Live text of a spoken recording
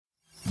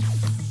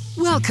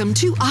Welcome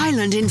to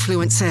Island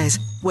Influencers,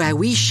 where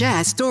we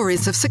share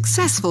stories of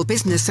successful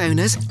business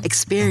owners,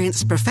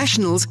 experienced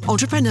professionals,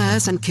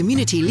 entrepreneurs and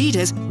community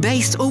leaders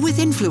based or with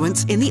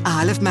influence in the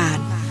Isle of Man.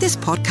 This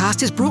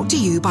podcast is brought to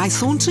you by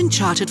Thornton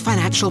Chartered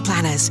Financial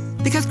Planners,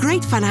 because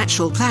great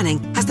financial planning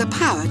has the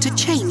power to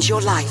change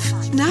your life.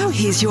 Now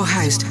here's your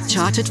host,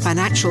 Chartered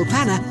Financial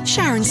Planner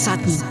Julian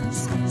Sutton.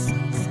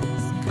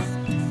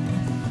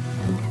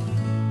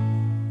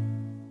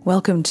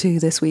 Welcome to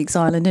this week's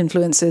Island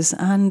Influencers,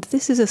 and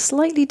this is a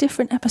slightly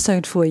different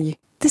episode for you.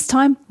 This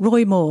time,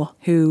 Roy Moore,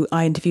 who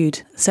I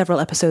interviewed several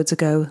episodes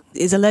ago,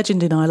 is a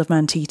legend in Isle of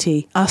Man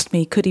TT, asked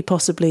me could he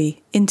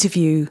possibly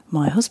interview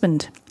my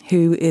husband,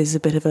 who is a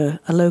bit of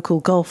a local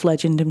golf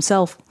legend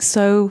himself.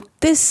 So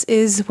this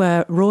is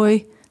where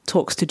Roy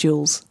talks to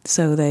Jules,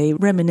 so they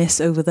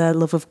reminisce over their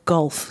love of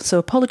golf. So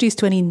apologies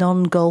to any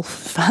non-golf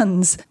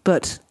fans,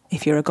 but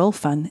if you're a golf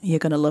fan, you're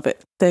going to love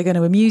it. They're going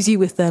to amuse you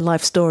with their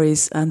life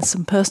stories and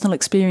some personal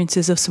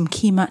experiences of some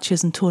key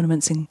matches and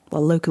tournaments in,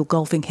 local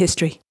golfing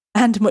history,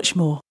 and much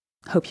more.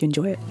 Hope you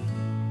enjoy it.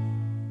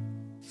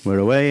 We're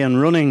away and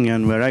running,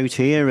 and we're out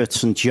here at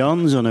St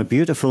John's on a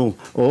beautiful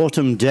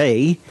autumn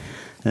day,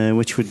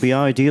 which would be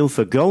ideal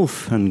for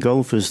golf, and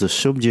golf is the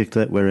subject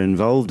that we're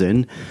involved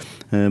in.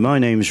 My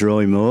name's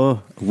Roy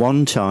Moore,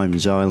 one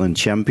times Island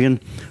champion,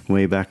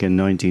 way back in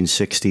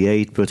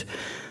 1968, but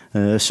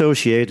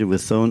associated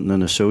with Thornton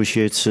and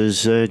Associates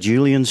is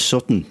Julian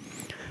Sutton,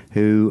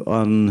 who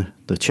on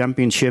the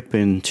championship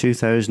in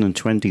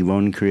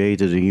 2021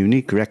 created a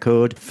unique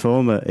record,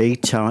 former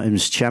 8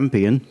 times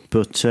champion,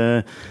 but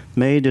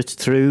made it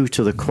through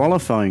to the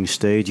qualifying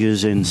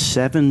stages in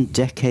 7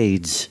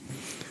 decades.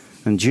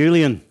 And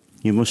Julian,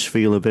 you must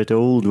feel a bit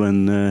old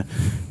when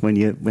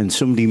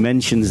somebody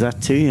mentions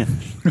that to you.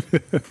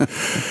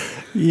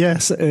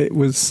 Yes, it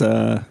was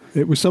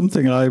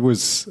something I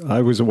was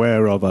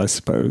aware of, I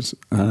suppose,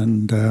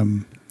 and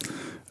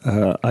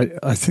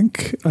I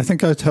think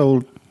I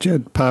told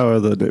Jed Power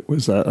that it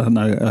was that, and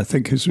I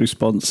think his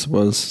response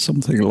was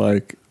something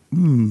like,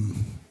 "I'm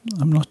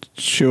not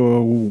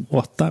sure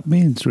what that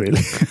means,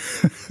 really."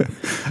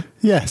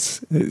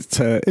 Yes,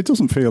 it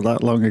doesn't feel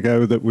that long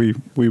ago that we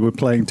were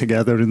playing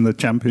together in the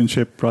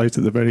championship right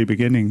at the very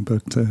beginning,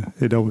 but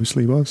it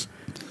obviously was.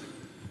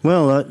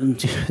 Well,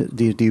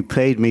 you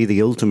paid me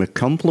the ultimate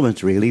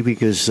compliment, really,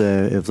 because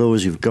if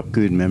those who've got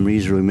good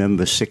memories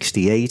remember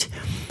 68,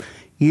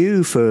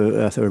 you,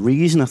 for a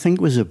reason, I think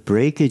it was a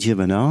breakage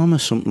of an arm or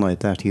something like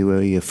that,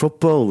 your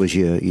football was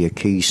your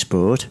key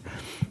sport,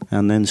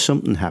 and then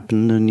something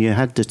happened and you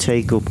had to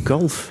take up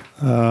golf.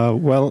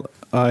 Well,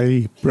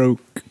 I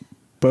broke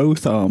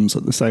both arms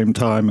at the same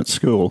time at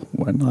school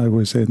when I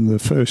was in the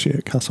first year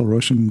at Castle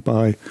Rushen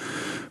by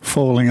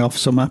falling off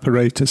some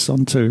apparatus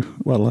onto,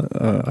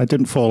 I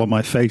didn't fall on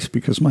my face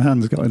because my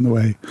hands got in the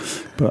way,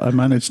 but I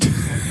managed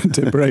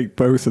to break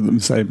both of them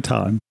at the same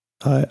time.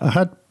 I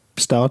had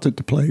started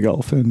to play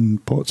golf in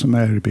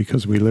Portsmouth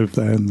because we lived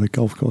there and the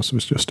golf course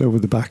was just over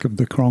the back of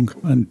the Cronk,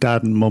 and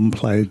Dad and Mum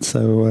played,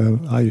 so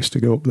I used to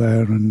go up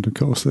there, and of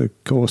course the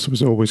course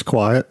was always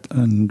quiet,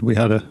 and we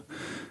had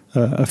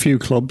a few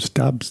clubs.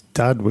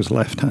 Dad was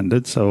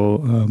left-handed,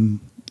 so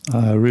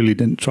I really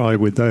didn't try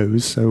with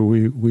those, so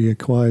we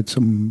acquired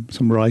some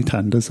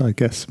right-handers, I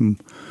guess.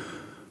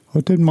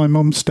 Or did my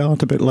mum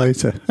start a bit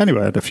later?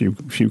 Anyway, I had a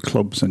few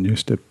clubs and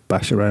used to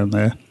bash around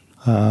there,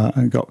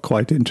 and got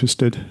quite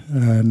interested.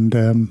 And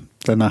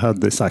then I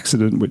had this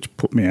accident which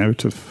put me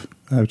out of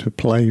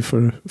play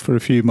for a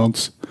few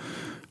months.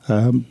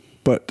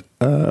 But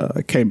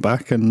I came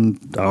back and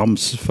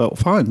arms felt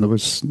fine. There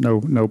was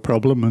no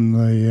problem,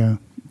 and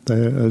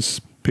they,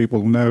 as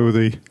people know,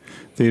 the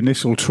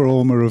initial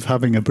trauma of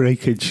having a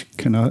breakage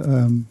can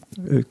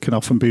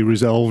often be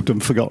resolved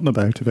and forgotten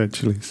about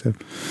eventually. So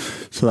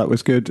that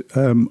was good.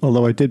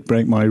 Although I did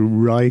break my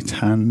right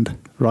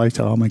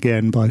arm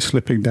again by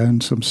slipping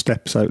down some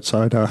steps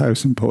outside our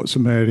house in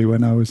Portsmouth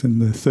when I was in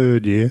the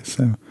 3rd year.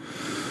 So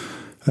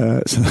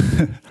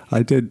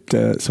I did.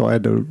 So I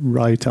had a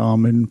right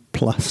arm in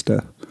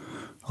plaster,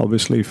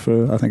 obviously,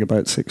 for I think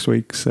about 6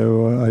 weeks.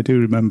 So I do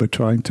remember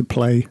trying to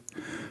play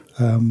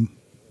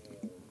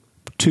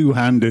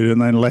two-handed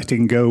and then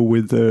letting go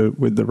with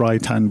the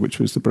right hand, which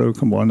was the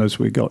broken one, as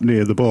we got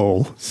near the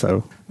ball.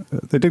 So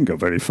they didn't go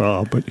very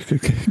far, but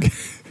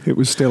it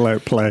was still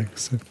outplay.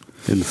 So.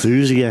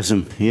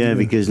 Enthusiasm, yeah,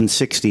 because in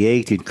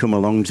 68 you'd come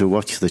along to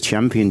watch the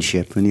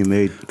championship, and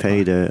you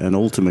paid an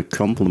ultimate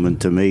compliment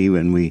to me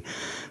when we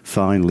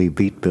finally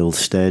beat Bill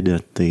Stead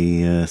at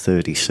the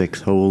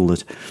 36th hole.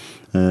 That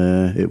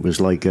it was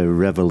like a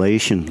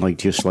revelation,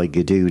 just like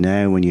you do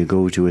now when you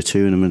go to a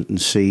tournament and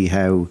see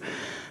how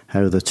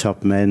the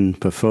top men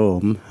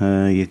perform.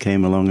 You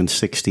came along in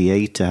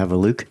 68 to have a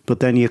look, but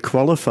then you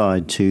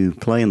qualified to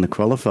play in the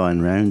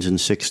qualifying rounds in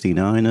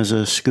 69 as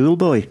a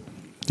schoolboy.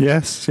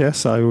 Yes,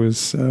 I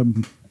was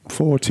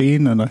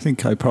 14, and I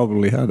think I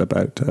probably had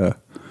about a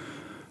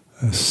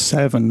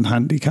 7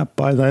 handicap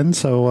by then.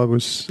 So I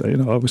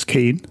was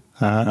keen,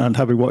 and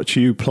having watched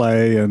you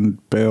play and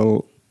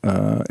Bill,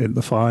 in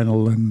the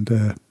final,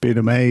 and being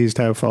amazed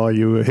how far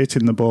you were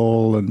hitting the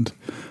ball. And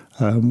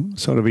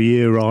sort of a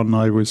year on,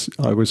 I was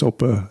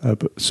up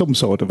some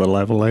sort of a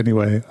level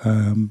anyway,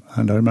 and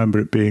I remember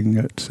it being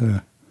at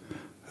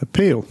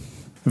Peel.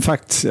 In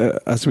fact,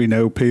 as we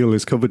know, Peel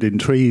is covered in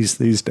trees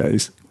these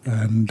days,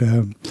 and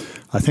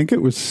I think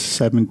it was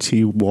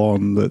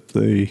 71 that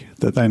the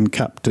then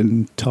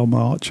captain Tom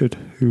Archard,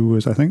 who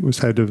was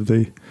head of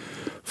the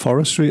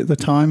forestry at the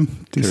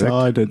time,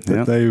 decided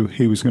that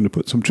he was going to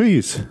put some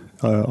trees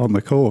on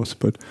the course.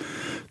 But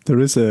there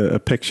is a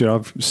picture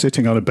of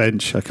sitting on a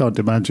bench. I can't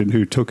imagine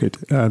who took it,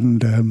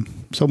 and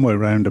somewhere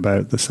around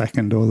about the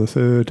second or the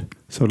third,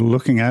 sort of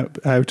looking out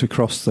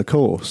across the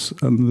course,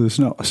 and there's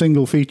not a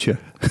single feature.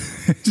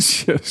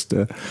 It's just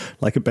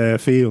like a bare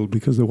field,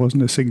 because there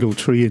wasn't a single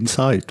tree in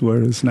sight,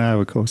 whereas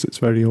now, of course, it's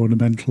very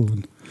ornamental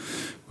and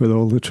with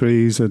all the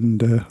trees,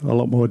 and a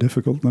lot more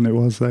difficult than it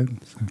was then.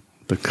 So.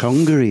 The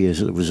congaree,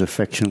 as it was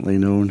affectionately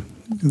known.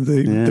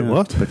 The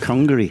what? The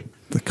congaree.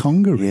 The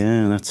congaree?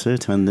 Yeah, that's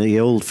it. And the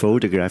old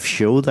photographs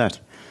show that.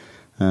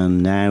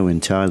 And now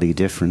entirely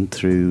different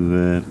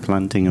through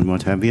planting and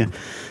what have you.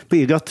 But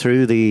you got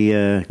through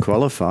the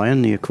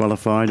qualifying. You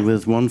qualified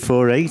with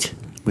 148,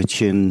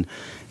 which in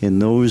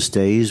those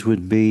days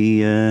would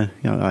be... I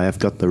have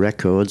got the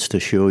records to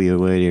show you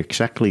where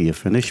exactly you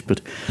finished, but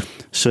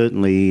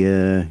certainly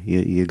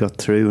you got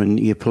through, and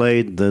you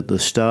played the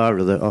star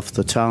of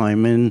the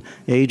time in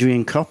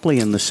Adrian Copley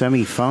in the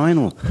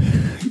semi-final.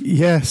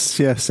 Yes,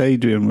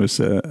 Adrian was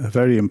a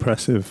very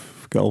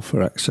impressive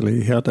golfer,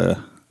 actually. He had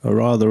a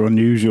rather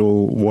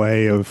unusual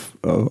way of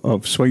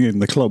swinging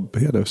the club.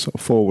 He had a sort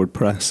of forward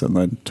press and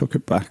then took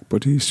it back,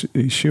 but he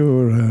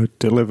sure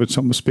delivered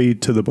some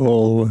speed to the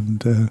ball,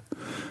 and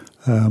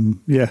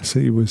yes,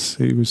 he was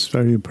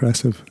very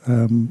impressive.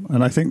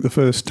 And I think the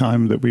first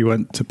time that we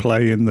went to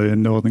play in the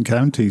Northern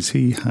Counties,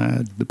 he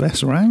had the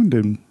best round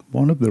in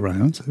one of the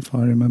rounds, if I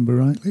remember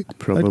rightly.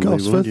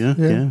 Probably would,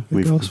 yeah.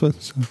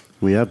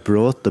 We have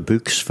brought the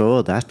books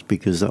for that,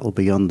 because that'll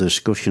be on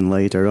discussion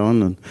later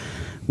on, and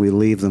we'll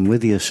leave them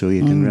with you so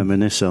you can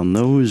reminisce on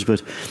those.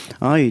 But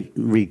I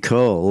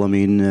recall,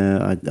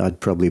 I'd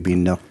probably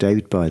been knocked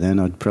out by then.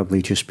 I'd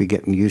probably just be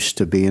getting used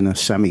to being a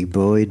Sammy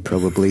Boyd.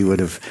 Probably would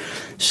have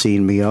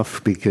seen me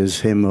off,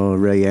 because him or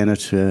Ray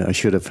Ennett, I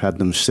should have had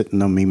them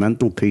sitting on my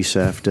mantelpiece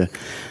after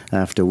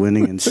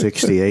winning in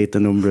 68, the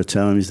number of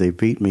times they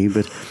beat me.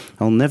 But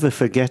I'll never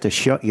forget a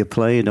shot you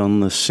played on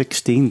the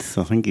 16th.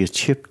 I think you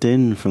chipped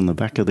in from the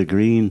back of the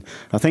green.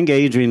 I think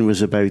Adrian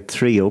was about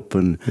 3 up,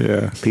 and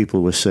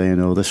people were saying,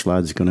 oh, this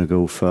lad's going to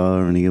go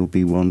far and he'll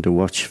be one to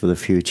watch for the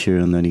future.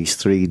 And then he's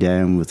 3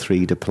 down with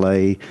 3 to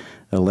play,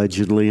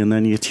 allegedly, and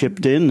then you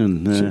chipped in.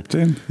 And chipped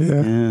in,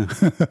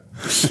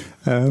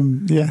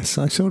 yes,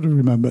 I sort of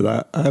remember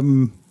that.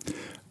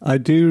 I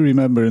do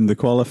remember in the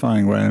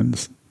qualifying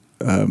rounds,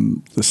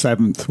 the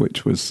 7th,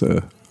 which was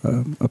a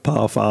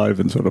par 5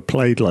 and sort of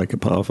played like a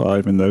par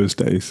 5 in those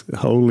days,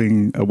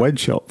 holding a wedge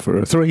shot for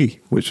a 3,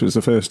 which was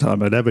the first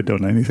time I'd ever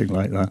done anything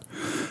like that.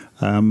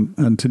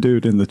 And to do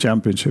it in the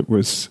championship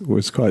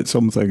was quite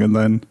something. And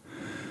then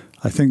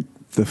I think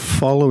the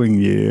following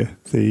year,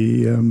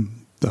 the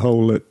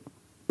hole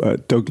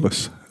at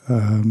Douglas,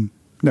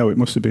 no, it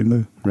must have been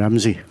the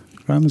Ramsey.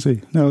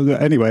 No,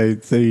 anyway,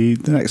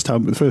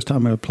 the first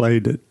time I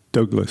played at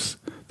Douglas,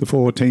 the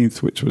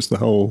 14th, which was the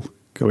hole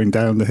going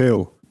down the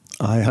hill,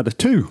 I had a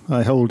 2.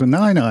 I holed a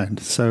 9-iron.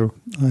 So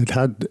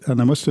I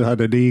must have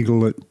had an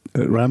eagle at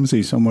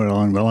Ramsey somewhere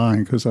along the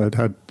line, because I'd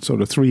had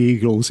sort of 3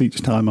 eagles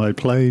each time I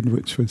played,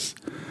 which was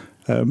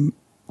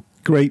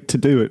great to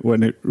do it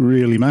when it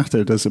really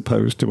mattered, as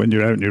opposed to when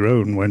you're out on your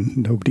own when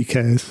nobody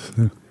cares.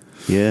 So.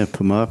 Yeah,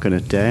 for marking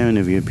it down,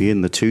 if you'd be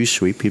in the 2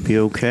 sweep, you'd be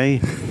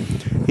okay.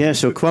 Yeah,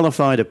 so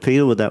qualified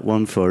appeal with that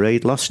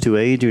 148, lost to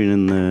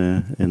Adrian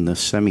in the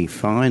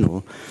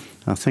semi-final.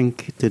 I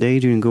think, did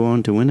Adrian go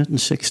on to win it in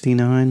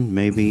 69?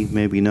 Maybe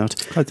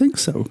not. I think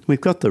so. We've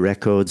got the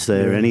records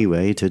there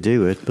anyway to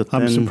do it. But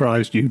I'm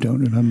surprised you don't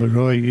remember,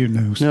 Roy. You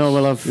know. No,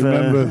 well, I've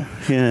remember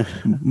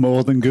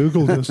more than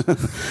Google does.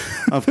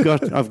 I've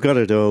got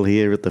it all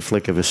here at the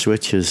flick of a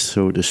switch,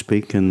 so to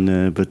speak.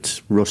 And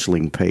but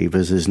rustling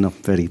papers is not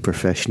very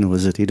professional,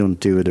 is it? You don't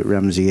do it at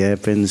Ramsey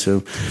Hairpin,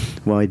 so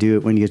why do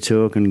it when you're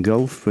talking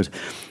golf? But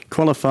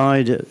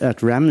qualified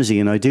at Ramsey,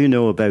 and I do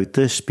know about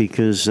this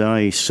because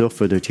I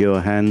suffered at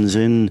your hands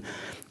in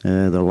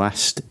the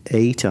last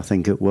 8, I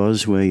think it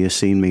was, where you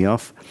seen me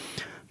off.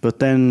 But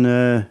then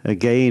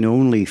again,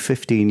 only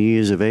 15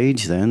 years of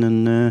age then,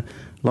 and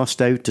lost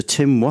out to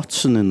Tim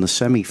Watson in the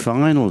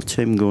semi-final.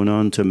 Tim going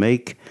on to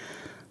make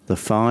the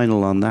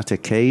final on that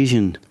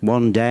occasion.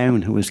 1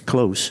 down, it was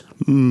close.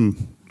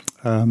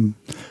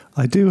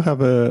 I do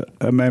have a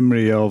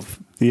memory of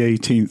the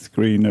 18th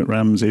green at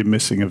Ramsey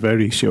missing a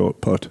very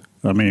short putt.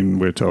 I mean,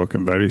 we're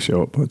talking very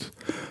short putts.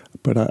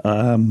 But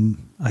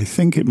I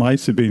think it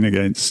might have been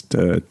against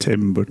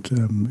Tim, but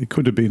it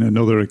could have been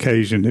another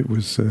occasion. It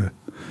was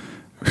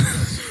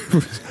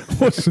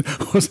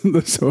wasn't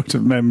the sort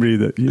of memory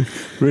that you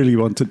really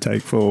want to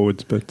take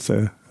forwards. But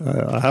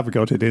I have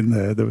got it in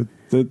there.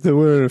 There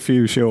were a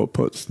few short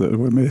putts that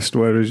were missed,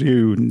 whereas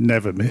you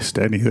never missed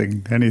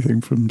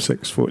anything from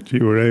 6 foot.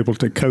 You were able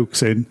to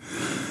coax in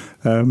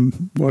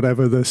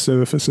whatever the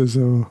surfaces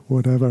or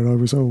whatever. I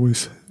was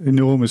always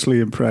enormously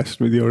impressed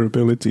with your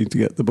ability to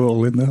get the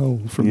ball in the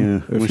hole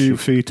from a few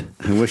feet.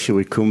 I wish you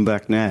would come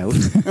back now.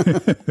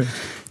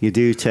 You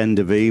do tend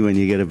to be when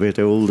you get a bit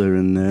older,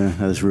 and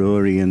as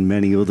Rory and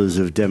many others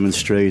have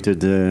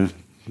demonstrated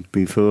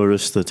before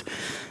us, that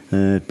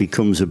it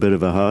becomes a bit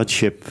of a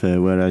hardship,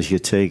 whereas you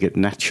take it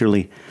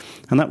naturally.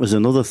 And that was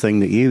another thing,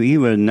 that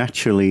you're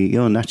naturally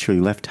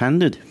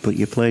left-handed, but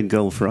you played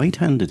golf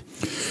right-handed.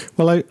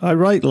 Well, I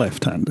write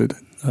left-handed,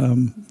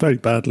 very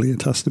badly,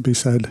 it has to be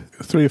said.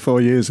 3 or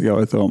 4 years ago,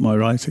 I thought my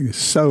writing is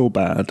so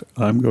bad,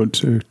 I'm going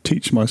to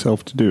teach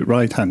myself to do it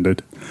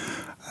right-handed.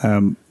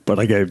 But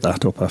I gave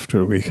that up after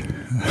a week.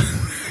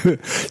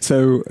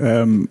 So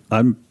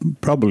I'm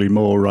probably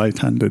more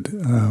right-handed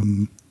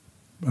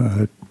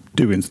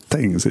doing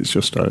things. It's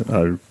just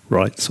I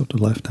write sort of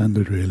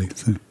left-handed, really.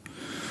 So.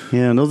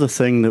 Yeah, another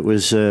thing that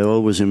was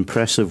always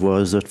impressive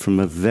was that from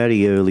a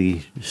very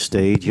early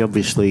stage,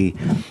 obviously,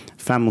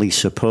 family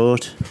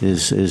support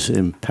is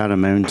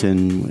paramount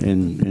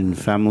in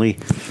family,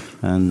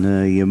 and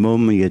your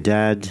mum, your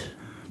dad,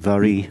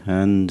 Vori,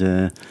 and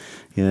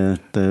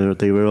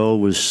they were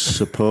always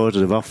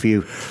supportive of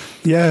you.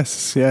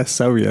 Yes.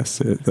 Oh, yes.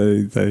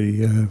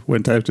 They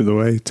went out of the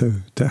way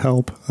to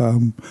help,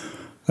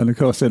 and of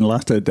course, in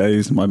latter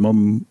days, my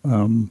mum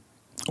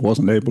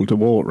wasn't able to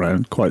walk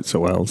around quite so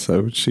well,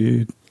 so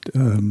she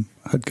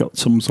had got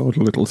some sort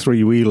of little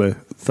 3-wheeler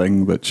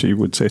thing that she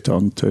would sit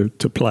on to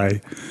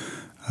play.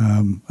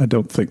 I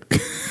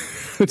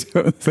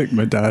think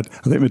my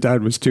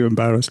dad was too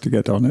embarrassed to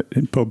get on it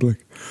in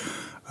public,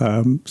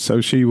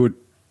 so she would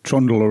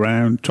trundle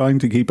around trying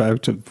to keep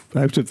out of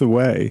the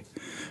way,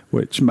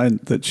 which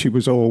meant that she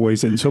was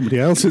always in somebody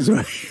else's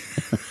way.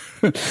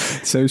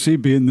 So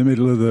she'd be in the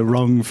middle of the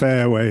wrong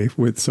fairway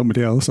with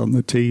somebody else on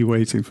the tee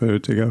waiting for her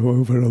to go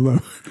over, although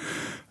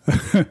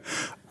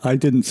I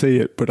didn't see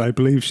it, but I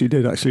believe she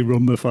did actually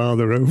run the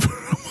father over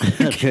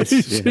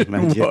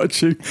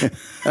watching,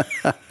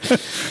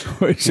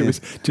 which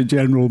was to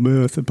general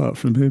mirth apart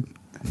from him.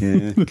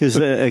 Yeah, because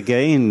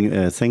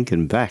again,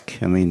 thinking back,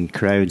 I mean,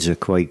 crowds are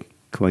quite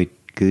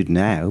good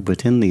now,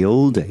 but in the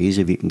old days,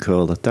 if you can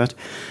call it that,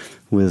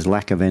 with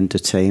lack of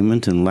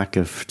entertainment and lack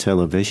of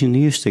television, they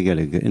used to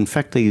in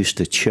fact, they used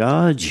to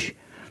charge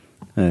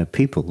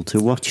people to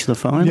watch the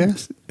final.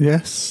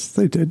 Yes,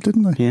 they did,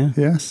 didn't they? Yeah.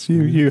 Yes,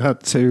 you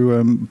had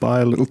to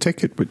buy a little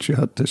ticket, which you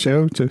had to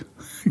show to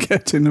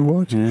get in and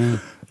watch. Yeah.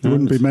 There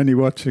wouldn't be many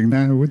watching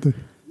now, would there?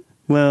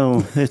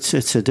 Well,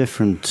 it's a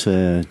different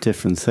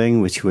thing,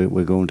 which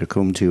we're going to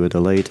come to at a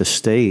later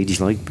stage,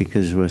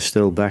 because we're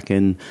still back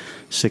in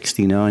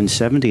 69,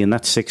 70, and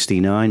that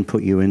 69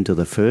 put you into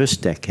the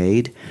first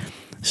decade.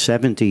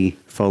 70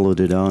 followed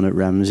it on at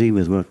Ramsey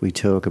with what we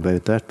talk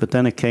about that, but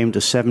then it came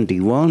to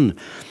 71,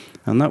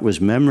 and that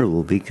was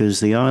memorable because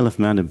the Isle of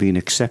Man had been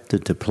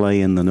accepted to play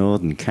in the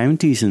Northern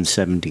Counties in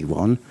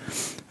 71,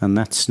 and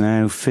that's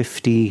now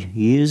 50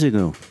 years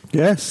ago.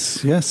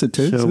 Yes, it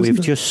is. So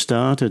we've just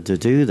started to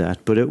do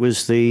that, but it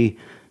was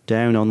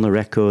down on the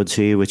records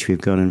here, which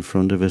we've got in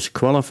front of us,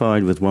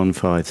 qualified with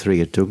 153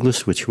 at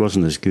Douglas, which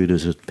wasn't as good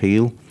as at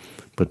Peel,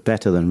 but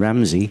better than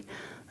Ramsey.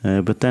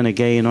 But then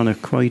again on a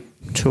quite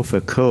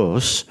tougher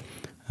course,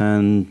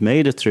 and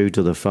made it through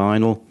to the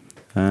final,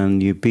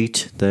 and you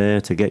beat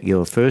there to get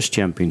your first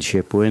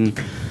championship win,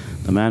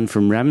 the man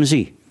from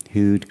Ramsey,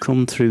 who'd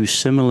come through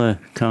similar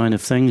kind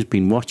of things,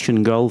 been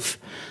watching golf,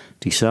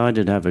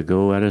 decided to have a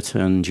go at it,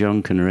 and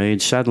John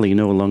Kinraid, sadly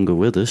no longer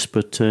with us,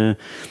 but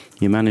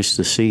you managed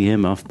to see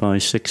him off by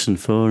 6 and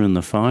 4 in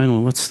the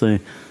final. What's the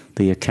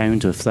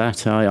account of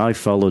that? I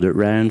followed it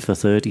round for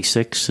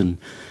 36 and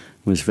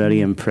was very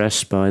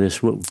impressed by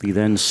this, what would be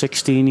then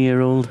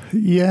 16-year-old?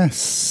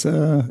 Yes.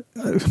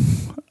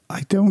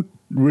 I don't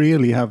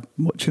really have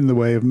much in the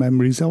way of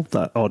memories of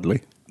that,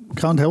 oddly.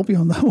 Can't help you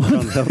on that one.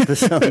 Can't help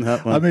us on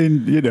that one. I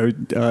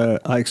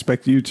mean, I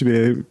expect you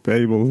to be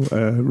able,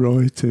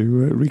 Roy, to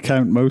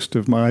recount most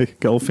of my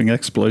golfing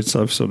exploits.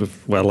 I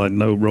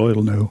know Roy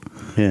will know.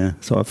 Yeah.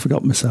 So I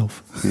forgot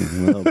myself.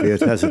 Yeah, well,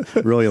 it has a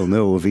Roy will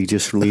know if he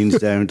just leans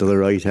down to the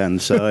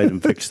right-hand side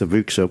and picks the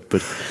books up.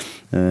 But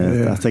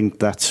I think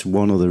that's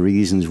one of the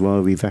reasons why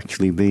we've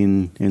actually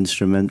been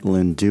instrumental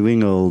in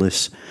doing all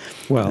this.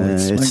 Well,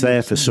 it's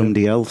there for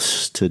somebody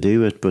else to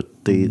do it,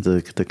 but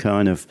the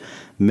kind of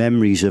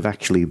memories of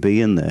actually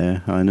being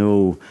there. I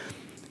know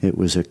it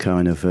was a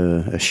kind of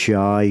a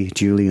shy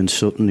Julian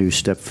Sutton who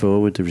stepped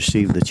forward to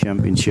receive the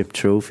championship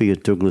trophy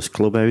at Douglas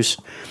Clubhouse,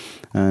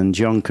 and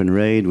John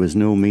Kinraid was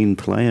no mean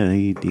player.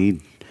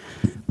 He'd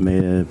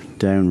made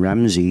down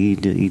Ramsey.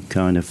 He'd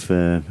kind of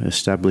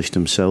established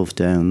himself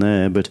down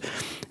there, but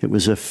it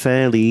was a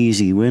fairly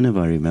easy win, if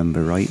I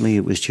remember rightly.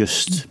 It was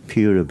just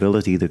pure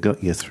ability that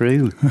got you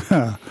through.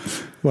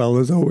 Well,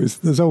 there's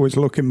always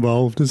luck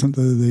involved, isn't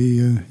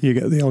there? You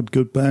get the odd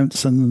good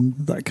bounce, and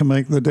that can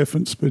make the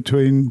difference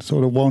between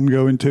sort of one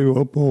going 2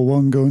 up or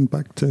one going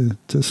back to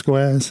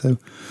square. So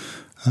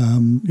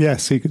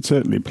Yes, he could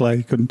certainly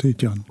play, couldn't he,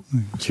 John?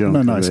 John,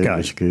 a nice guy.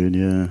 Was good,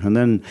 yeah. And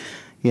then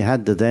you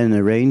had to then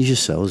arrange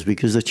yourselves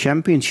because the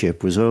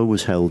championship was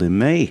always held in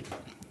May.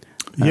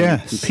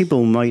 Yes.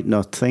 People might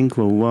not think,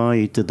 well,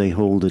 why did they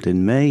hold it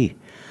in May?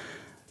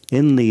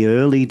 In the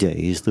early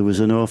days, there was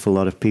an awful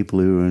lot of people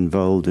who were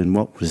involved in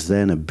what was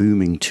then a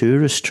booming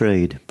tourist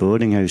trade,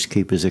 boarding house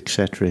keepers,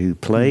 etc., who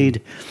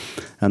played.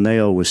 And they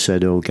always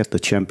said, oh, get the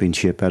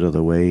championship out of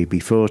the way.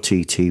 Before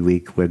TT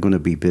week, we're going to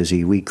be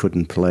busy. We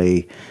couldn't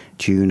play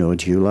June or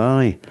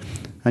July.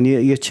 And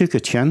you took a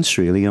chance,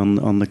 really,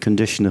 on the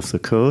condition of the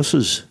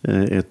courses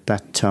at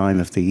that time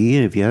of the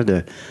year. If you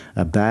had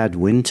a bad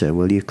winter,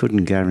 well, you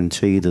couldn't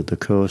guarantee that the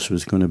course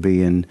was going to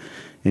be in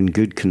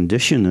good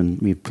condition. And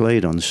we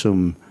played on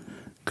some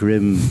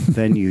grim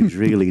venues,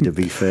 really, to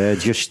be fair,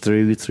 just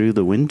through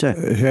the winter.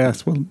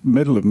 Yes, well,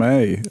 middle of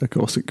May, of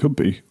course, it could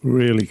be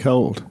really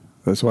cold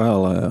as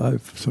well.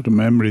 I've sort of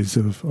memories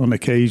of, on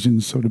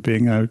occasions, sort of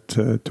being out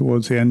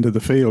towards the end of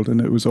the field, and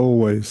it was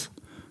always,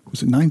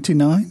 was it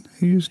 99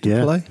 who used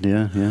to play?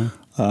 Yeah.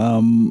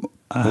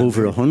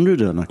 Over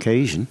 100 on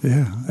occasion.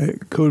 Yeah,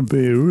 it could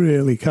be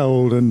really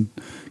cold and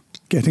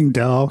getting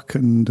dark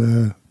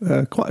and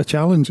quite a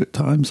challenge at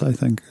times, I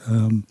think.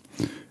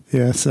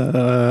 Yes,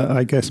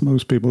 I guess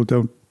most people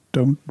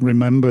don't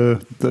remember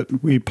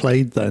that we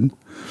played then.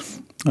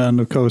 And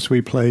of course, we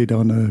played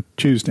on a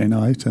Tuesday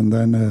night and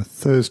then a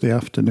Thursday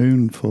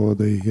afternoon for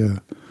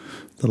the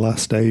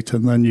last 8.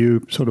 And then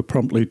you sort of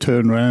promptly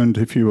turn round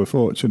if you were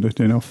fortunate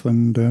enough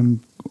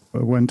and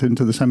went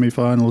into the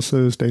semi-finals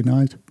Thursday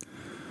night.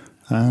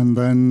 And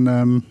then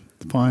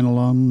the final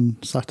on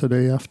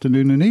Saturday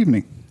afternoon and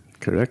evening.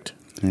 Correct.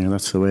 Yeah,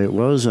 that's the way it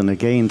was. And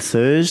again,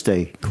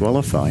 Thursday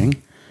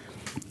qualifying.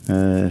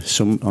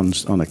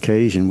 On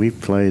occasion we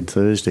played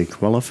Thursday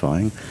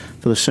qualifying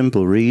for the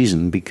simple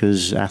reason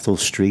because Athol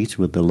Street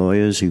with the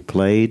lawyers who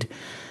played,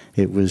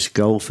 it was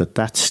golf at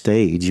that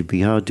stage, it'd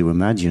be hard to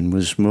imagine,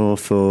 was more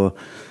for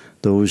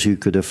those who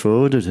could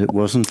afford it. It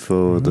wasn't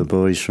for the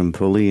boys from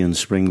Pulley and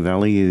Spring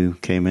Valley who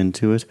came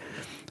into it,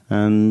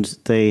 and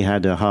they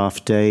had a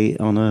half day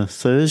on a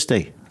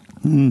Thursday.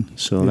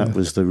 So that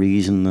was the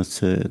reason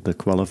that the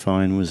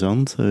qualifying was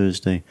on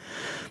Thursday.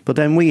 But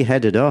then we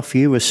headed off.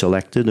 You were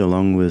selected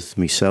along with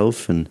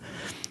myself and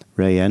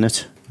Ray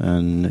Ennett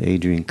and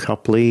Adrian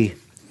Copley.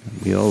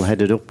 We all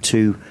headed up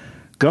to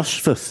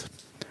Gosforth.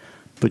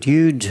 But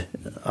you'd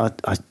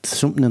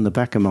something in the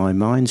back of my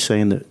mind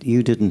saying that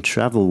you didn't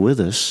travel with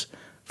us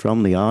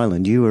from the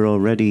island. You were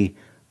already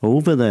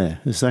over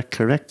there. Is that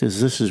correct?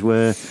 This is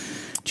where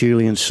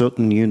Julian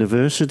Sutton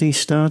University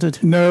started?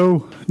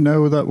 No,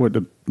 that would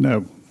have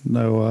no.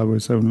 I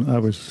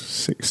was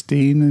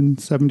 16 in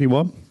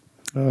 71.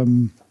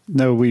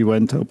 No, we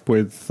went up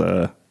with.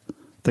 I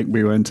think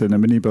we went in a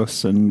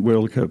minibus, and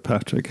Will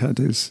Kirkpatrick had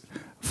his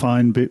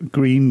fine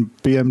green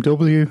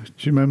BMW. Do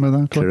you remember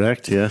that?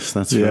 Correct. Yes,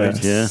 that's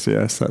right. Yeah.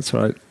 Yes, that's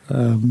right.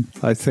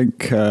 I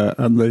think,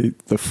 and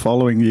the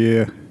following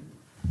year,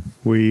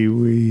 we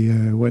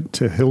went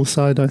to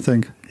Hillside. I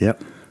think.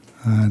 Yep.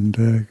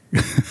 And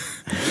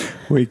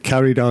we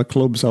carried our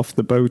clubs off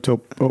the boat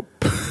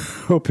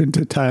up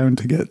into town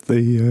to get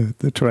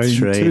the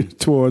train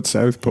towards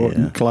Southport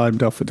and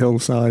climbed off at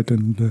Hillside.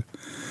 And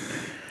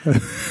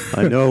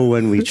I know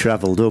when we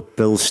travelled up,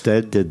 Bill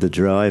Stead did the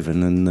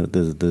driving, and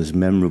there's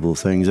memorable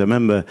things. I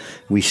remember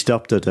we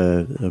stopped at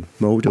a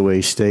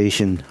motorway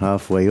station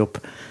halfway up,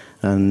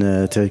 and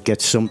to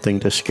get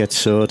something to get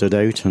sorted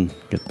out and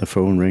get the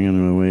phone ringing,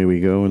 and away we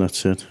go.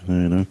 That's it,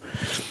 you know.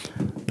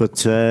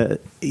 But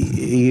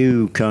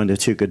you kind of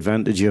took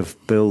advantage of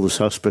Bill's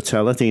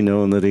hospitality,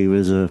 knowing that he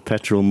was a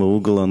petrol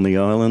mogul on the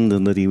island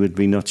and that he would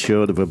be not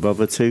short of a bob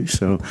or two.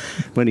 So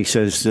when he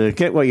says,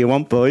 get what you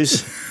want,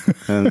 boys,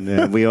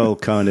 and we all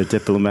kind of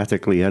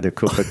diplomatically had a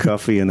cup of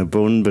coffee and a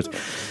bun, but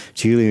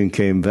Julian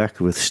came back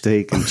with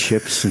steak and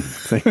chips and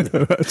things.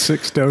 About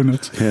 6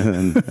 donuts.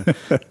 and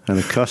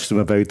it cost him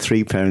about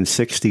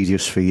 £3.60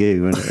 just for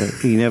you. And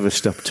he never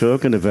stopped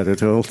talking about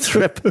it all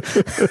trip.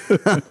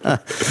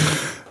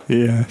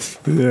 Yes,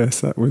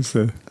 that was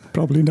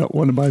probably not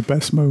one of my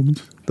best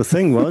moments. The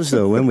thing was,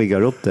 though, when we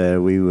got up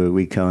there,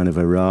 we kind of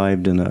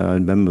arrived, and I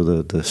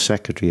remember the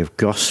secretary of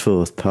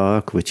Gosforth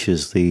Park, which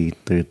is the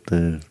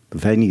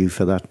venue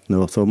for that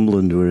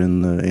Northumberland, were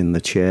in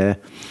the chair.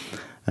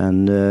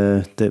 And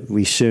that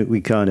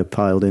we kind of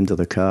piled into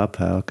the car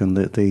park, and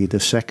the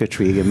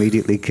secretary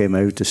immediately came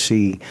out to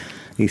see.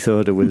 He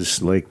thought it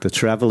was like the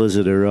travellers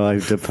had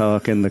arrived to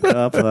park in the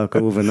car park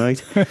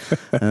overnight,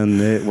 and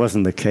it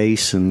wasn't the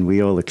case. And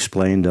we all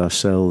explained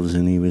ourselves,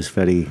 and he was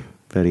very,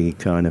 very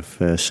kind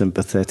of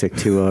sympathetic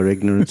to our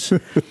ignorance.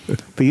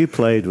 But you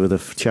played with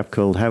a chap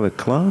called Howard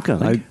Clark, I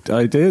think.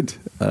 I did.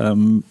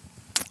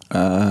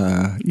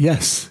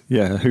 Yes,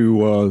 yeah, who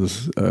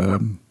was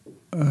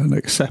an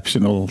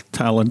exceptional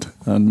talent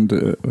and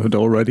had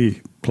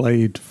already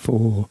played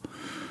for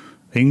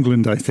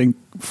England, I think,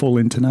 full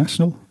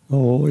international.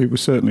 Or he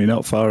was certainly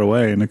not far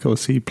away. And, of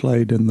course, he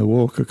played in the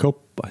Walker Cup,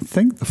 I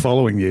think, the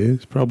following year.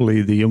 He's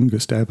probably the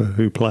youngest ever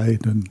who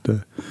played.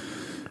 And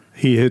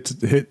he hit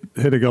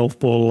a golf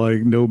ball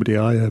like nobody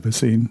I ever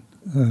seen,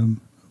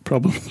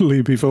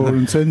 probably before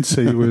and since.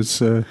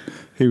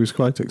 He was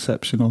quite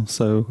exceptional.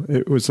 So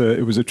it was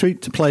a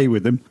treat to play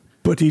with him.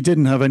 But he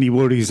didn't have any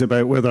worries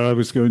about whether I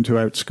was going to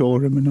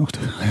outscore him or not,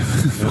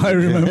 if I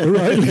remember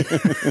rightly.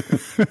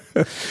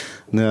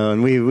 No,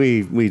 and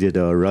we did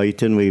all right,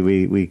 and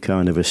we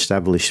kind of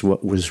established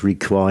what was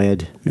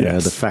required.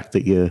 Yes. The fact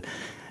that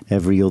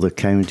every other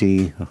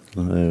county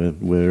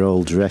were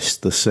all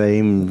dressed the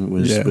same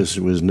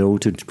was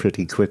noted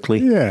pretty quickly.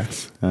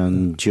 Yes.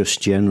 And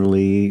just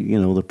generally,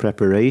 the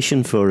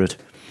preparation for it.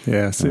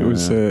 Yes, it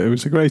was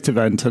a great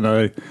event, and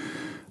I.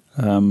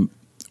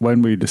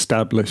 When we'd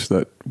established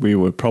that we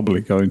were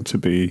probably going to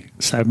be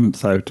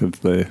 7th out of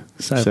the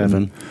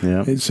seven,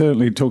 yeah. It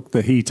certainly took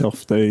the heat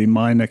off the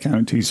minor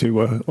counties who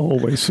were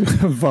always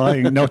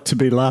vying not to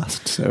be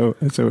last. So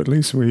at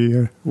least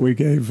we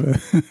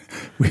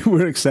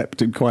were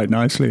accepted quite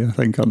nicely, I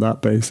think, on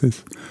that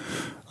basis.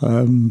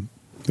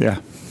 Yeah,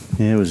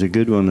 it was a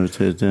good one.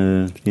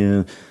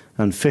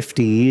 And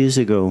 50 years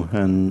ago,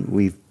 and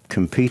we've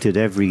competed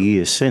every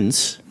year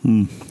since.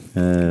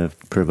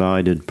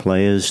 Provided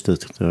players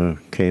that are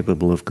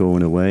capable of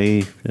going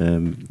away.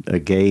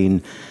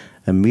 Again,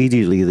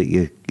 immediately that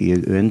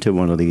you enter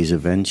one of these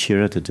events,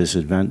 you're at a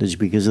disadvantage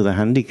because of the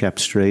handicap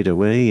straight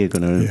away. You're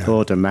going to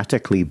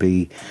automatically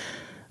be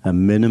a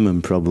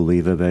minimum probably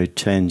of about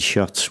 10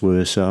 shots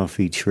worse off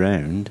each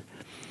round.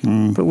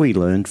 But we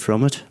learned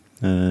from it.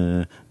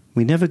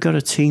 We never got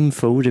a team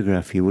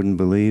photograph, you wouldn't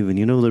believe. And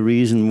you know the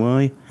reason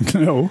why?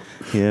 No.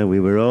 Yeah,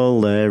 we were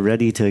all there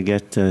ready to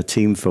get a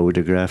team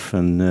photograph.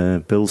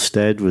 And Bill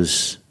Stead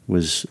was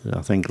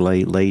I think,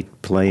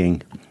 late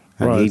playing.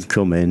 And he'd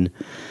come in.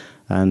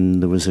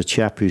 And there was a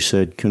chap who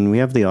said, can we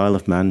have the Isle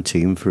of Man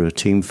team for a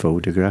team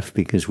photograph?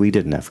 Because we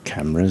didn't have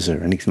cameras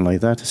or anything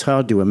like that. It's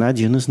hard to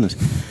imagine, isn't it?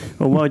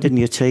 Well, why didn't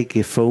you take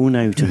your phone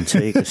out and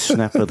take a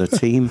snap of the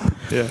team?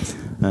 Yes.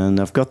 And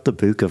I've got the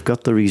book, I've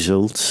got the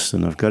results,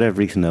 and I've got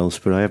everything else,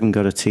 but I haven't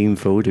got a team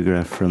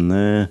photograph from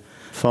there.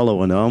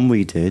 Following on,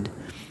 we did.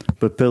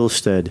 But Bill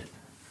Stead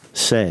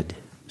said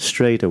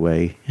straight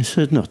away, he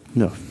said, no,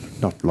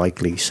 not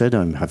likely. He said,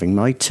 I'm having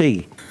my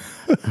tea.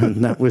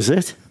 And that was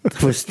it.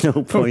 There was no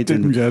point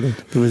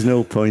There was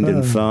no point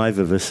in 5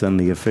 of us and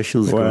the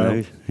officials going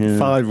out. Yeah.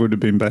 5 would have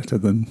been better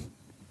than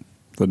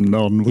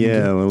none. Wouldn't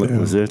it? Well, that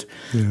was it.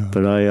 Yeah.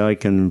 But I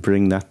can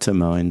bring that to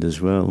mind as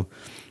well.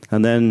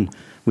 And then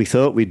we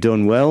thought we'd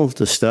done well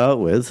to start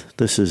with.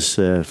 This is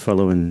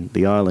following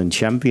the Ireland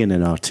champion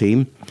in our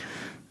team.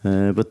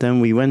 But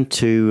then we went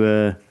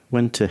to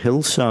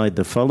Hillside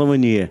the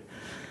following year.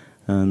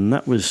 And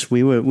that was,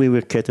 we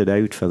were kitted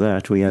out for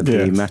that. We had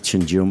the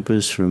matching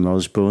jumpers from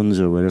Osborne's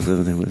or wherever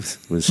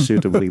it was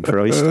suitably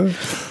priced.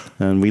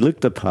 And we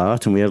looked the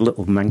part, and we had a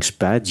little Manx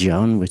badge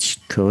on, which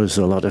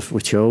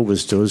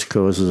always does,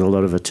 causes a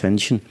lot of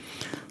attention.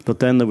 But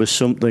then there was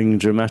something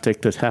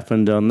dramatic that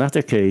happened on that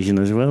occasion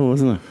as well,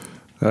 wasn't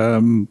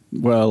it?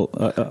 Well,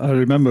 I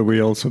remember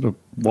we all sort of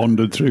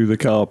wandered through the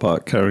car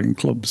park carrying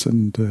clubs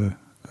and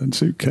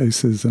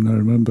suitcases,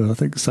 and I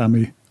think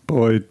Sammy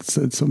Boyd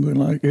said something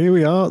like, here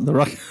we are, the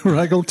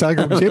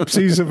raggle-taggle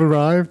gypsies have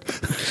arrived.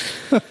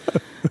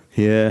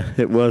 Yeah,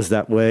 it was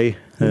that way.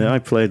 I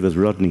played with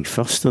Rodney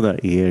Foster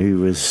that year, who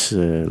was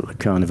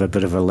kind of a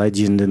bit of a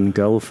legend in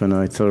golf, and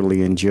I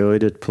thoroughly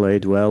enjoyed it,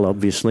 played well,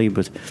 obviously,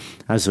 but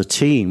as a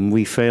team,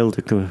 we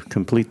failed to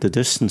complete the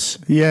distance.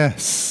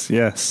 Yes,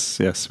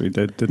 we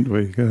did, didn't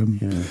we?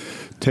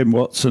 Tim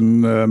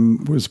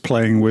Watson was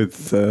playing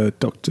with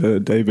Dr.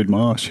 David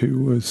Marsh,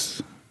 who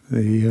was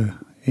the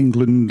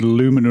England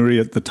luminary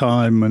at the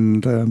time,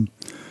 and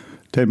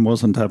Tim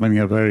wasn't having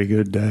a very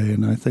good day,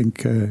 and I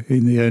think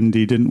in the end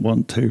he didn't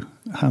want to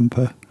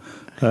hamper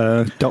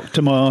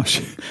Dr.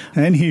 Marsh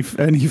any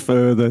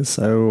further,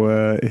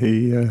 so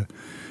he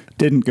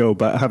didn't go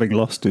back, having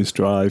lost his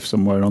drive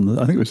somewhere on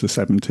I think it was the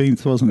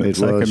 17th, wasn't it?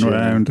 Second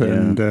round, yeah.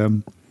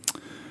 And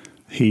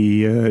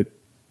he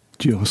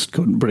just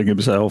couldn't bring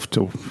himself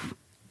to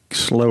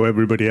slow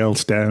everybody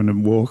else down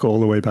and walk all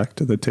the way back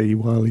to the tee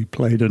while he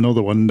played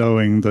another one,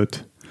 knowing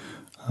that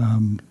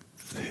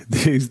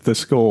the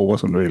score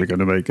wasn't really going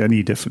to make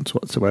any difference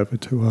whatsoever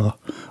to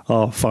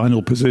our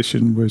final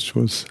position, which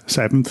was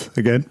 7th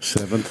again.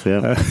 7th,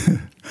 yeah.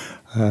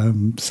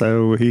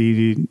 So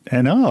he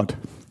NR'd,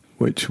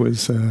 which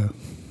was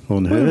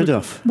unheard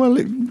of.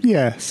 Well,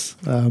 yes.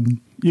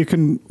 You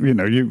can,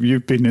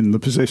 you've been in the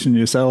position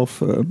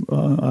yourself,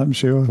 I'm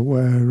sure,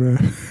 where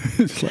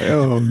it's like,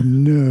 oh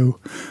no,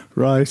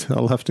 right,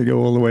 I'll have to go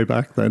all the way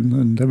back then,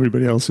 and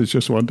everybody else is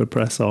just wanting to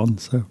press on.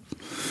 So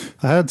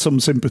I had some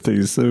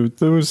sympathies.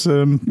 There was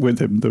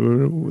with him. There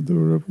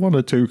were one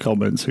or two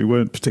comments who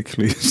weren't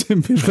particularly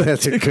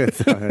sympathetic.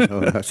 I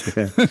know that.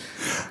 Yeah.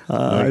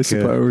 I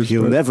suppose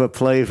you'll never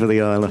play for the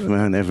Isle of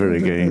Man ever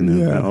again.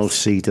 Yes. I'll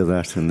see to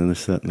that, and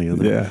this, that, and the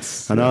other.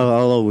 Yes, and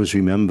I'll always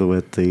remember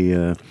with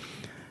the.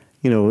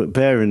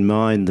 Bear in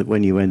mind that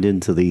when you went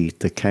into the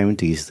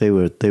counties, they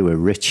were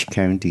rich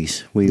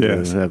counties. We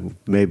were,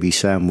 maybe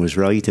Sam was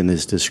right in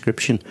his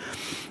description.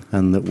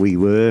 and that we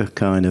were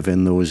kind of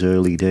in those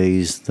early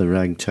days, the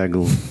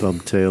ragtaggle,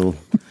 bobtail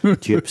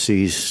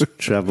gypsies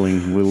travelling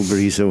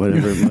Wilburys or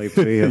whatever it might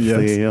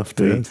be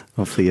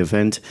off the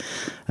event.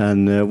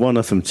 And one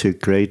of them took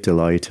great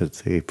delight at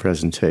the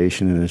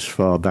presentation in his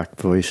far back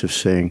voice of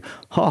saying,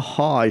 "Ha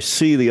ha, I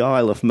see the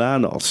Isle of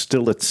Man are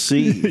still at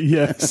sea."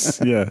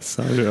 yes,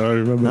 I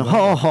remember that.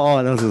 Ha ha,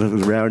 and a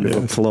little round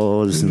of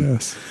applause. And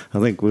I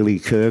think Willie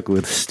Kirk,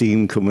 with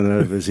steam coming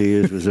out of his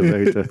ears, was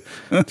about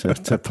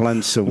to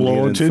plant something.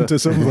 Launch into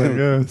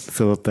something,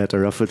 thought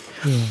better of it.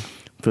 Yeah.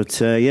 But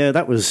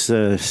that was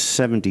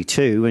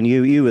 72, and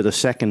you were the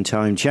second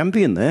time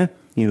champion there.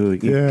 You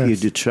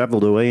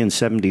travelled away in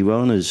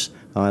 71 as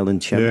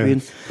Ireland champion.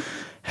 Yes.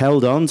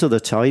 Held on to the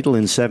title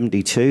in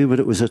 72, but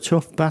it was a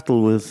tough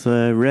battle with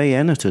Ray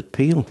Ennett at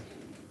Peel.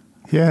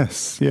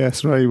 Yes,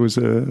 Ray was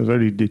a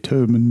very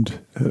determined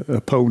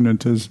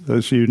opponent,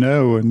 as you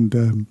know,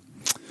 and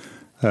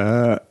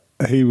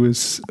he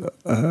was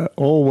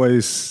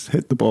always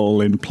hit the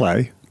ball in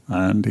play,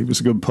 and he was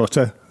a good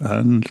putter,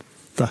 and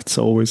that's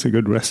always a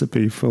good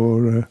recipe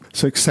for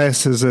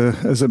success as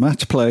a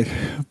match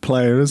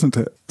player, isn't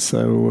it?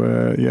 So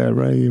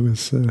Ray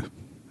was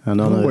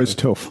always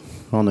tough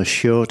on a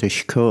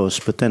shortish course.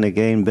 But then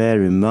again,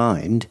 bear in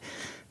mind,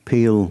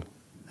 Peel,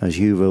 as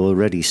you've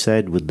already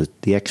said,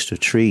 with the extra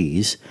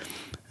trees,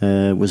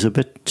 was a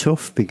bit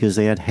tough because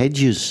they had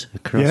hedges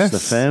across the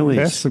fairways.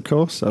 Yes, of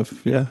course.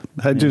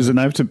 Hedges and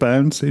out of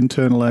bounds,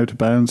 internal out of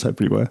bounds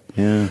everywhere.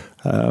 Yeah,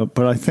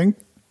 but I think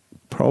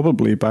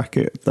probably back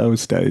at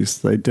those days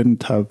they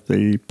didn't have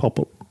the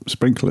pop-up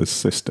sprinklers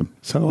system.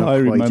 So I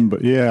remember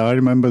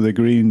the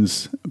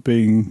greens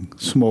being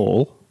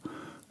small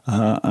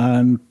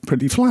and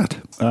pretty flat.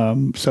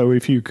 So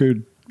if you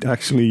could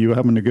you were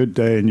having a good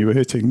day and you were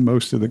hitting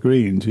most of the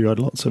greens, you had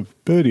lots of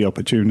birdie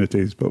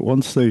opportunities. But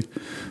once the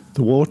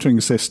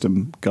watering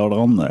system got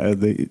on there,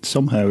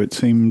 somehow it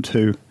seemed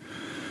to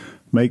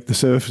make the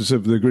surface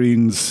of the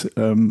greens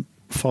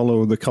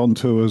follow the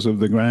contours of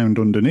the ground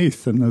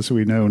underneath, and as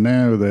we know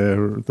now,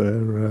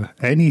 they're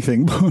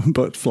anything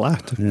but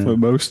flat for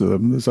most of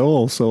them. There's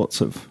all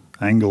sorts of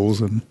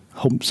angles and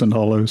humps and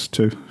hollows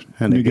to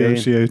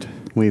negotiate.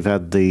 Again, we've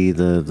had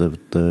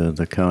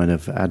the kind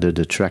of added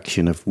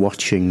attraction of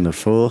watching the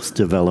fourth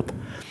develop.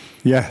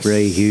 Yes,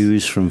 Ray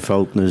Hughes from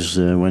Faulkner's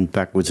went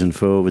backwards and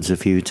forwards a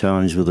few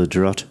times with a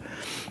draught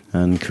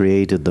and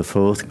created the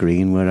fourth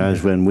green,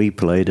 whereas when we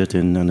played it,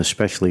 and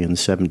especially in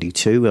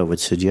 72, I would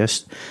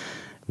suggest,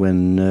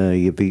 when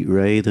you beat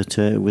Ray, that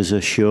it was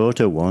a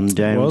shorter one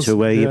down to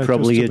where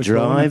your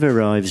drive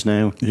arrives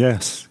now.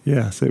 Yes,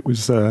 it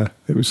was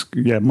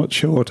much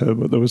shorter,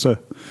 but there was a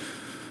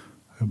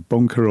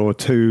bunker or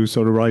two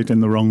sort of right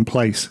in the wrong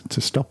place to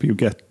stop you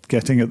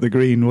getting at the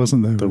green,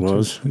 wasn't there? There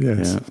was,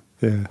 yes.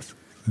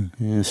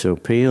 Yeah, so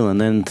Peel,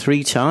 and then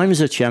 3 times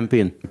a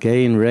champion.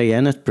 Again, Ray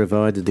Ennett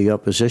provided the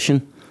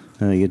opposition.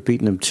 You'd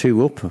beaten him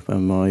 2 up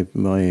on my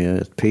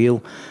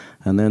Peel,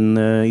 and then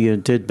you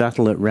did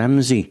battle at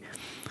Ramsey.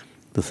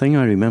 The thing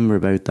I remember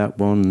about that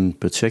one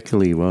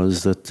particularly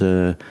was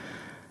that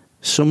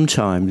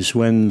sometimes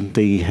when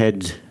the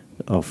head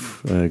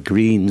of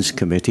Greens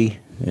committee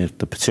at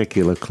the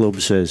particular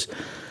club says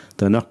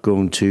they're not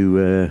going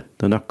to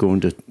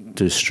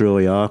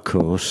destroy our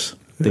course,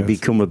 they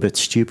become a bit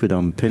stupid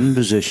on pin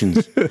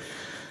positions.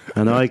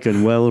 And I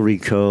can well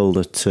recall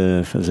that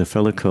there's a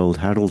fellow called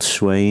Harold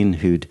Swain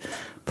who'd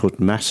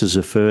put masses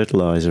of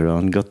fertiliser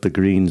on, got the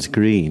greens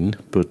green,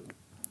 but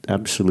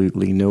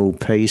absolutely no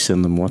pace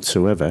in them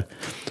whatsoever,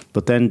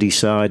 but then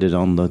decided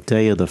on the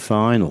day of the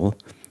final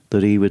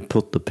that he would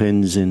put the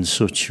pins in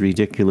such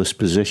ridiculous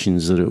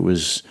positions that it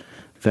was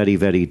very,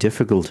 very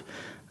difficult.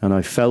 And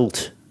I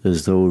felt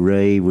as though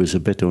Ray was a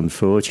bit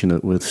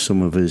unfortunate with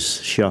some of his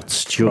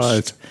shots,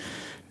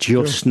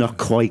 just not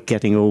quite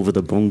getting over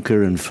the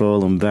bunker and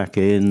falling back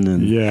in.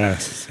 And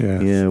yes.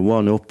 Yeah,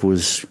 one up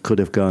could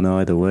have gone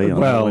either way.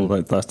 Well,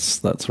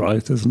 that's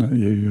right, isn't it?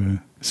 You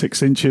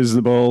 6 inches,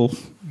 the ball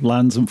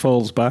lands and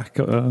falls back,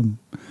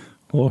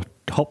 or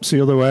hops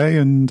the other way,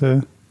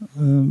 and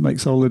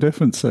makes all the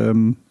difference.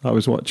 I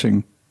was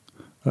watching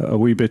a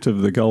wee bit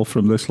of the golf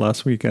from this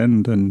last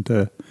weekend, and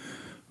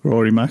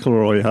Rory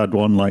McIlroy had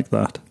one like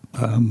that,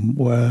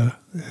 where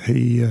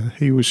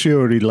he was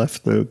sure he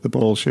left the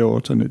ball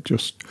short, and it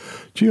just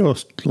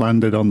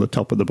landed on the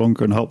top of the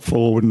bunker and hopped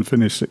forward and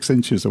finished 6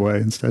 inches away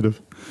instead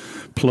of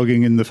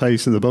plugging in the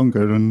face of the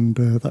bunker, and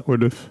that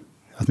would have.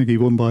 I think he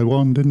won by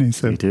 1, didn't he?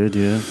 So he did,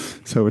 yeah.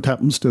 So it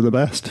happens to the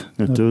best.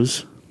 It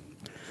does.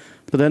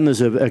 But then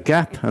there's a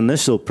gap, and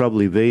this will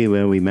probably be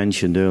where we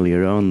mentioned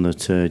earlier on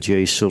that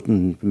Jay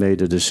Sutton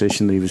made a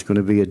decision that he was going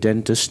to be a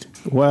dentist.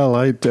 Well,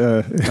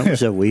 that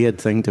was a weird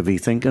thing to be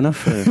thinking of,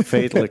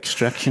 fatal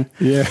extraction.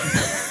 Yeah.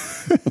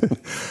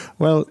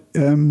 Well,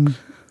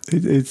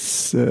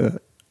 it's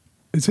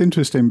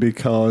interesting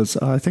because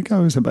I think I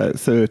was about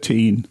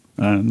 13,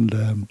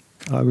 and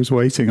I was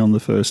waiting on the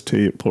first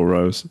tee at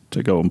Pulrose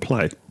to go and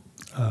play.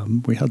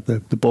 We had the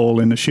ball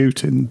in a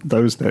chute in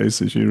those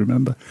days, as you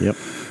remember. Yep.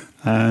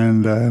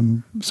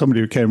 And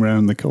somebody who came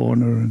around the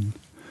corner, and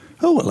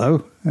 "Oh,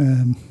 hello."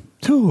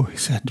 So he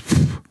said,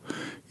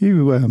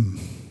 "You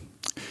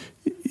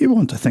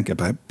want to think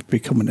about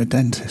becoming a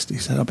dentist?" He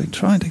said, "I've been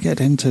trying to get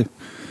into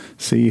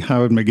see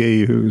Howard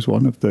McGee, who was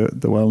one of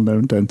the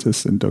well-known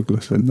dentists in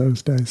Douglas in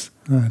those days."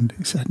 And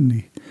he said,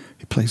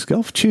 he plays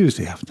golf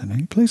Tuesday afternoon,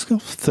 he plays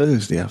golf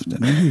Thursday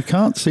afternoon. He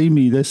can't see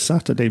me this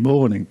Saturday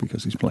morning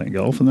because he's playing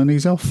golf, and then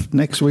he's off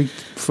next week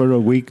for a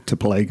week to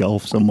play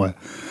golf somewhere.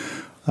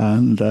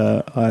 And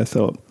I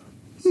thought,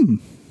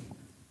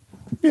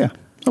 yeah,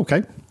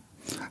 okay.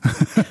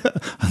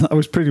 And that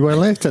was pretty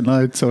well it, and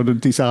I'd sort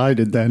of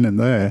decided then and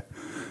there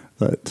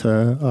that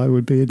I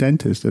would be a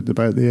dentist at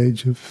about the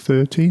age of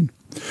 13.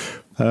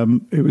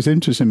 It was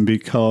interesting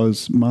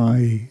because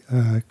my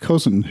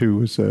cousin, who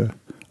was a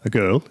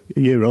girl,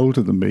 a year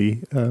older than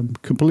me,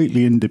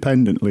 completely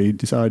independently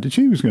decided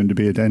she was going to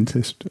be a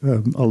dentist,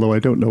 although I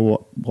don't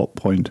know what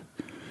point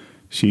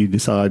she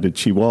decided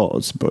she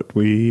was, but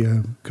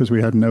because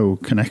we had no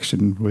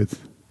connection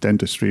with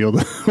dentistry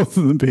other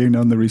than being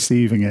on the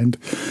receiving end,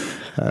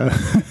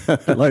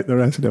 like the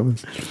rest of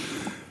us.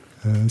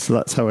 So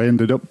that's how I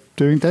ended up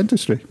doing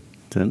dentistry.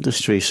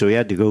 So he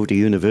had to go to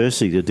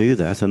university to do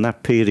that, and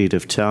that period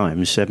of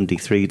time,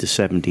 73 to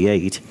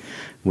 78,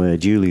 where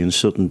Julian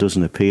Sutton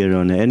doesn't appear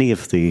on any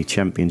of the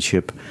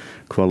championship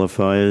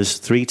qualifiers,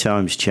 3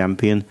 times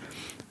champion.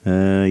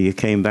 You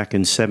came back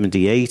in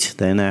 78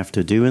 then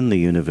after doing the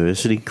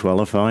university,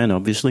 qualifying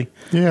obviously.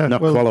 Yeah,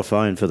 Not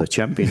qualifying for the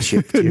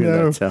championship during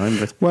that time.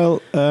 But.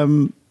 Well,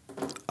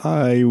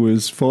 I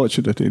was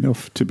fortunate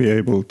enough to be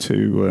able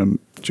to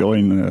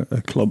join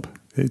a club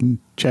in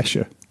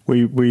Cheshire.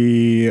 We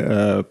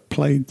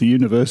played the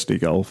university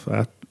golf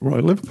at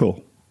Royal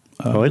Liverpool.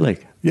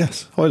 Hoylake?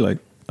 Yes, Hoylake,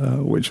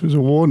 which was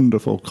a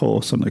wonderful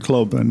course and a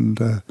club.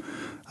 And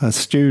as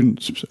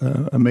students,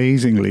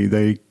 amazingly,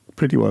 they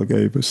pretty well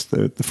gave us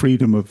the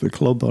freedom of the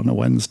club on a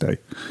Wednesday.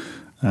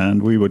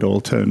 And we would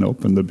all turn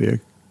up, and there'd be a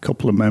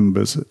couple of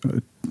members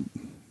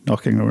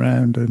knocking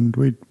around, and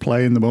we'd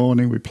play in the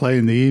morning, we'd play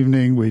in the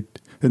evening,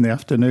 in the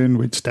afternoon,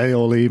 we'd stay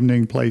all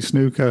evening, play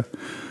snooker.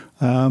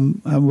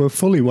 And we're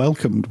fully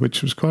welcomed,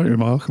 which was quite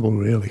remarkable,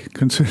 really,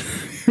 considering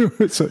it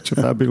was such a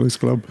fabulous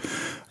club.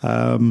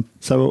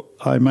 So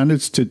I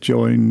managed to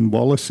join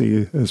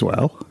Wallasey as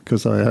well,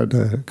 because I had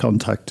a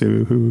contact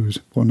who was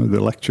one of the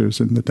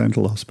lecturers in the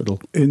dental hospital.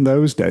 In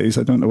those days,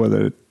 I don't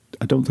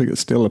think it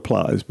still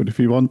applies, but if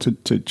you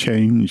wanted to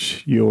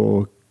change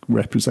your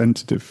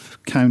representative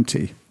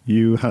county,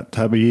 you had to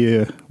have a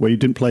year where you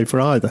didn't play for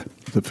either.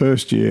 The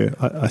first year,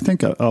 I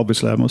think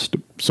obviously I must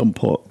at some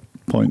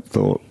point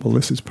thought, well,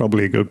 this is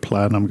probably a good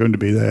plan. I'm going to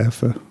be there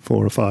for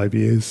 4 or 5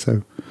 years.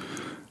 So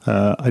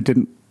I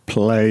didn't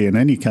play in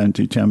any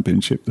county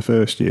championship the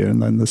first year,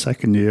 and then the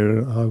second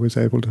year I was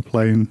able to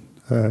play in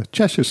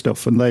Cheshire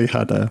stuff, and they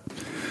had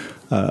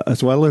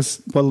as well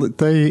as, well,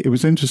 it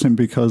was interesting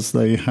because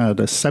they had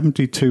a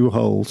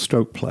 72-hole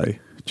stroke play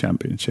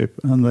championship,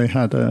 and they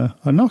had a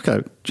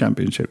knockout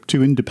championship,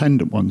 2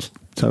 independent ones.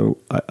 So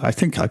I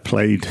think I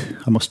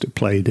must have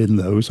played in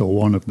those, or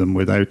one of them,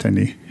 without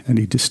any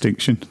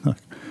distinction.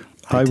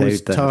 I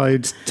was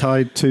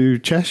tied to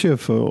Cheshire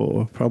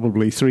for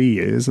probably 3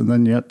 years, and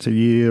then you had a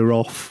year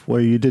off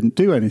where you didn't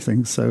do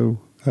anything. So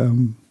I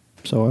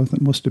think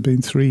it must have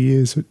been 3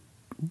 years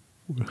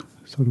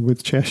sort of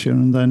with Cheshire,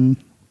 and then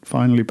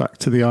finally back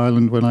to the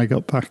island when I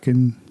got back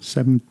in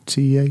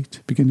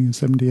 78, beginning of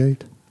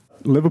 78.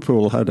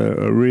 Liverpool had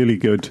a really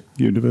good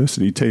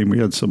university team. We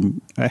had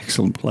some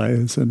excellent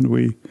players, and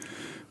we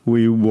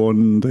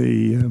won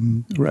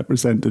the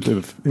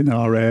representative in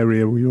our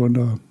area. We won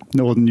our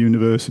Northern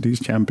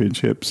Universities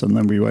Championships, and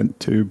then we went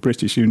to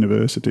British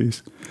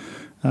universities,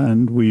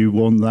 and we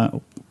won that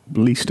at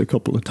least a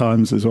couple of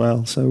times as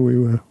well. So we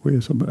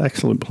were some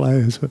excellent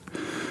players. But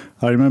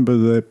I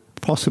remember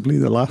possibly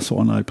the last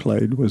one I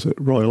played was at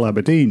Royal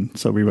Aberdeen.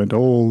 So we went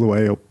all the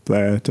way up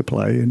there to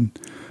play in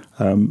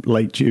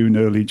late June,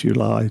 early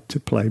July to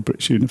play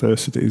British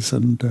universities,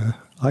 and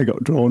I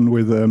got drawn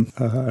with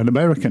an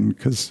American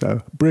because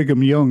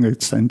Brigham Young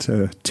had sent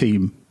a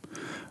team,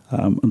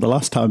 and the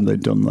last time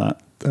they'd done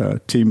that,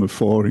 team of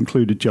 4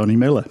 included Johnny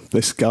Miller.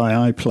 This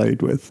guy I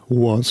played with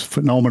was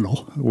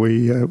phenomenal.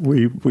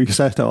 We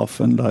set off,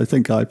 and I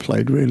think I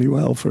played really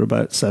well for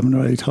about 7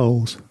 or 8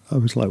 holes. I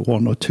was like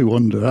 1 or 2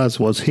 under,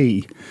 as was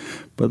he.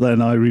 But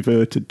then I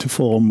reverted to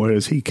form,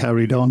 whereas he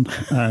carried on.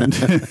 And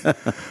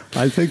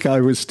I think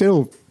I was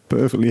still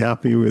perfectly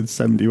happy with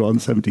 71,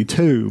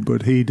 72,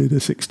 but he did a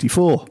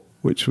 64,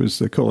 which was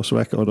the course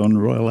record on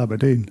Royal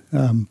Aberdeen.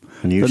 And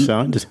you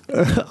signed it?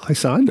 I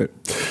signed it.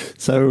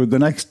 So the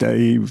next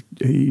day,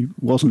 he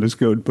wasn't as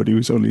good, but he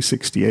was only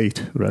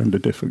 68 around a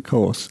different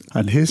course.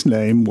 And his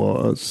name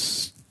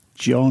was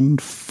John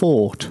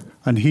Fort.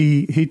 And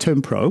he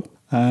turned pro,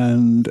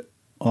 and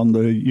on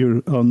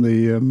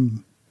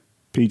the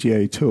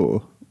PGA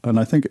Tour, and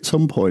I think at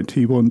some point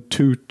he won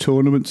 2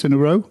 tournaments in a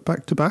row,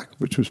 back to back,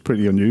 which was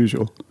pretty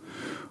unusual.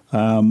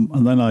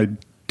 And then I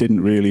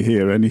didn't really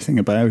hear anything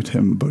about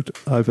him, but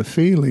I have a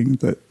feeling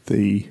that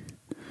the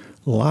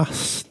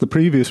the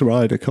previous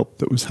Ryder Cup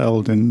that was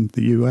held in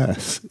the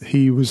US,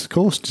 he was the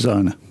course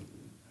designer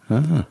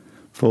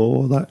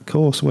for that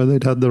course where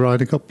they'd had the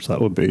Ryder Cups.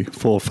 That would be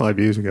 4 or 5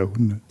 years ago,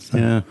 wouldn't it? So,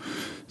 yeah.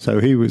 So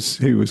he was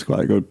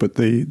quite good. But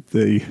the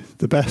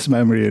best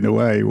memory in a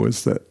way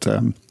was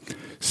that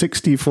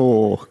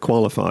 64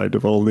 qualified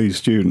of all these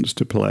students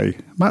to play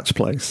match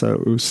play. So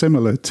it was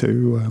similar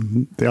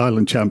to the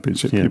Island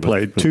Championship. You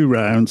played 2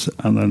 rounds,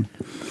 and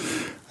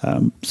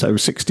then so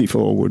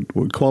 64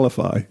 would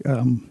qualify.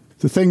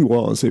 The thing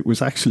was, it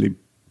was actually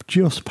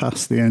just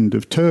past the end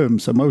of term,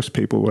 so most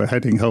people were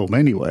heading home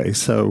anyway.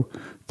 So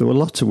there were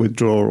lots of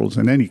withdrawals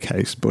in any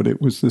case, but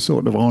it was the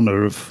sort of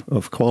honour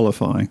of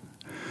qualifying.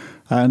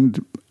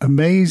 And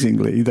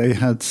amazingly, they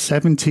had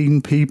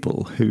 17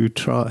 people who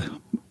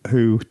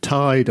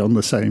tied on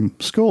the same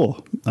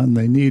score, and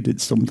they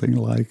needed something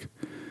like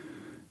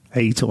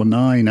 8 or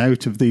 9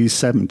 out of these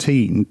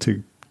 17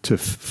 to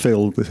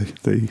fill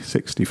the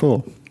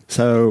 64.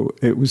 So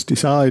it was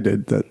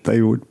decided that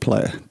they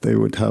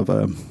would have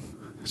a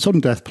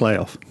sudden death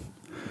playoff,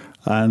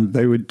 and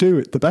they would do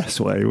it. The best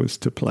way was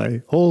to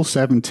play. All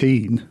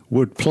 17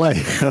 would play.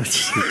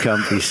 You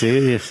can't be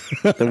serious.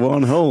 The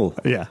one hole.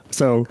 Yeah.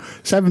 So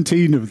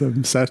 17 of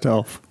them set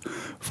off,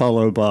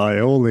 followed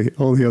by all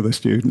the other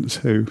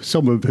students,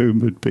 some of whom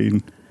had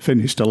been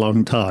finished a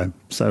long time.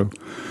 So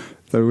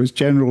there was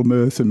general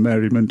mirth and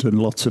merriment and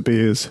lots of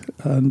beers,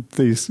 and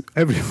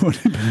everybody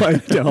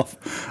played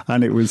off,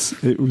 and it was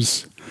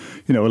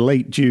a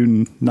late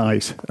June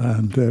night,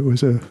 and it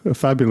was a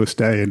fabulous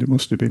day, and it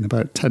must have been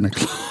about 10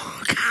 o'clock.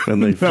 When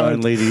they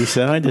finally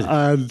decided.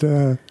 And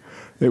I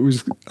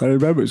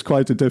remember it was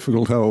quite a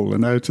difficult hole,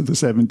 and out of the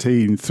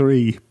 17,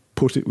 3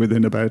 put it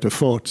within about a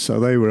foot,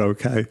 so they were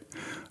okay.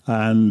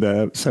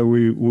 And so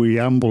we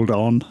ambled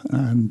on,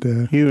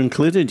 and you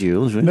included,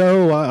 Jules, right?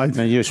 No, I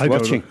you're just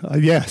watching.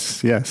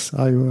 Yes.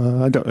 I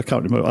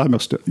can't remember. I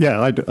must have.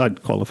 Yeah,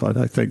 I'd qualified,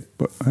 I think.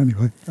 But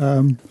anyway,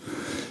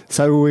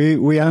 so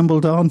we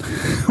ambled on,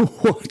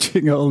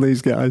 watching all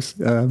these guys,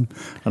 and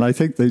I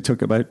think they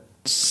took about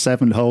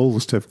 7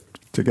 holes to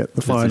get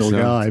the final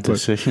guy.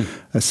 Decision.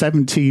 But a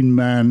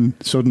 17-man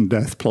sudden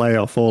death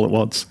playoff all at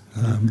once.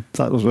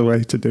 That was the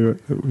way to do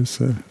it. It was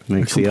a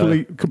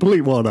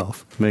complete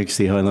one-off. Makes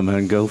the Isle of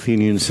Man Golf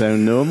Union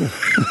sound normal.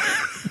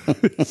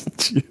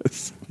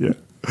 Yes, yeah.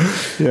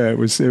 It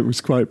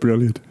was quite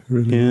brilliant. It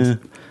really was.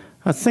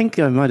 I think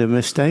I might have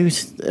missed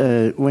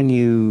out when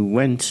you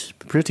went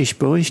British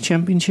Boys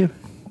Championship.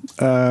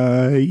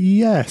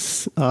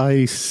 Yes,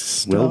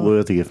 well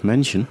worthy of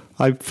mention.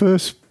 I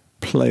first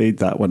played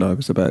that when I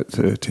was about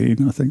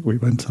 13. I think we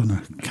went on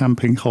a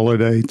camping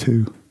holiday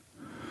to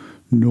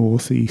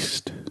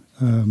northeast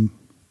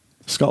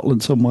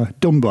Scotland somewhere,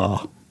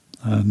 Dunbar,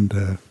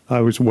 and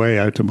I was way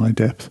out of my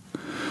depth,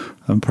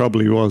 and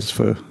probably was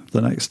for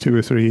the next 2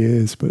 or 3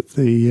 years. But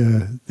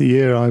the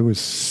year I was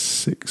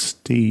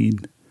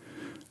 16,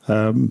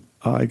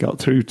 I got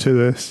through to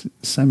the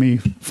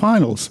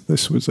semi-finals.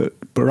 This was at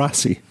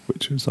Barassi,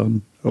 which was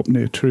up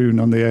near Troon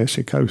on the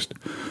Ayrshire coast,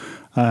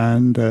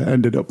 and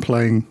ended up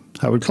playing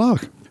Howard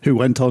Clark, who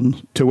went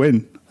on to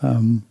win.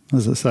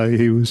 As I say,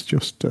 he was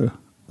just a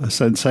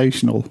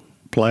sensational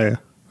player.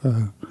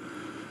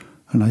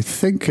 And I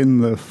think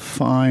in the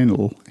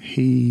final,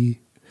 he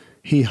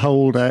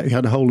holed out. He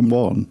had a hole in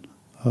one,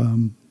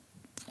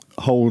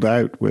 holed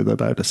out with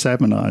about a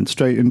 7-iron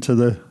straight into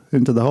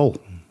the hole,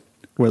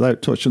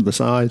 without touching the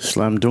side.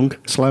 Slam dunk.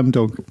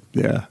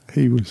 Yeah,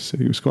 he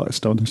was quite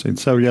astonishing.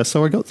 So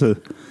I got the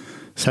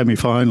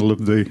semi-final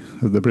of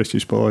the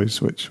British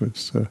Boys, which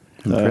was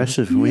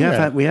impressive. We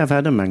have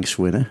had a Manx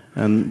winner,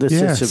 and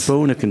it's a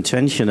bone of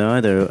contention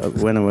either.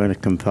 When I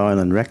went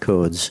compiling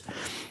records,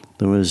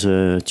 there was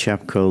a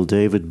chap called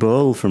David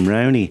Ball from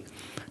Rowney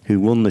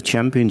who won the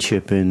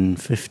championship in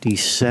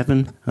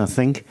 57, I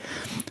think,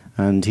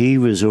 and he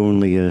was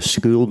only a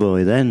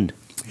schoolboy then.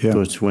 Yeah.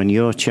 But when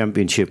your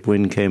championship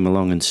win came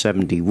along in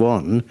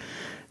 71,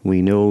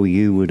 we know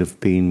you would have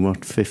been,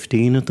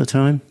 15 at the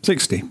time?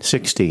 16.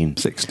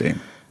 16.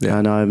 Yeah.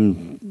 And I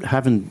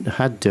haven't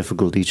had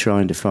difficulty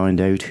trying to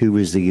find out who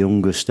was the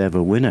youngest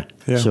ever winner.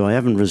 Yeah. So I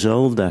haven't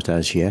resolved that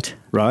as yet.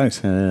 Right.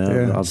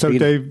 So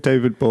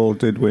David Ball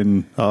did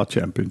win our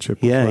championship.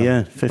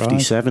 Yeah,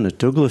 57 at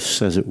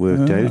Douglas, as it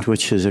worked out,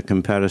 which is a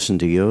comparison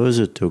to yours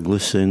at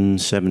Douglas in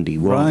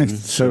 71. Right.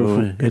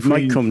 So it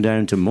might come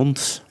down to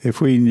months. If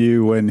we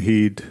knew when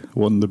he'd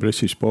won the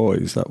British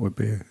Boys, that would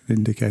be an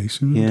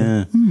indication.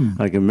 Yeah.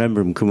 I can remember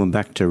him coming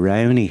back to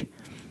Rowney.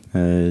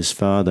 His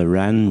father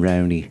ran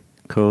Rowney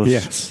course.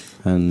 Yes.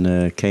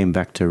 And came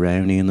back to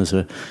Rowney, and there's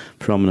a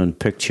prominent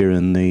picture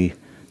in the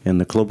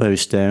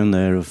clubhouse down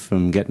there of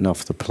him getting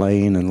off the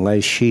plane, and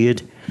Les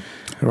Sheard,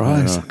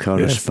 our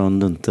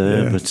correspondent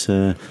there,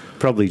 but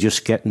probably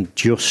just getting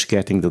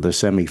to the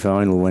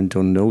semi-final went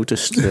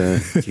unnoticed,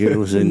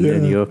 Jules,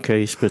 in your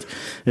case. But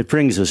it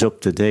brings us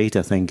up to date,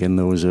 I think, in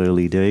those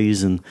early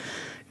days, and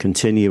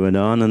continuing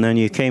on. And then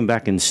you came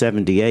back in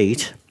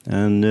 78,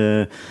 and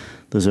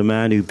there's a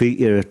man who beat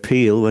you at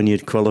Peel when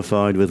you'd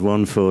qualified with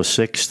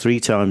 146, 3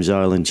 times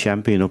Ireland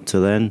champion up to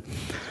then.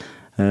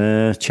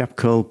 A chap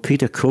called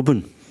Peter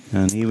Cubban,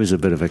 and he was a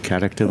bit of a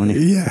character, wasn't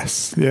he?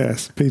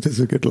 Yes. Peter's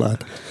a good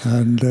lad,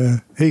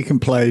 and he can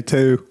play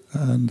too.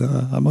 And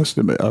I must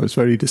admit, I was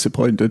very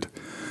disappointed.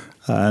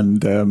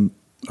 And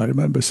I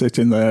remember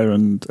sitting there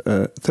and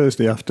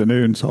Thursday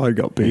afternoon, so I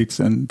got beat,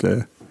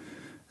 and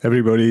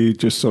everybody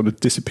just sort of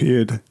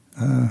disappeared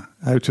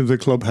out of the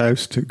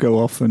clubhouse to go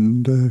off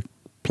and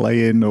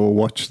play in or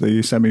watch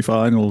the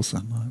semi-finals.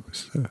 And I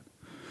was,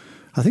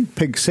 I think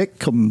Pig Sick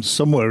comes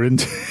somewhere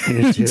into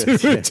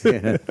it.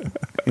 Yeah.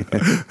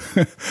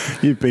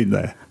 You've been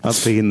there.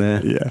 I've been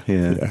there.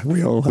 Yeah.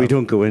 We all have. We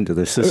don't go into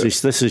this.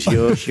 This is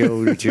your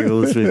show,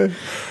 Jules.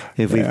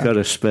 If we've got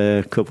a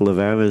spare couple of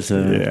hours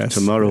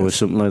tomorrow or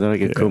something like that, I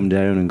could come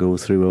down and go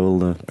through all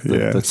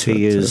the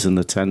tears and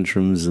the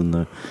tantrums and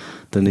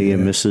the near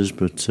misses.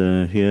 But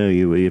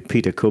you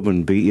Peter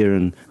Cubban beat you,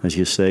 and as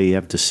you say, you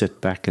have to sit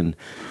back and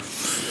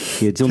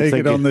you don't take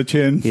think it on the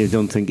chin. You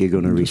don't think you're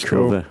going to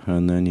recover,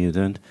 and then you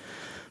don't.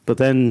 But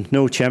then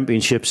no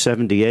championship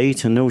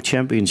 78 and no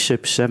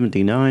championship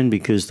 79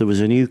 because there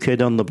was a new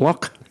kid on the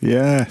block.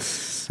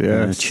 Yes.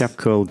 A chap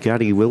called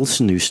Gary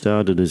Wilson, who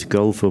started his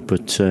golf up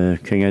at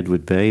King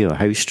Edward Bay, or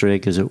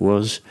Housedrake as it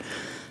was.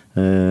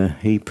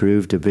 He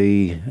proved to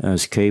be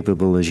as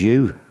capable as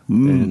you. He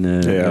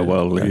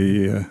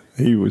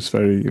was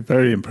very,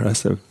 very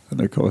impressive.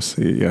 And of course,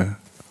 he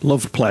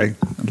loved playing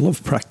and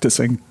loved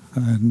practicing.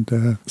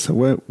 And so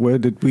where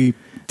did we...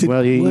 He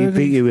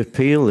beat you at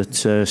Peel at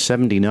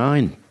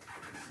 79.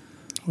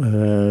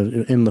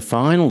 In the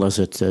final, as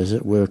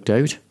it worked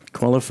out,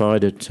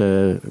 qualified at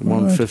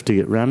 150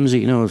 at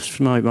Ramsey. No,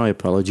 my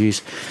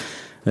apologies.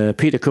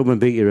 Peter Cubban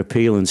beat your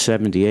appeal in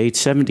 78.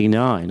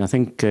 79, I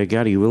think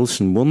Gary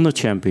Wilson won the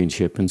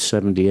championship in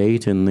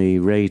 78 in the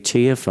Ray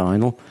Tier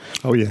final.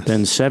 Oh, yes.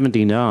 Then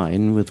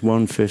 79 with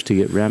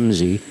 150 at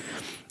Ramsey.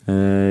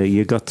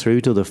 You got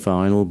through to the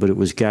final, but it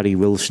was Gary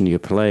Wilson you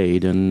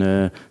played,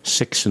 and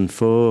 6 and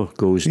 4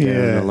 goes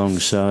down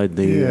alongside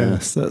the...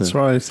 Yes, that's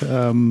right.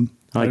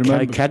 I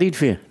caddied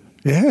for you.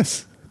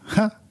 Yes.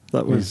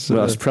 That was...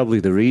 that's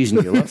probably the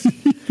reason you lost.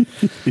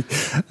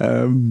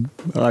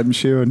 I'm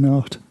sure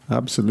not.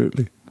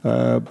 Absolutely.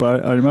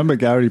 But I remember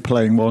Gary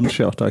playing one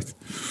shot.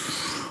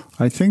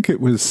 I think it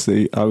was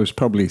I was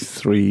probably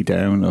 3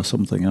 down or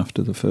something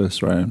after the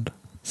first round.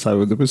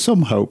 So there was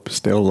some hope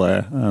still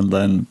there. And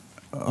then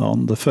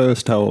on the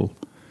first hole,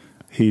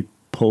 he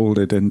pulled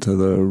it into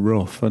the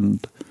rough.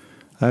 And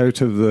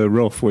out of the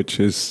rough, which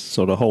is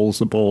sort of holds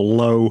the ball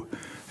low,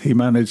 he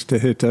managed to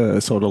hit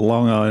a sort of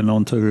long iron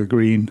onto the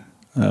green,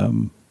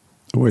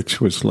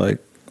 which was like,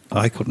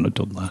 I couldn't have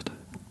done that.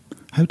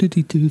 How did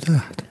he do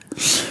that?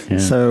 Yeah.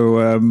 So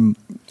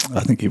I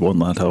think he won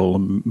that hole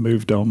and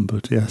moved on.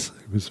 But yes,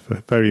 it was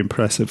very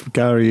impressive.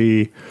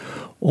 Gary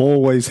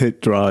always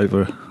hit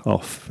driver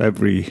off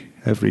every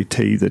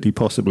tee that he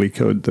possibly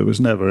could. There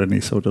was never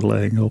any sort of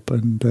laying up,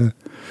 and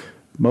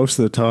most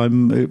of the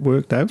time it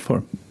worked out for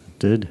him.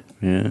 Did,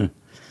 yeah.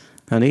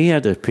 And he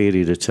had a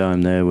period of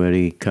time there where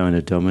he kind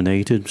of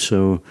dominated.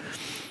 So,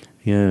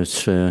 yeah,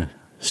 it's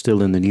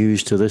still in the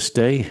news to this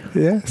day.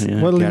 Yes.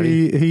 Yeah, well,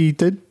 he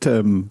did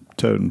turn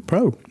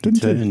pro,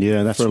 didn't he?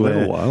 Yeah, that's for a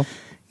little while.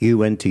 You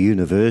went to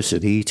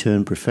university, he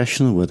turned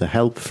professional with the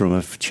help from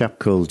a chap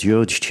called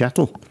George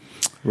Chattel.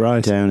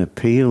 Right. Down at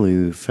Peel,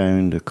 who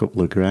found a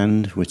couple of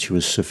grand, which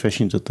was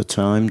sufficient at the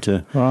time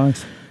to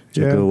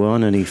go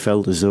on, and he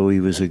felt as though he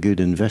was a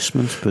good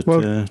investment, but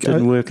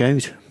didn't work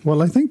out.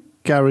 Well, I think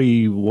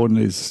Gary won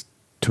his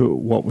tour,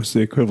 what was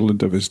the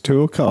equivalent of his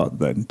tour card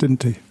then,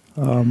 didn't he?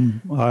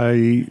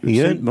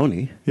 He earned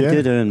money. Yeah. He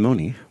did earn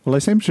money. Well, I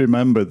seem to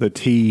remember that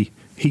he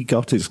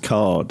got his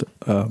card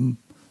in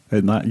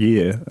that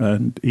year,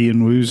 and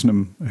Ian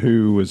Woosnam,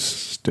 who was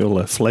still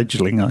a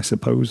fledgling, I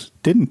suppose,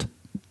 didn't.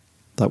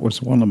 That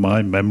was one of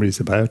my memories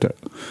about it.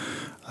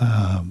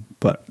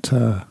 But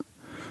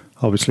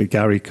obviously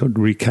Gary could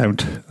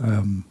recount,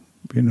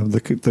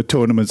 the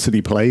tournaments that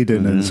he played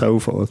in and so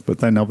forth. But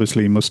then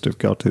obviously he must have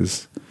got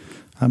his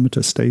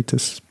amateur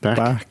status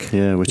back.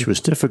 Yeah, which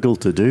was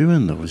difficult to do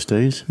in those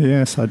days.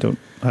 Yes, I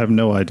have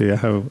no idea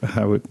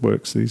how it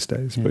works these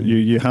days. Yeah. But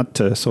you had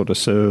to sort of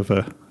serve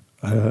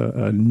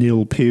a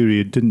nil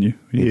period, didn't you?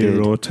 A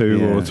year or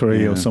 2 or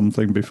 3 or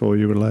something before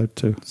you were allowed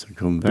to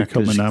come back.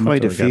 Become an amateur.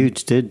 Quite a few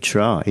did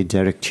try.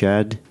 Derek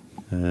Chadd,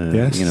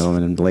 yes.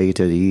 And in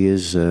later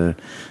years,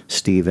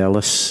 Steve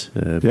Ellis,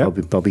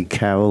 Bobby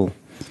Cowell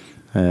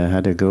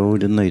had a go,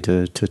 didn't they,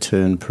 to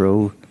turn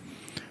pro?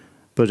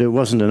 But it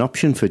wasn't an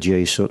option for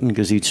Jay Sutton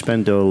because he'd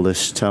spent all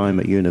this time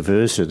at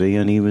university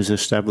and he was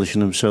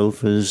establishing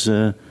himself as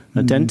a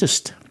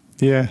dentist.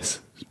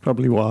 Yes.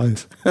 Probably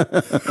wise.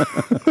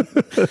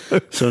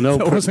 So I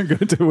wasn't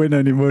going to win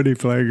any money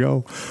playing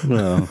golf.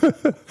 Well,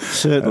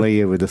 certainly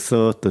you would have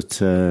thought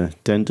that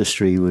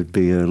dentistry would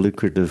be a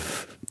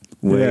lucrative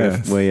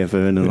way of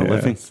earning a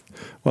living.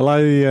 Well,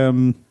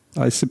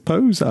 I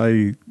suppose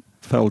I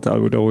felt I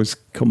would always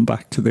come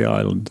back to the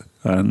island,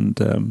 and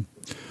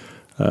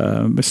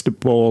Mr.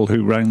 Ball,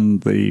 who ran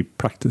the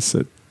practice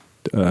at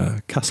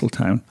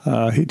Castletown.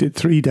 He did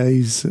 3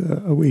 days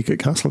a week at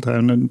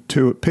Castletown and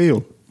 2 at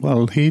Peel.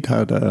 Well, he'd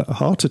had a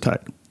heart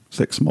attack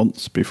 6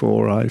 months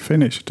before I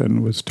finished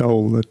and was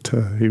told that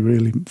he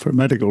really, for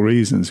medical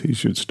reasons, he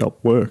should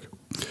stop work.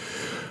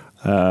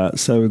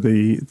 So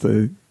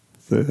the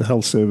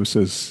health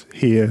services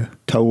here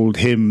told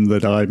him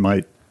that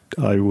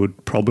I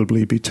would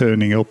probably be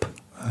turning up,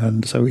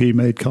 and so he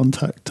made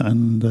contact,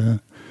 and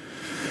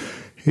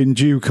in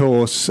due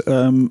course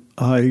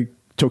I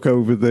took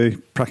over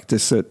the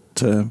practice at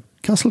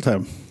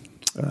Castletown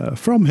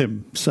from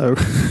him. So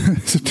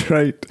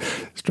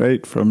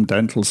straight from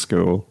dental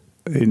school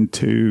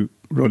into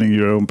running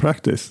your own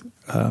practice,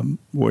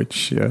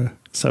 which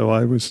so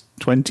I was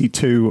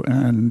 22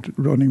 and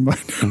running my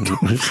own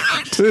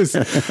practice.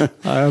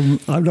 I'm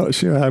not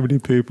sure how many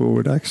people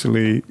would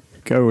actually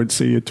go and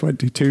see a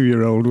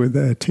 22-year-old with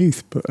their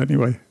teeth, but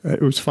anyway,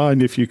 it was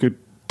fine if you could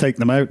take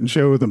them out and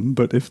show them,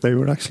 but if they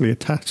were actually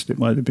attached, it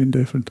might have been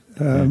different.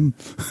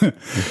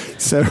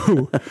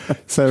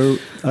 So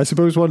I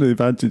suppose one of the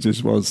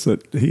advantages was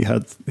that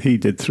he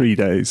did 3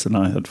 days and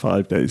I had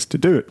 5 days to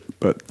do it.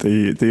 But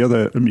the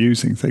other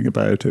amusing thing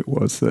about it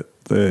was that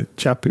the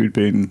chap who'd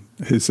been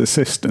his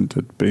assistant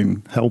had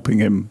been helping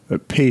him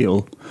at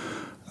Peel,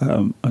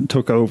 and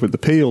took over the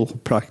Peel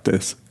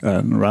practice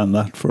and ran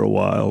that for a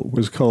while,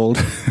 was called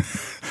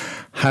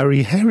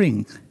Harry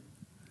Herring.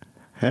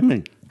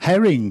 Herring.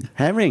 Harry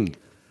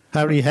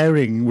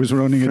Herring was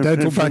running a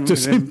dental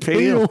practice in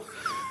Peel.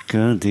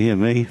 God dear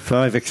me,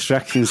 5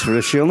 extractions for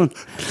a shilling.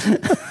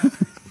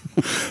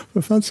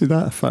 Well, fancy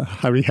that,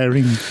 Harry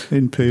Herring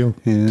in Peel.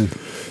 Yeah.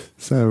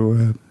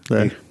 So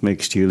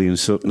makes Julian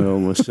Sutton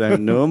almost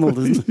sound normal,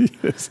 doesn't it?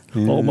 Yes,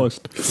 yeah.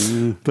 Almost.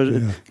 Yeah. But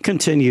it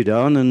continued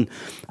on, and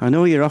I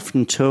know you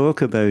often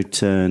talk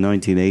about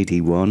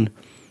 1981.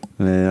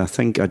 I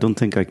don't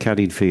think I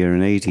carried for you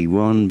in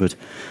 81, but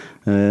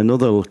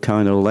another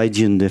kind of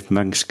legend, if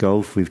Manx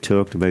golf, we've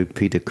talked about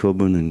Peter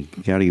Cubban and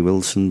Gary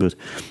Wilson, but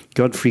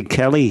Godfrey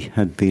Kelly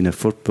had been a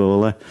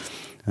footballer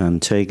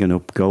and taken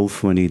up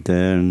golf when he'd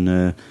there,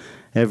 and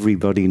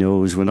everybody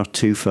knows we're not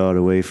too far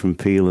away from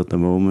Peel at the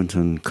moment,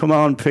 and come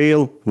on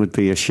Peel would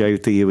be a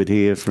shout that you would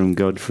hear from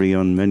Godfrey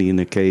on many an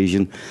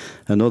occasion.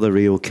 Another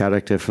real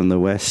character from the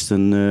West,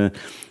 and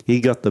he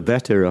got the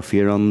better of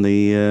you on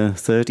the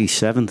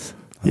 37th.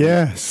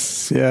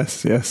 Yes.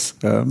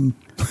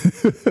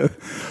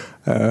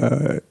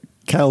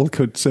 Cal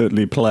could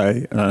certainly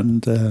play,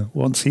 and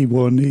once he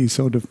won, he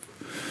sort of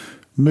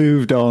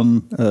moved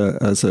on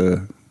as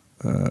a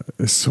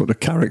sort of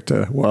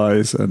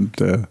character-wise,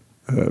 and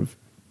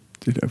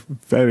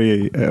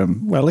very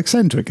well,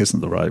 eccentric isn't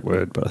the right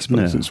word, but I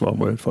suppose it's one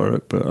word for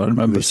it. But I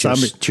remember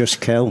Sammy,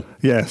 just Cal.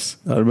 Yes,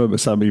 I remember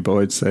Sammy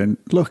Boyd saying,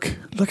 "Look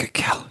at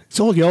Cal. It's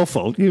all your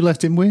fault. You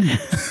let him win."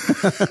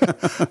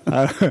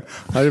 I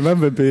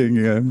remember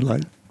being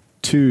like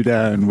 2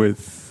 down with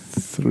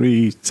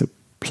 3 to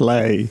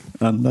play,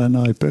 and then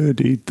I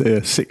birdied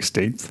the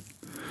 16th,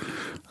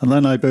 and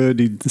then I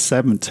birdied the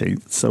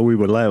 17th, so we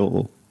were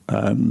level,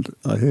 and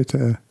I hit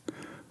a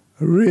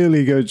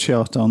really good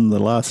shot on the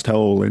last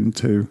hole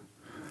into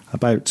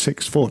about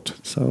 6 foot,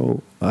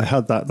 so I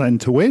had that then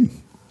to win.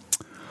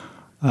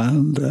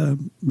 And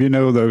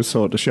those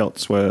sort of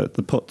shots where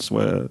the putts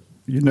where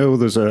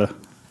there's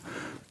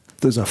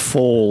a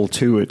fall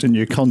to it, and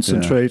you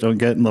concentrate on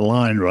getting the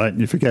line right,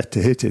 and you forget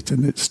to hit it,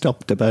 and it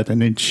stopped about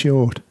an inch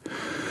short.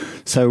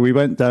 So we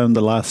went down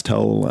the last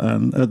hole,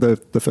 and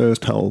the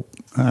first hole,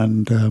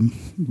 and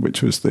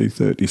which was the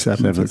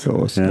 37th, of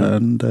course,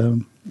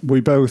 and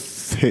we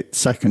both hit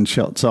second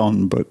shots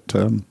on, but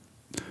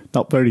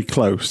not very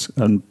close,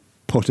 and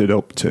put it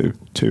up to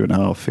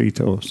 2.5 feet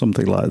or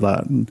something like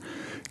that. And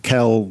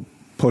Kel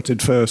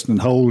putted first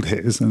and holed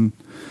his, and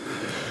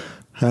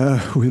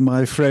with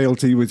my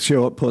frailty with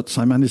short putts,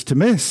 I managed to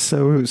miss.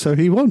 So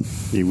he won.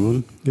 He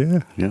won.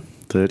 Yeah.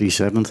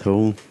 37th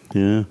hole.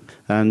 Yeah.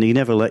 And he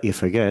never let you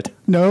forget.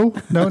 No.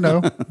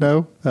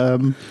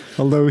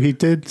 Although he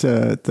did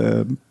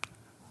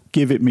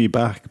give it me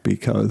back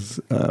because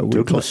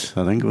Douglas,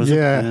 I think, was it?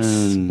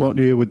 Yes. What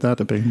year would that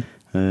have been?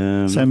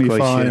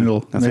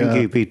 Semi-final. Sure. I think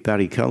you beat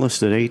Barry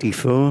Collis at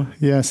 84.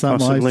 Yes, that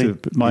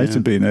might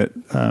have been it.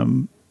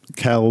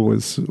 Cal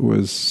was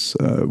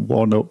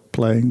 1 up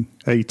playing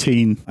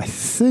 18. I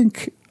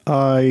think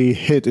I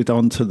hit it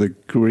onto the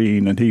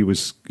green, and he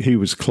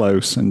was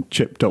close and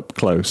chipped up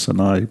close,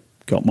 and I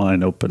got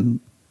mine up and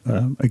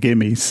a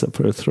gimme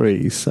for a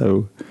 3.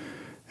 So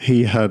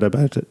he had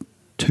about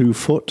 2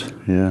 foot.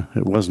 Yeah,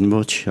 it wasn't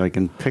much. I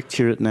can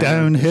picture it now.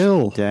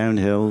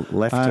 Downhill,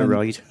 left to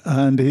right,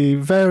 and he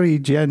very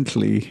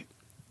gently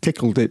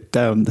tickled it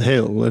down the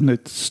hill, and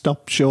it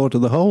stopped short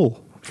of the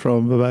hole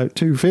from about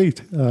 2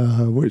 feet,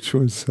 which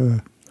was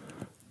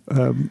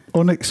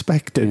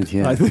unexpected,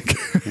 I think,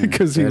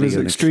 because he was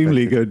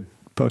extremely good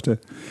putter.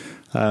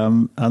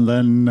 And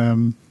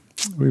then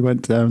we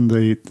went down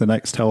the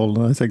next hole,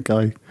 and I think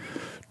I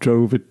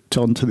drove it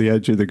onto the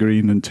edge of the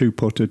green and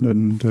 2-putted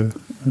and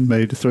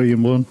made a 3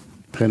 and 1.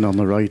 Pin on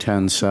the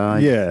right-hand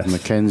side. Yeah.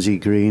 Mackenzie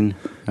Green.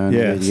 And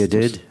yes, you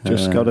did.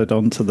 Just got it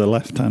onto the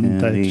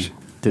left-hand edge. He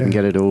didn't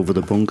get it over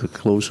the bunker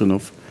close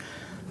enough.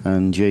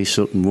 And Jay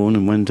Sutton won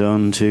and went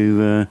on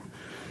to,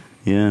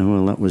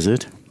 that was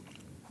it.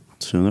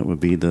 So that would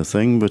be the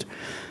thing. But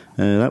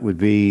that would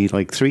be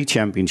like 3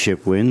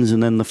 championship wins.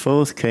 And then the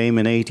 4th came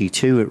in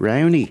 82 at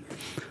Rowney.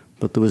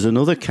 But there was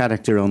another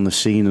character on the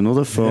scene,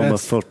 another former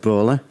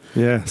footballer.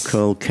 Yes.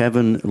 Called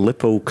Kevin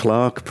Lippo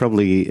Clark.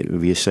 Probably,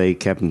 if you say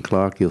Kevin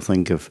Clark, you'll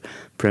think of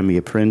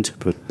Premier Print,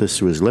 but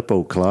this was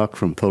Lippo Clark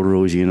from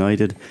Pulrose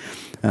United,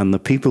 and the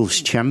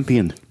People's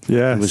Champion.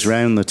 Yes. It was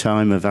round the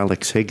time of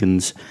Alex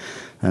Higgins,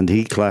 and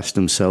he classed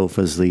himself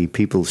as the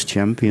People's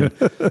Champion.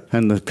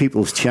 And the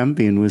People's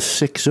Champion was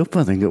 6 up,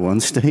 I think, at one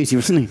stage,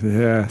 wasn't he?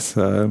 Yes.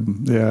 I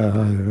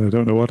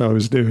don't know what I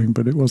was doing,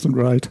 but it wasn't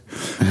right.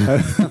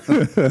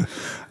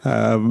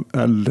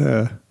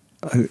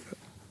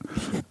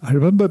 I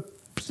remember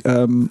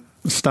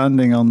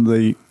standing on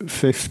the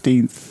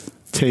 15th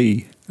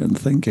tee and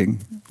thinking,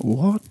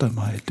 what am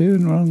I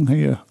doing wrong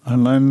here?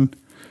 And then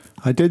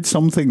I did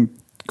something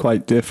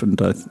quite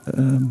different. I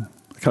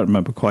can't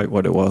remember quite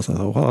what it was. I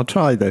thought, well, I'll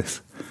try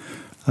this.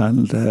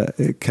 And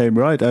it came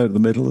right out of the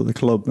middle of the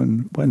club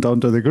and went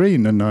onto the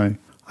green. And I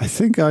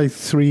think I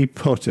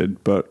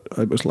 3-putted, but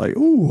it was like,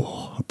 ooh,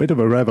 a bit of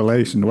a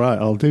revelation. Right,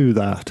 I'll do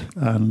that.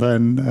 And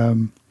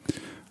then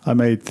I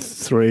made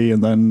 3,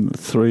 and then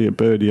 3 a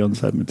birdie on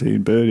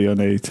 17, birdie on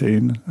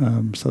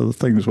 18. So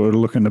things were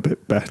looking a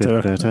bit better.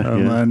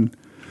 And then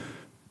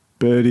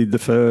birdied the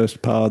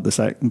first, parred the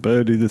second,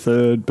 birdied the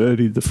third,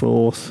 birdied the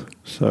fourth.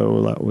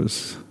 So that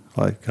was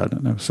like, I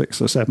don't know,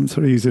 6 or 7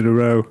 threes in a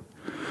row.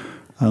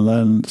 And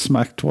then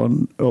smacked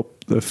one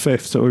up the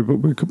 5th. So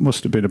we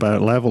must have been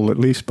about level at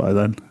least by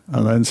then.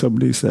 And then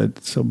somebody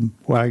said, some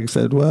wag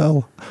said,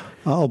 well,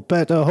 I'll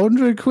bet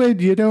 100 quid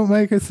you don't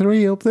make a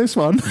 3 up this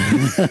one.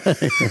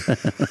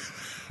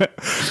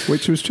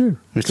 Which was true.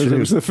 Because it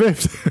was the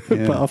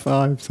 5th, par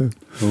 5. So.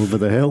 Over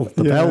the hill,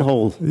 the bell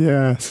hole.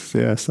 Yes,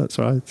 that's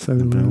right. So,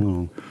 the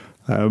bell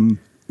hole.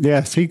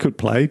 Yes, he could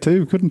play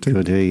too, couldn't he?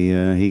 Could he?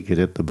 He could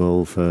hit the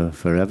ball for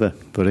forever.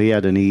 But he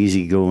had an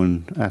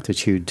easygoing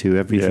attitude to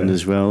everything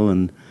as well.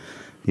 And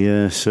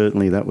yeah,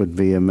 certainly that would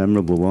be a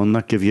memorable one.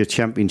 That gives you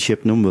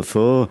championship number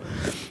 4,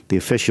 the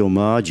official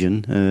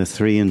margin,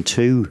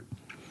 3-2.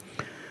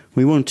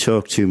 We won't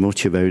talk too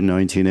much about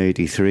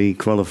 1983.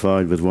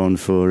 Qualified with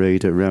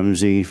 148 at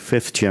Ramsey.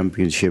 5th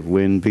championship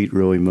win. Beat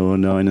Roy Moore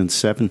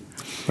 9-7.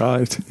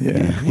 Right.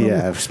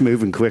 Yeah.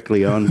 Moving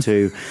quickly on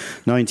to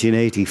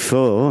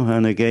 1984,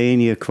 and again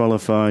you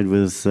qualified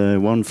with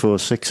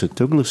 146 at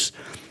Douglas,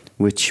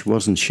 which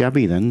wasn't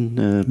shabby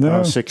then.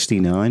 Par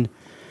 69.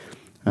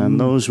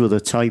 And those were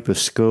the type of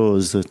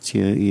scores that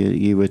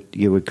you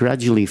were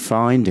gradually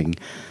finding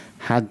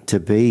had to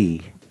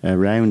be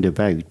around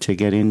about to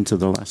get into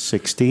the last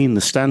 16.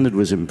 The standard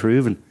was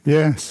improving.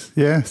 Yes,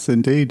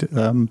 indeed.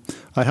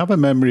 I have a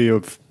memory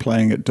of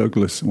playing at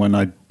Douglas when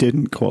I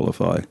didn't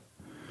qualify,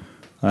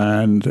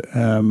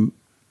 and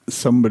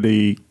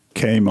somebody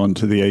came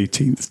onto the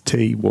 18th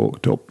tee,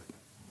 walked up,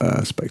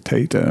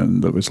 spectator,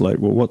 and there was like,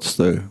 well, what's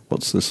the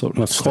sort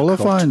of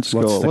qualifying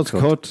score? What's the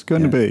cut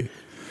going to be?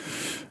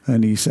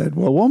 And he said,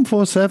 well,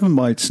 147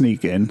 might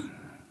sneak in.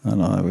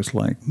 And I was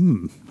like,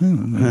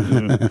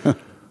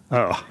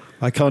 oh,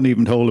 I can't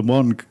even hold him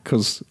one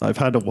because I've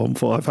had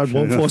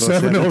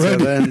 147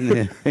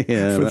 already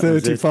for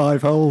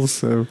 35 holes.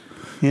 So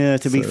yeah,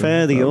 to be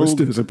fair, the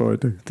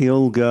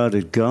old guard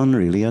had gone,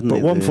 really, hadn't it?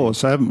 But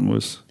 147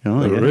 was a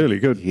really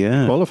good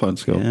qualifying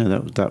score.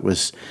 Yeah, that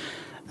was,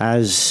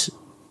 as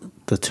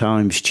the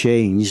times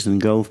changed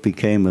and golf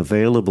became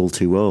available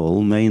to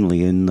all,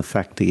 mainly in the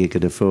fact that you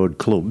could afford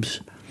clubs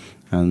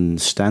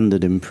and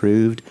standard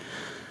improved.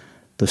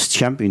 The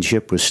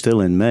championship was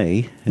still in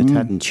May. It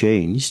hadn't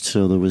changed,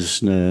 so there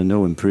was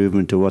no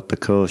improvement to what the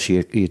course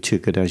you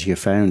took it as you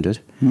found it.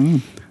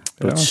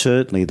 But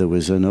certainly there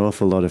was an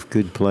awful lot of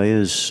good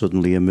players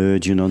suddenly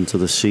emerging onto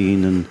the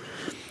scene. And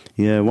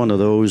yeah, one of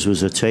those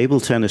was a table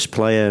tennis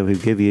player who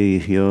give you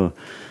your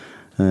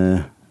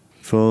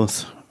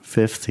 4th,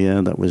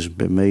 5th, that was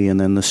me. And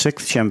then the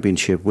 6th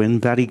championship win,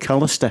 Barry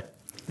Collister.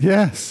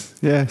 Yes.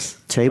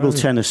 Table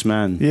tennis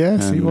man.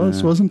 Yes, and he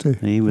was, wasn't he?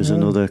 He was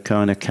another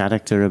kind of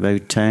character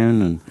about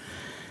town, and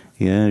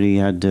he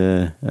had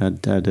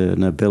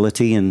an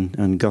ability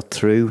and got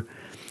through.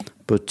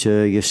 But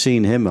you've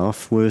seen him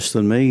off worse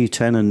than me,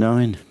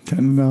 10-9.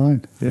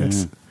 10-9,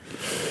 yes.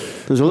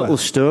 There's a little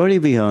story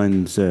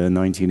behind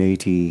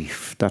 1980,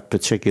 that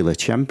particular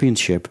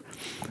championship.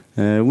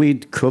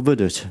 We'd covered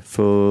it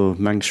for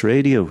Manx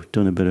Radio,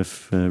 done a bit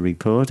of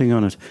reporting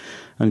on it.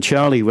 And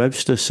Charlie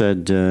Webster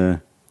said,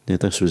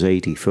 this was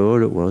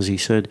 84 it was, he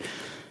said,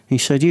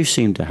 you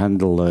seem to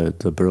handle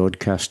the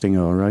broadcasting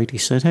all right. He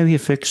said, how are you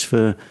fixed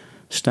for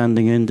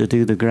standing in to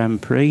do the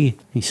Grand Prix?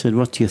 He said,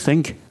 what do you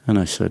think? And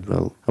I said,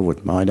 well, I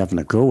wouldn't mind having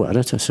a go at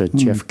it. I said,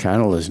 Jeff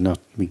Carroll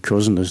my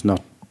cousin, has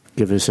not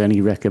give us any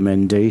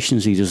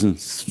recommendations. He doesn't,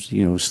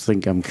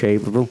 think I'm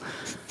capable.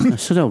 I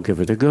said, I'll give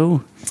it a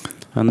go.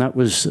 And that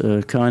was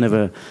kind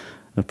of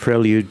a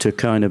prelude to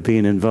kind of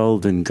being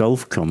involved in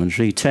golf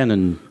commentary. 10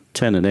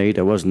 and 8,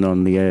 I wasn't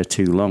on the air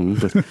too long,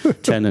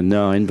 but 10 and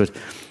 9, but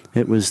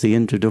it was the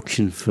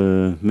introduction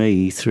for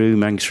me through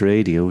Manx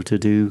Radio to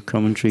do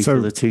commentary for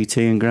the TT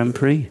and Grand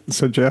Prix.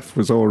 So Jeff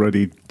was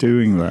already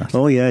doing that?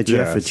 Oh yeah,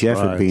 Jeff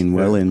had been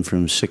well in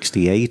from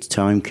 68,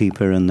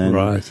 timekeeper, and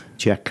then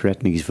Jack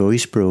Cretney's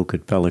voice broke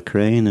at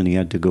Ballacrane and he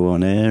had to go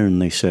on air,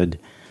 and they said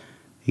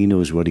he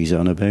knows what he's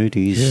on about.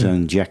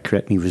 And Jack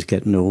Cretney was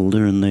getting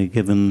older, and they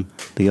give him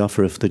the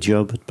offer of the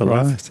job at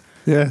Ballacrane. Right,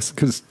 yes,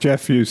 because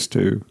Jeff used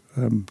to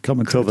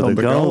commentate on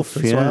the golf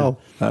as well,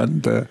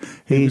 and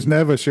he was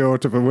never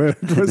short of a word,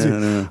 was he?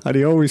 No. And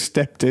he always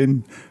stepped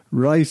in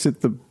right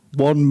at the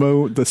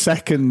the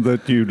second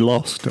that you'd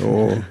lost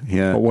or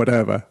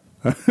whatever.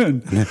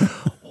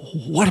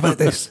 What about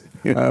this?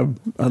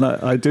 And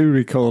I do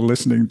recall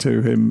listening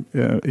to him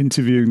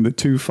interviewing the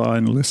 2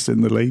 finalists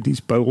in the Ladies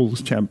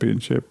Bowls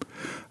Championship,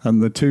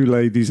 and the 2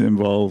 ladies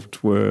involved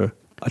were,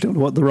 I don't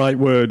know what the right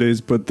word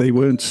is, but they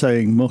weren't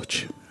saying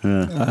much.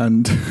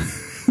 And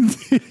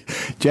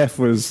Jeff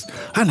was,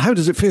 and how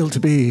does it feel to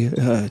be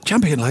a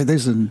champion like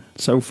this, and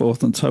so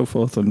forth,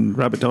 and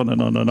rabbit on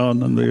and on and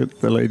on. And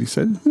the lady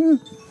said,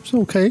 it's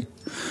okay.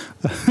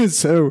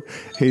 So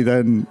he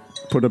then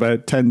put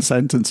about 10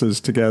 sentences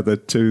together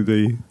to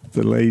the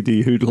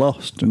lady who'd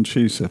lost, and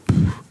she said,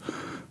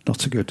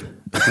 not so good.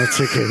 Not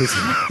so good.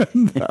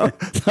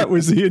 that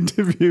was the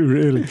interview,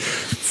 really.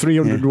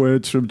 300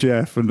 words from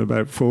Jeff and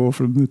about 4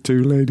 from the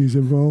 2 ladies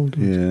involved.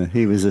 Yeah,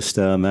 he was a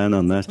star man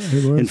on that.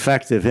 In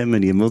fact, if him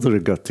and your mother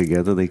had got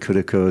together, they could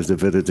have caused a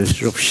bit of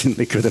disruption.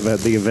 They could have had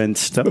the event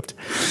stopped.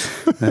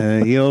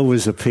 He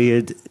always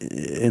appeared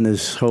in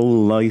his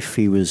whole life.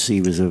 He was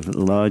a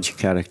large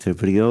character,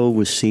 but he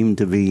always seemed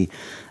to be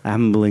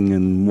ambling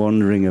and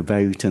wandering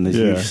about. And as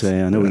you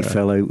say, I know he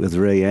fell out with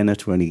Ray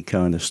Ennett when he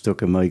kind of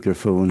stuck a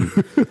microphone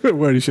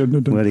where he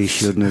shouldn't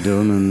have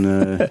done,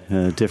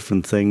 and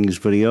different things.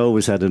 But he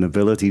always had an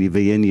ability to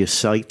be in your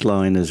sight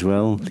line as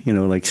well. You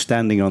know, like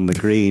standing on the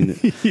green,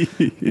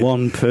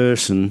 one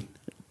person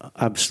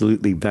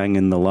absolutely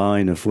banging the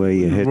line of where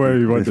you hit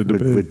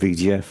would be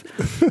Jeff.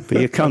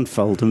 But you can't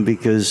fault him,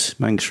 because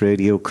Manx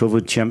Radio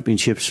covered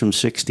championships from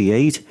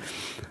 68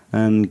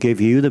 and gave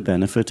you the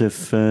benefit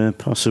of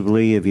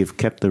possibly, if you've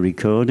kept the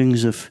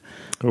recordings of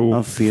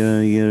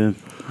your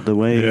the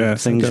way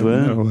things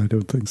were. No, I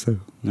don't think so.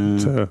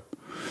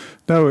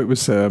 No, it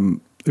was a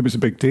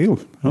big deal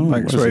on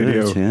Manx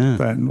Radio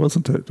then,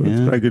 wasn't it?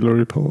 With regular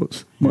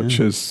reports, much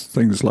as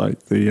things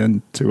like the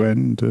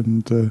end-to-end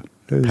and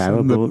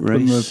powerboat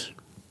race, the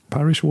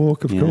parish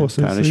walk, of course.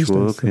 Parish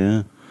walk,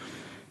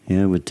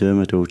 with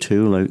Dermot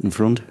O'Toole out in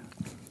front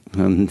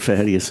and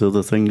various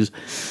other things.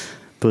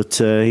 But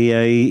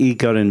he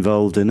got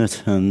involved in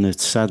it, and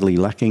it's sadly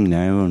lacking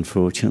now,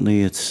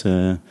 unfortunately. It's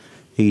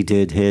he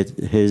did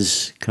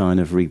his kind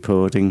of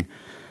reporting,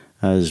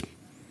 as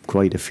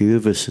quite a few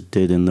of us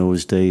did in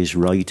those days,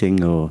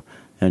 writing or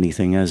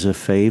anything, as a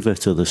favour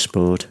to the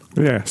sport.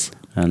 Yes.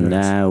 And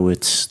now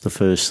it's the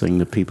first thing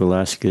that people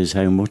ask is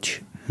how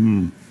much.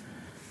 And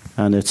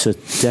it's a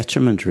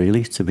detriment,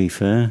 really, to be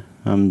fair.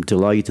 I'm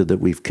delighted that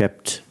we've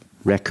kept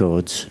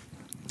records.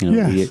 You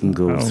know, you can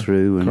go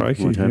through and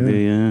what have you.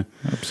 Yeah,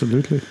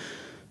 absolutely.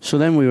 So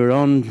then we were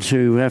on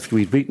to, after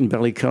we'd beaten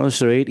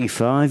Ballycoster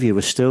 85, you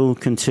were still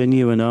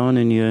continuing on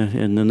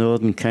in the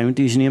northern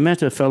counties, and you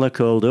met a fella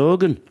called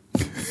Organ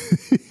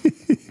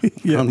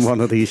on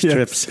one of these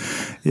trips.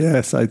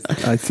 Yes, I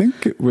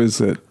think it was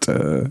at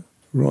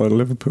Royal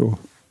Liverpool,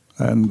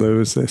 and there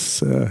was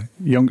this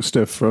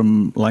youngster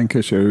from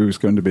Lancashire who was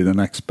going to be the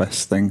next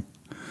best thing,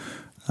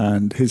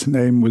 and his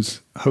name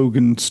was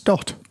Hogan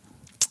Stott.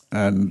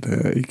 And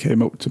he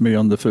came up to me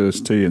on the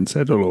first tee and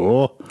said,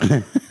 "Hello,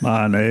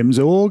 my name's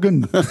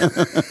Organ,"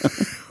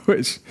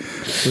 which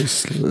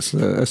was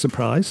a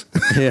surprise.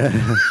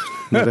 Yeah,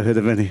 never heard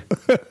of any.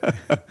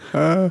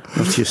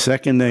 What's your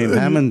second name?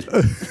 Hammond.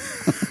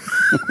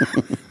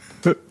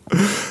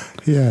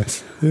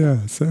 Yes,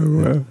 yeah. So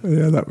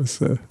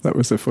that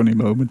was a funny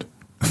moment.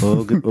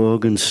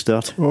 Organ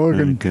Stott.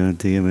 Organ. Oh, God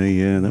dear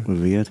me, that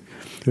would be it.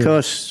 Of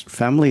course,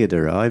 family had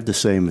arrived, the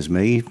same as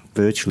me,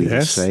 virtually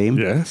the same.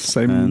 Yes,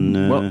 same.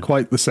 And, well,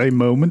 quite the same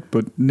moment,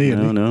 but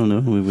nearly. No.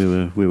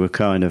 We were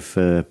kind of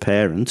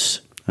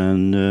parents,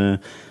 and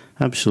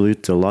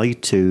absolute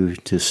delight to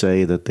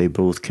say that they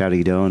both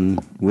carried on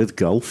with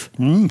golf.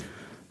 And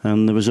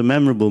there was a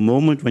memorable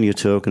moment when you're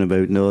talking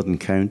about Northern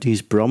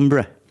Counties,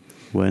 Bromborough,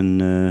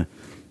 when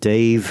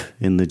Dave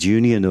in the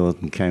junior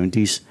Northern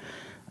Counties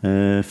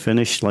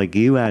finished like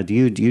you had.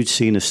 You'd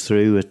seen us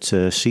through at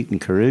Seaton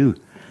Carew.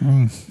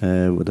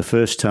 The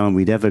first time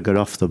we'd ever got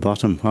off the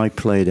bottom. I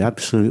played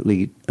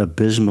absolutely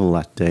abysmal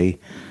that day.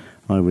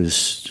 I was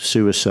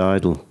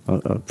suicidal.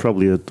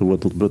 Probably with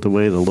the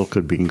way the luck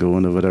had been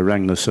going, if I'd have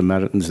rang the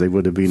Samaritans, they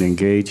would have been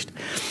engaged.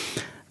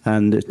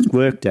 And it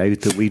worked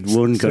out that we'd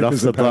got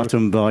off the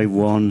bottom by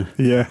 1.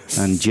 Yes.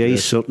 And Jay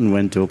Sutton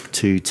went up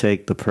to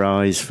take the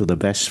prize for the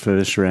best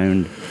first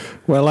round.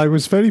 Well, I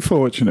was very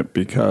fortunate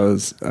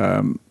because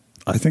I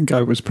think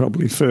I was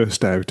probably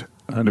first out,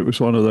 and it was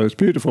one of those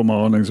beautiful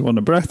mornings, on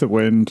a breath of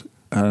wind,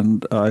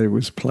 and I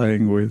was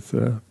playing with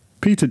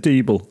Peter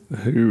Diebel,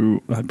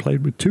 who I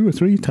played with 2 or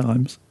 3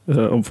 times,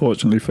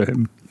 unfortunately for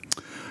him,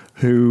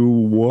 who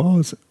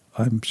was,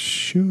 I'm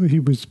sure he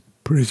was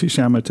British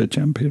amateur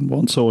champion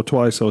once or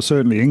twice, or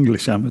certainly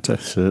English amateur.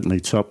 Certainly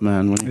top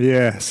man, wasn't he?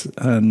 Yes,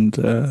 and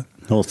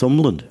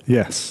Northumberland.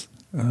 yes,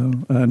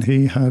 and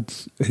he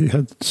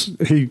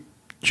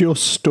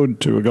just stood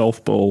to a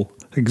golf ball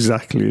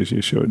exactly as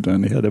you should,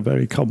 and he had a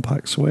very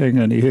compact swing,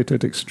 and he hit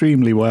it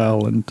extremely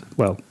well, and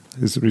well,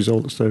 his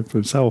results spoke for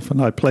himself.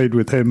 And I played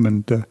with him,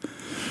 and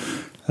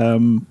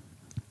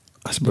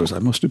I suppose I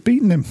must have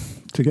beaten him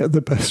to get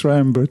the best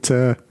round, but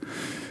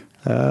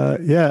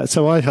yeah,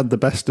 so I had the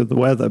best of the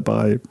weather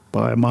by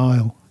a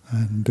mile,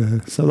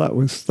 and so that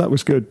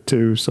was good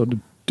to sort of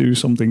do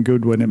something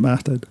good when it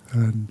mattered.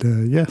 And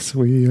yes,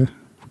 we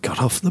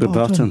got off the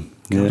bottom.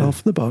 Got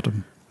off the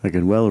bottom. I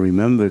can well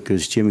remember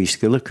because Jimmy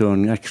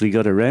Skillicorn actually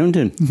got around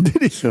him.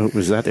 Did he? So it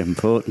was that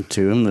important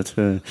to him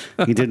that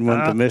he didn't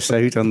want to miss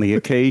out on the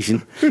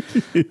occasion.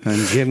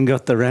 And Jim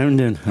got the round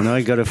in. And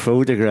I got a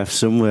photograph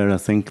somewhere, I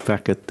think,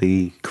 back at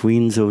the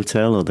Queen's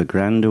Hotel or the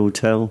Grand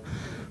Hotel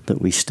that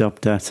we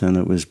stopped at, and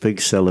it was big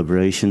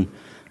celebration.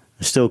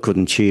 I still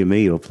couldn't cheer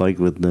me up like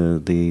with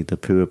the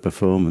poor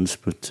performance,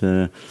 but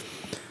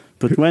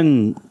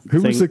when...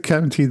 Who was the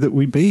county that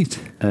we beat?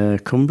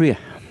 Cumbria.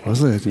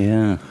 Was it?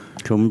 Yeah.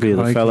 Cumbria,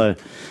 the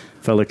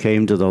fella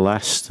came to the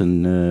last,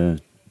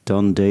 and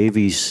Don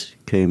Davies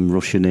came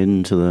rushing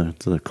into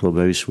the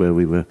clubhouse where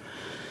we were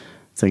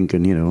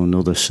thinking,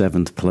 another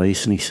 7th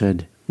place, and he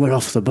said, "We're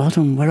off the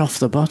bottom, we're off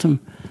the bottom."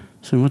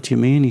 So what do you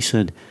mean? He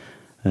said,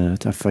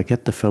 I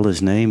forget the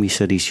fella's name. He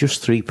said he's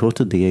just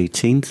 3-putted the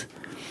 18th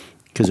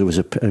because it was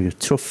a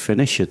tough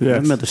finish.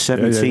 Remember the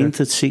 17th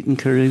at Seaton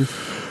Carew,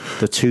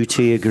 the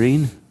 2-tier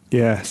green?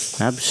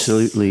 Yes,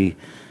 absolutely.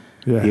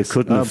 Yes, you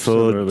couldn't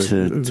afford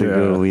to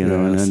go,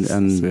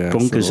 and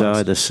bunkers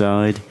either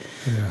side.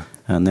 Yeah.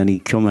 And then he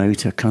come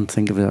out, I can't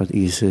think of it,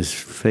 his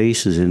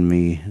face is in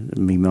me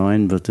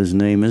mind, but his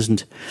name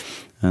isn't.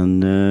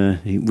 And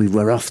we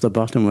were off the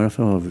bottom,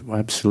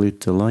 absolute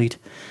delight.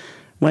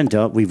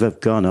 We've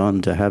gone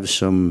on to have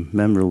some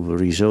memorable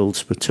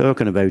results, but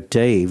talking about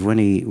Dave, when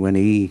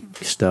he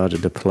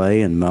started to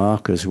play, and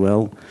Mark as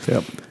well.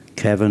 Yep.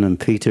 Kevin and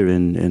Peter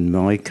in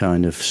my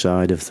kind of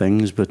side of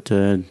things, but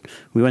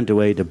we went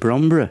away to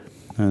Bromborough,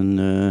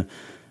 and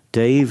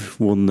Dave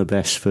won the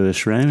best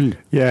first round.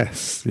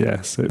 Yes,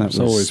 it was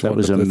always that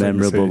was a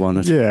memorable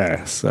one.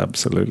 Yes,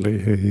 absolutely.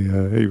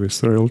 He was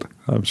thrilled,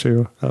 I'm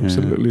sure,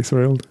 absolutely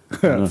thrilled.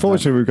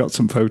 Fortunately, we've got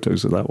some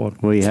photos of that one.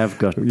 We have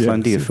got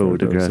plenty of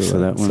photographs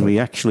of that one. So. We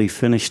actually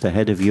finished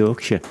ahead of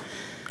Yorkshire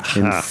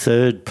in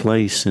 3rd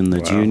place in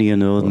the junior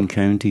Northern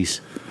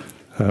Counties.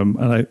 And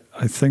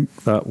I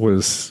think that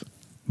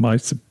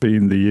might have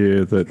been the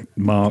year that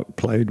Mark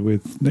played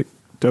with Nick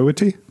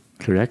Doherty.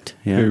 Correct.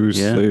 Yeah. Who's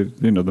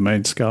the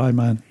main Sky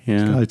man,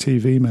 Sky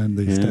TV man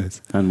these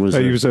days. And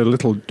he was a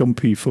little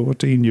dumpy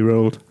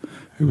 14-year-old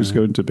who was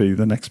going to be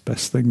the next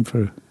best thing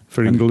for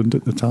England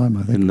at the time,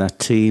 I think. In that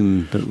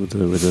team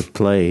that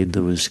played,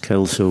 there was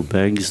Kelso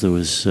Beggs, there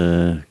was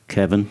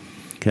Kevin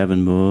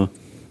Moore,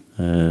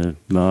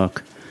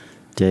 Mark,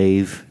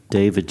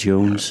 David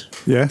Jones.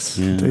 Yes,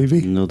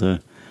 Davey.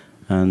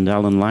 And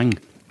Alan Lang.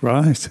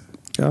 Right.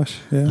 Gosh,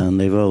 yeah. And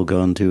they've all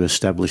gone to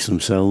establish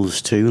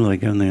themselves too,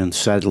 and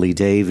sadly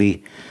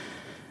Davey,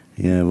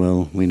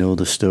 well, we know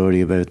the story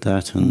about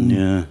that,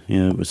 and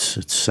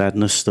it's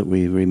sadness that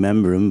we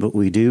remember him, but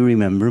we do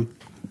remember him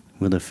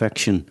with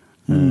affection.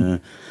 I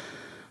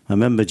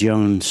remember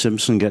John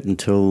Simpson getting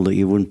told that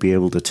you wouldn't be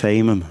able to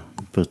tame him,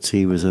 but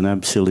he was an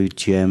absolute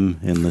gem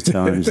in the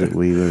times that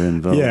we were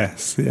involved.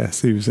 Yes,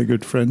 he was a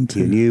good friend too.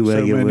 You knew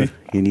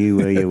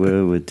where you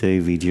were with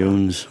Davy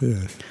Jones.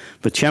 Yes.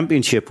 But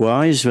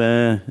championship-wise,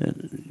 you're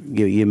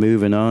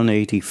moving on,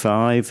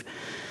 85.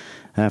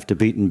 After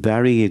beating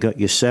Barry, you got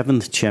your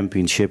 7th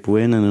championship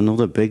win and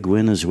another big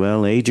win as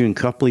well. Adrian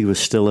Copley was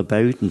still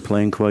about and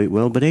playing quite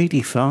well, but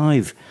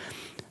 85,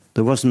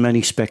 there wasn't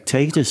many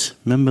spectators.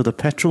 Remember the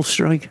petrol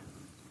strike?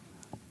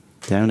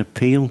 Down at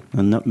Peel,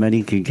 and not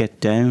many could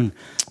get down.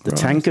 The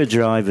tanker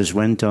drivers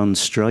went on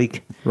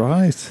strike.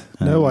 Right.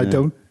 No, I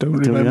don't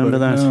remember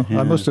that. No. Yeah.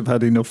 I must have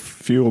had enough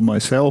fuel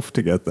myself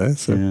to get there.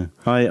 So. Yeah.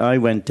 I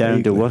went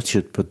down to watch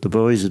it, but the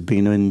boys had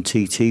been in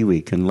TT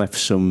week and left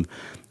some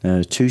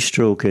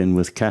 2-stroke in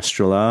with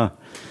Castrol R.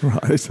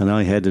 Right. And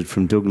I headed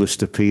from Douglas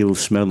to Peel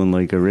smelling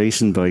like a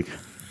racing bike.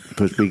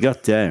 But we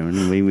got down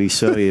and we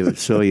saw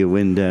you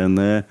win down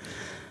there.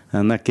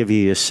 And that gave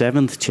you your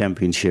 7th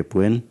championship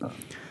win.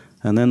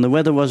 And then the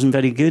weather wasn't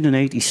very good in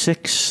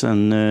 86,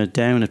 and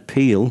down at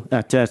Peel,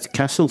 at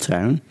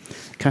Castletown.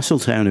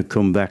 Castletown had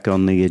come back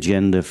on the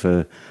agenda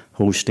for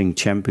hosting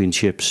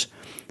championships,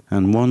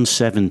 and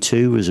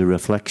 172 was a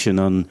reflection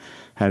on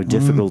how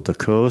difficult the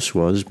course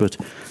was. But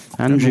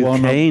Andrew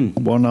Kane...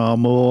 One hour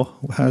more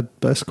had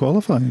best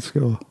qualifying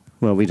score.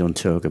 Well, we don't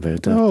talk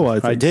about that. Oh,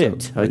 I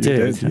did. so. I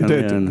did. You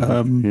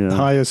did.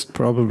 Highest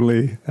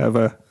probably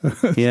ever.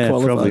 Yeah,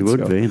 probably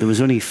would score. be. There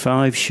was only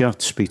 5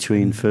 shots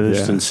between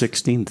first and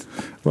 16th.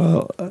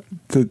 Well,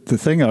 the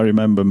thing I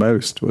remember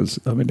most was,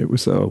 it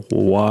was a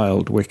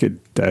wild,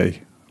 wicked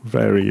day.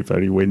 Very,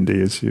 very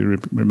windy, as you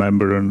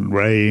remember, and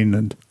rain.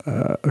 And,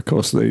 of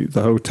course, the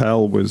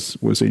hotel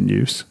was in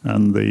use.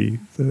 And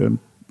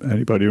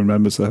anybody who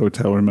remembers the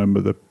hotel remember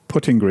the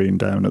putting green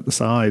down at the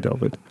side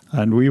of it.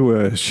 And we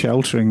were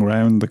sheltering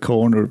round the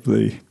corner of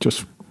the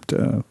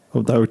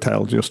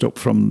hotel, just up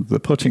from the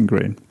putting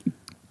green,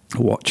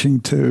 watching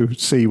to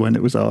see when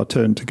it was our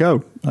turn to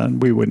go.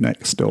 And we were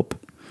next up.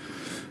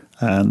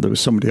 And there was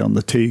somebody on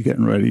the tee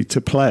getting ready to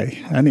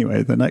play.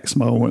 Anyway, the next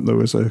moment there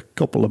was a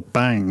couple of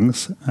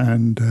bangs,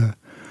 and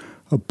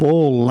a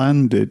ball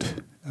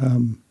landed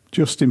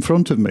just in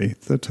front of me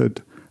that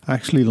had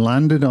actually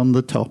landed on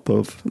the top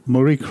of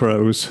Murray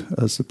Crow's,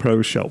 as the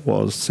pro shop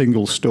was,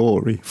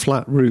 single-story,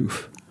 flat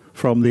roof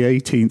from the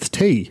 18th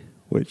tee,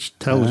 which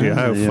tells you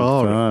how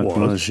far it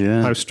was,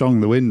 how strong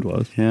the wind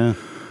was. Yeah.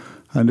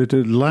 And it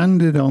had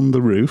landed on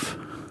the roof,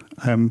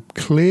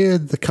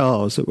 cleared the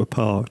cars that were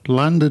parked,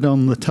 landed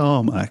on the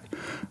tarmac,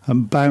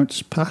 and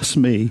bounced past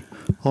me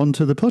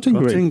onto the putting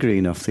green. Putting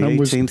green off the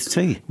 18th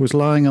tee. Was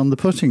lying on the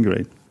putting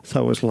green. So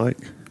I was like,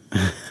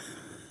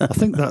 I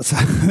think that's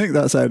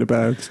out of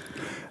bounds.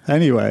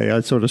 Anyway,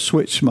 I sort of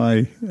switched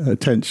my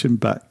attention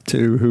back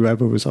to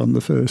whoever was on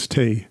the first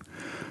tee.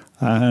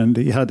 And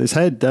he had his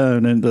head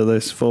down into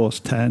this force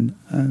 10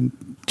 and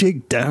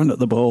jigged down at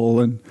the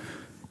ball and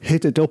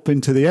hit it up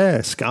into the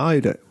air,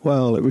 skied it.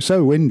 Well, it was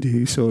so windy,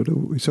 he sort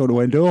of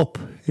went up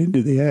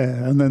into the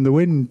air, and then the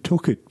wind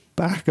took it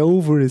back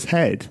over his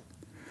head.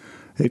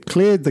 It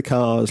cleared the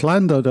cars,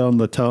 landed on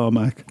the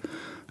tarmac,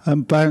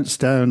 and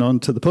bounced down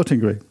onto the putting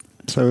green.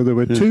 So there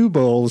were 2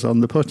 balls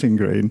on the putting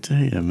green.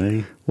 Dear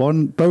me.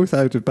 One, both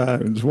out of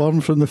bounds. One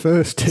from the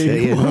first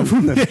tee, one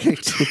from the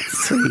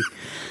 18th tee.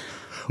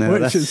 No,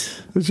 which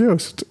is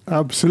just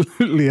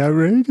absolutely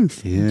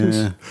outrageous.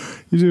 Yeah.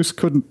 You just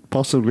couldn't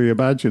possibly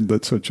imagine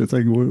that such a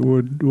thing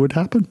would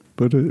happen,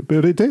 but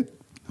it did.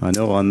 I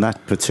know on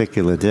that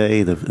particular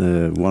day,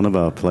 one of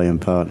our playing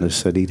partners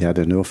said he'd had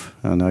enough,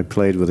 and I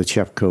played with a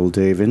chap called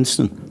Dave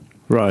Inston.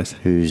 Right.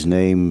 Whose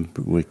name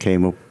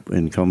came up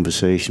in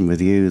conversation with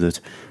you,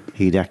 that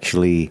he'd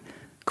actually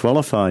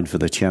qualified for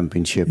the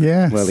championship.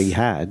 Yes. Well, he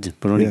had,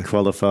 but only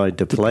qualified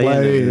to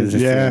play.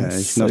 Yes.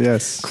 He's not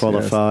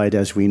qualified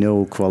as we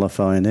know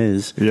qualifying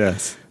is.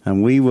 Yes.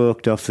 And we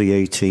walked off the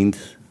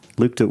 18th,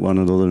 looked at one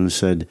another and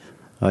said,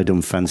 I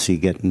don't fancy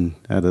getting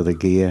out of the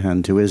gear.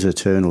 And to his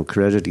eternal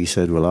credit, he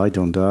said, well, I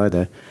don't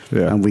either.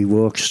 Yeah. And we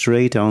walked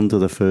straight onto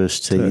the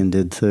first tee and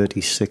did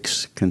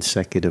 36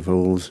 consecutive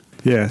holes.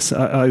 Yes,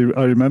 I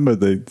remember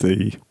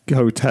the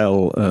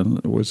hotel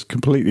was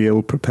completely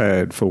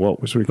ill-prepared for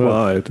what was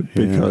required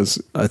because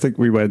I think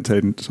we went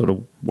in sort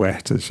of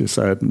wet, as you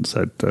said, and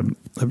said,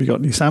 have you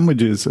got any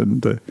sandwiches?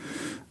 And the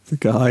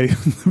guy in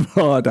the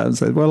bar down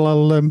said, well,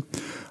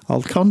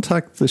 I'll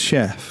contact the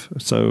chef.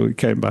 So he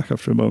came back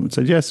after a moment and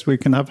said, yes, we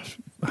can have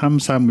ham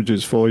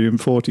sandwiches for you in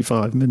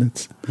 45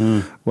 minutes.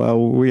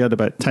 Well, we had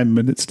about 10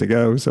 minutes to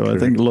go, so I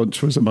think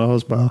lunch was a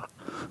Mars bar.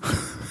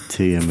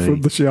 From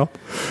the shop.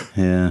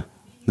 Yeah.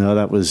 No,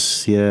 that was,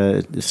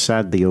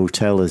 sad the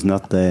hotel is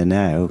not there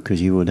now,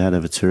 because you would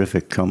have a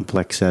terrific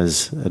complex,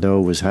 as it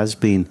always has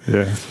been.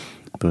 Yeah.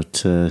 But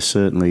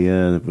certainly,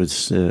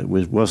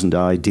 it wasn't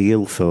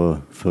ideal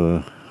for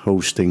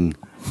hosting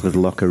with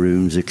locker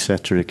rooms,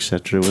 etc.,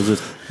 was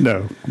it?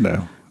 No.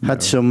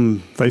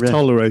 They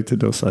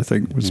tolerated us, I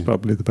think, was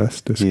probably the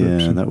best description.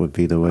 Yeah, that would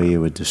be the way you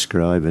would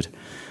describe it.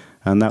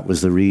 And that was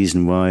the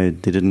reason why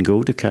they didn't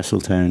go to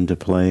Castletown to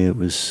play. It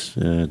was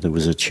there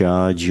was a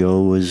charge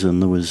always,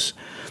 and there was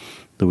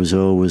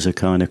always a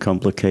kind of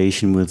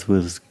complication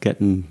with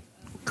getting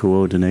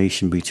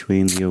coordination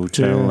between the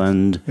hotel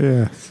and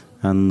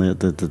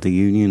the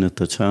union at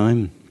the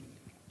time.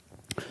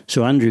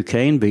 So Andrew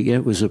Kane beat you.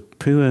 It was a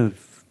poor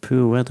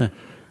weather.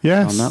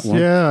 Yes, on that one.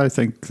 Yeah, I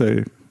think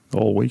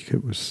all week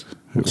it was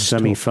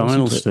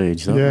semi-final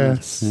stage.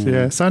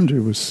 Yes.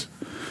 Andrew was.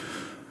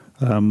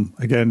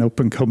 Again, up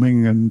and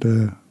coming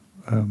and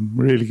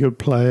really good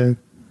player,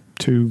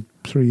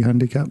 2-3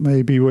 handicap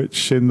maybe,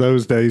 which in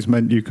those days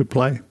meant you could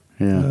play.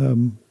 Yeah.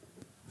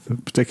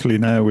 Particularly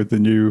now with the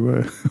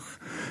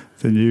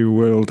new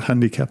world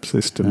handicap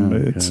system,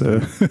 it's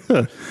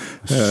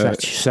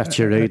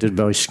saturated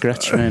by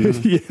scratch men.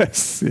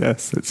 Yes,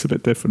 it's a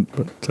bit different,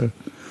 but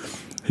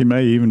he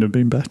may even have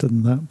been better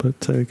than that,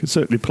 but he could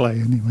certainly play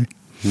anyway.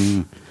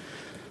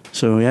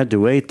 So we had to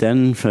wait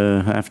then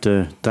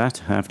after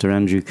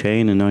Andrew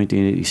Kane in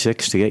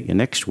 1986 to get your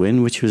next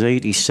win, which was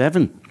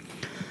 87.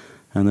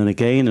 And then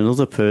again,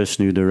 another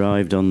person who'd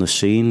arrived on the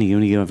scene. He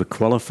only ever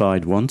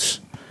qualified once,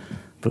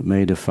 but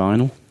made a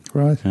final.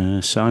 Right.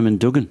 Simon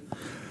Duggan,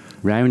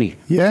 Rowney.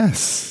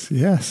 Yes.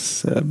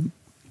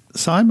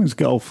 Simon's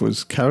golf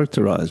was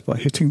characterised by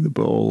hitting the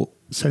ball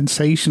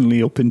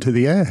sensationally up into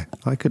the air.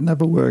 I could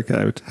never work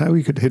out how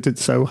he could hit it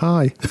so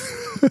high.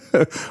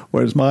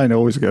 Whereas mine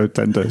always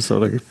tend to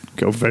sort of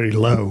go very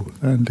low.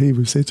 And he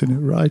was hitting it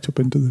right up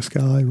into the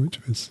sky, which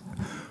was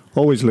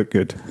always looked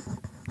good.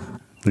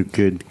 Looked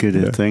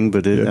good thing,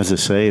 but as I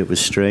say, it was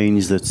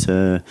strange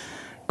that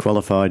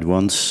qualified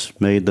once,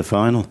 made the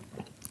final.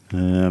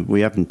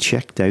 We haven't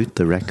checked out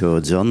the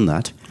records on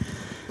that.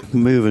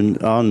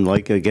 Moving on,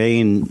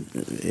 again,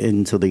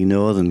 into the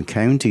northern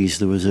counties,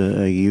 there was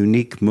a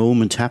unique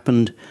moment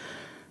happened,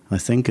 I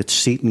think, at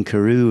Seaton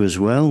Carew as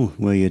well,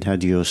 where you'd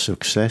had your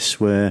success,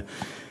 where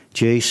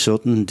J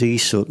Sutton, D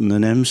Sutton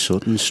and M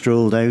Sutton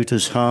strolled out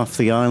as half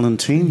the island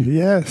team.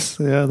 Yes,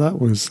 yeah, that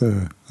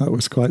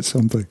was quite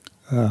something.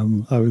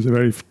 I was a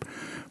very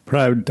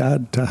proud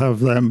dad to have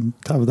them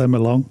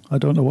along. I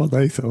don't know what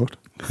they thought.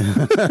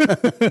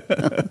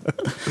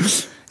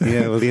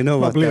 Yeah, well, you know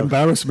what? Probably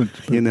embarrassment.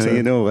 You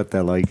know what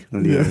they're like.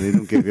 Yeah. They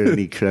don't give you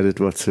any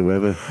credit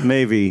whatsoever.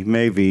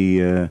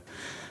 Maybe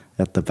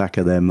at the back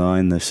of their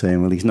mind they're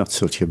saying, well, he's not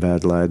such a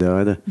bad lad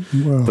either.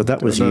 Well, but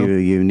that was a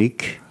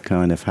unique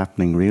kind of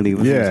happening, really,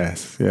 wasn't it?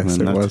 Yes,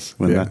 it was.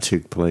 When that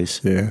took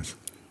place. Yes.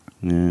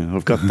 Yeah,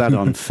 I've got that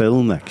on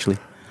film, actually.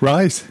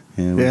 Right.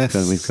 Yeah,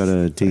 we've got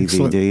a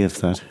DVD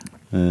of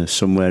that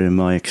somewhere in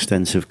my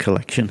extensive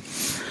collection.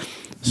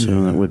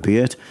 So that would be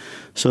it.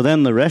 So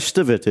then the rest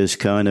of it is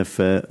kind of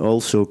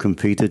also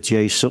competed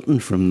J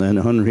Sutton from then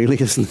on, really,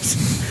 isn't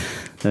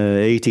it?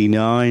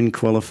 89,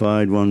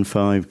 qualified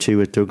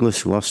 1-5-2 at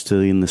Douglas, lost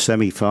in the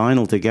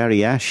semi-final to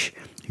Gary Ash,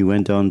 who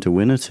went on to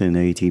win it in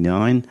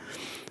 89.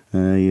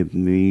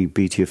 He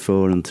beat you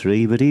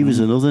 4-3, but he was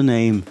another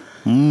name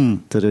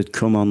that had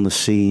come on the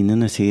scene,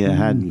 innit? He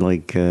had,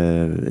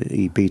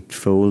 he beat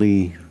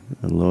Foley,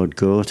 Lord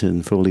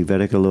Gorton, Foley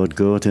Verica, Lord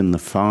Gorton in the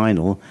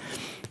final.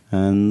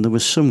 And there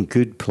was some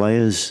good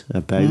players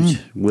about.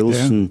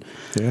 Wilson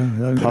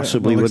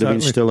possibly would have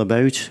been still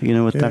about,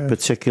 at that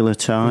particular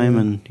time.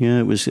 And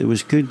it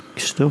was good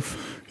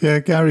stuff. Yeah,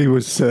 Gary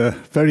was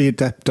very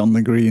adept on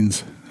the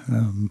greens,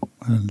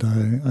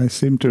 and I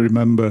seem to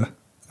remember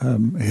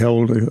he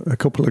held a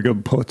couple of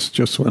good putts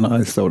just when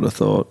I sort of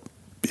thought,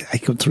 he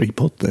could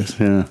 3-putt this.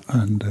 Yeah,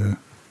 and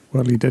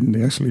well, he didn't.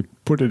 He actually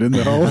put it in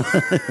the hole,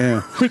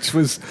 which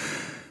was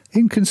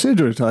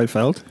inconsiderate, I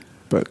felt.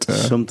 But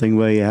something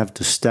where you have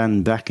to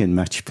stand back in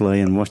match play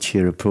and watch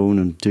your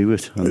opponent do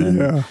it. And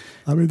then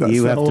I mean, that's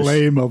the whole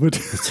aim of it.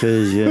 It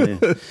is,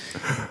 yeah.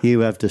 You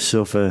have to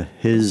suffer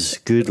his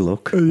good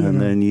luck, and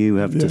then you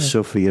have to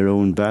suffer your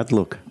own bad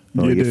luck.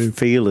 Or you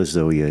feel as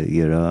though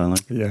you are.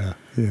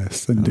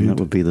 Yes, indeed. And that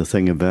would be the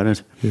thing about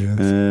it.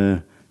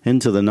 Yes.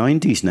 Into the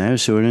 90s now,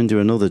 so we're into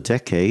another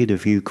decade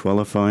of you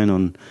qualifying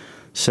on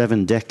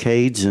 7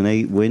 decades and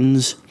 8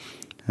 wins.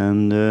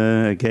 And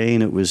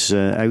again, it was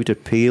out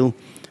at Peel.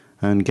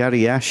 And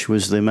Gary Ash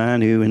was the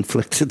man who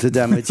inflicted the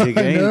damage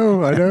again.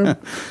 I know.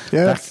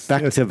 Yes.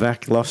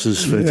 Back-to-back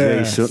losses for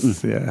J Sutton.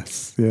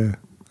 Yes, yeah.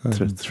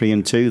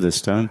 3-2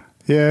 this time.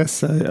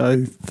 Yes,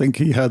 I think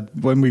he had,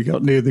 when we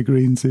got near the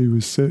greens, he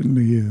was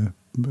certainly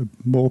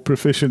more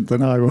proficient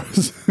than I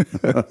was.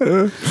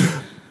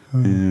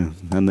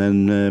 And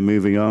then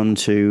moving on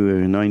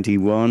to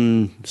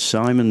 91,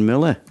 Simon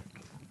Miller,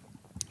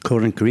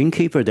 current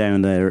greenkeeper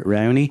down there at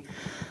Rowney.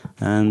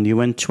 And you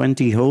went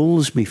 20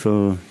 holes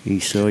before he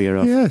saw you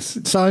off. Yes,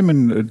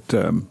 Simon had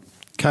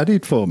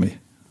caddied for me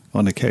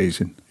on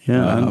occasion.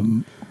 Yeah,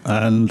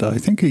 and I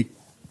think he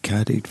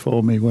caddied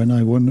for me when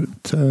I won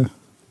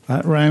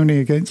at Rowney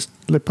against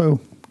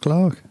Lippo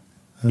Clark.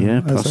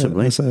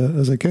 Possibly. As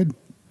a kid.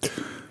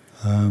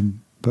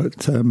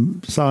 But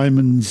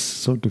Simon's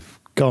sort of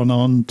gone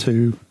on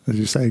to, as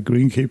you say,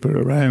 greenkeeper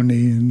at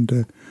Rowney,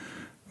 and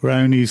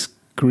Rowney's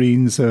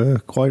greens are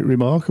quite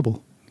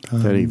remarkable.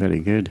 Very,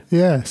 very good.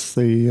 Yes,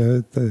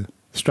 the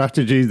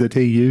strategy that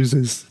he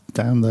uses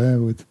down there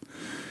with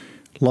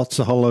lots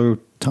of hollow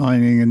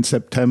tining in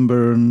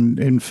September and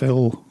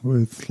infill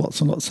with lots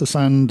and lots of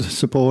sand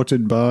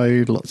supported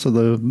by lots of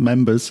the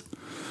members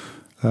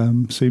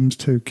seems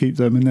to keep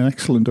them in an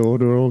excellent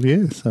order all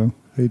year. So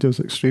he does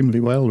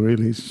extremely well,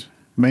 really. It's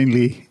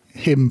mainly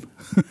him.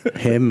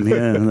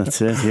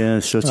 That's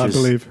it, I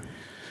believe.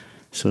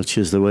 Such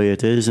is the way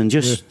it is. And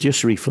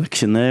just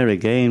reflection there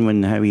again,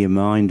 when how your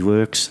mind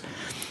works.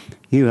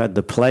 You had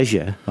the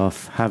pleasure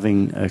of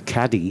having a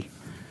caddy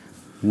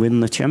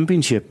win the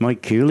championship.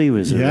 Mike Cooley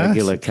was a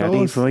regular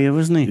caddy for you,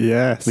 wasn't he?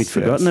 Yes. We'd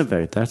forgotten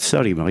about that.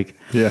 Sorry, Mike.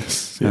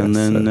 Yes. And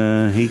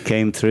then he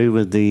came through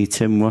with the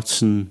Tim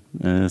Watson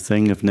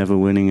thing of never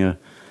winning a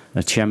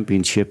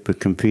championship,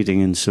 but competing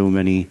in so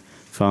many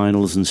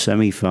finals and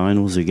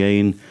semi-finals.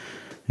 Again,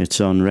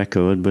 it's on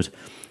record, but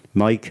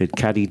Mike had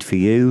caddied for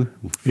you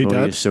for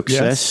your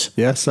success.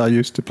 Yes, I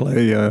used to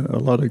play a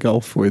lot of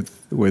golf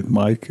with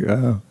Mike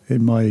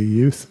in my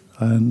youth,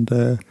 and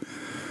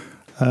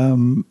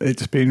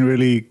it's been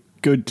really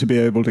good to be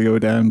able to go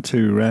down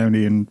to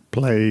Rowney and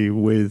play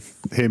with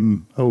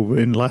him over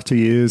in latter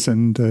years,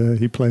 and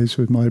he plays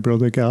with my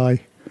brother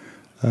Guy.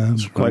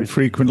 quite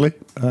frequently.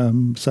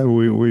 So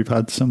we've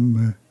had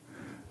some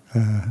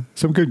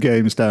good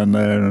games down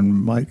there,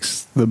 and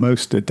Mike's the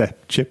most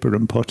adept chipper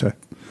and putter.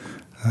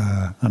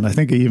 And I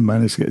think he even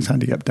managed to get his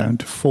handicap down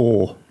to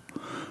 4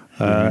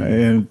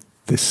 in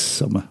this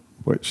summer,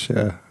 which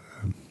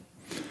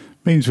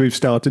means we've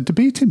started to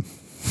beat him.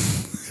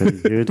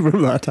 Good.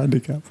 From that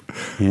handicap.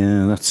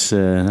 Yeah, that's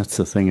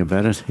the thing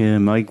about it. Yeah,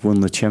 Mike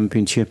won the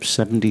championship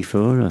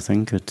 74, I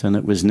think,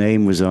 and his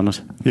name was on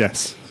it.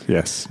 Yes,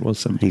 was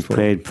 74. He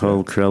played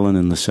Paul Crellin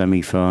in the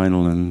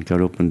semi-final and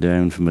got up and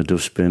down from a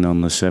dustbin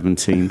on the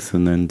 17th,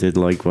 and then did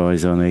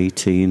likewise on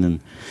 18, and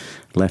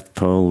left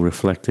Paul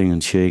reflecting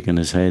and shaking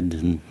his head,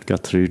 and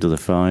got through to the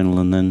final.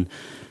 And then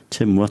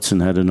Tim Watson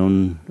had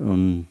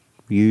an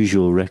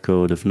unusual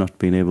record of not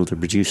being able to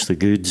produce the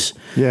goods.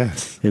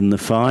 Yes. In the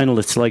final,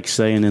 it's like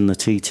saying in the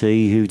TT,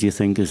 who do you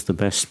think is the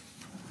best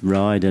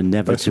rider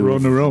never best to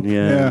runner-up?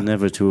 Yeah,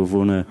 never to have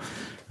won a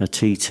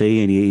TT,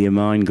 and your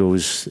mind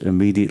goes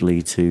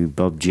immediately to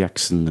Bob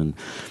Jackson and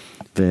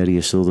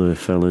various other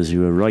fellas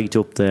who are right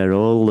up there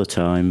all the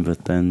time,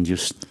 but then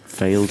just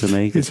fail to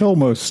make it. It's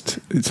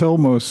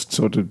almost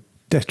sort of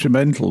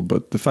detrimental,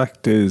 but the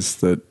fact is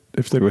that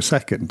if they were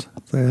second,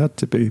 they had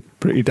to be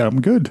pretty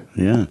damn good.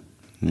 Yeah,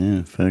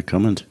 fair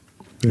comment.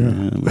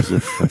 Yeah, it was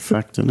a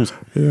fact, isn't it?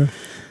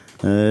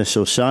 Yeah.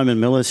 So Simon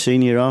Miller,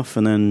 senior off,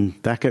 and then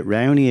back at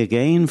Rowney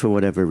again for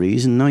whatever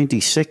reason.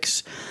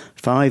 96,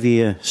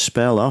 5-year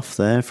spell off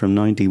there from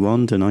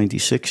 91 to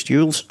 96,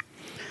 Jules,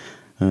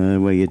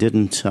 where you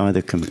didn't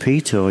either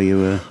compete or you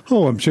were...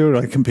 Oh, I'm sure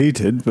I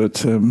competed,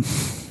 but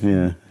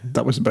yeah,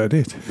 that was about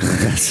it.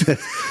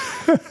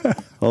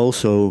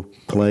 Also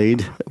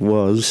played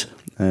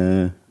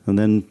and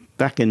then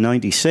back in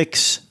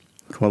 96,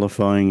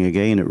 qualifying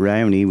again at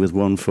Rowney with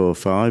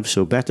 145,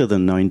 so better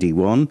than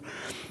 91.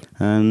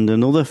 And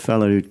another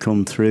fellow who'd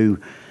come through,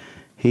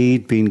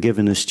 he'd been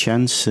given his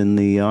chance in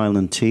the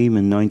Ireland team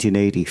in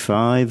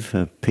 1985,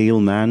 a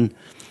Peel man,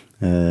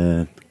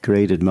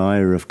 great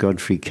admirer of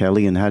Godfrey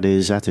Kelly, and had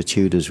his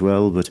attitude as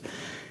well, but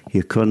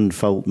you couldn't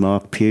fault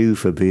Mark Pugh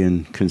for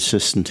being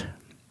consistent.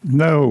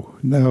 No,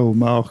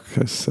 Mark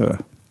has,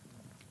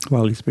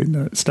 he's been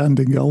a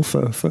standing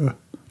golfer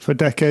for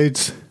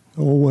decades,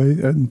 always,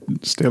 and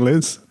still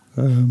is.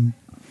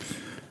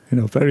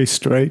 Very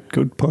straight,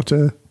 good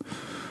putter.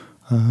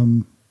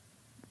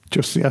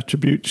 Just the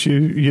attributes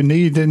you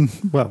need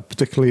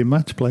particularly in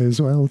match play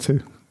as well,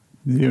 to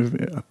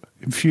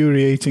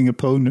infuriating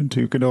opponent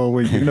who you can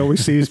always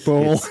see his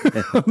ball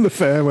on the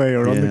fairway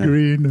or on the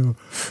green.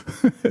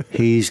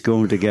 He's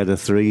going to get a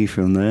 3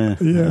 from there,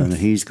 and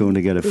he's going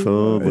to get a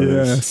 4.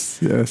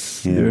 Yes.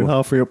 Yeah. You're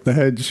halfway up the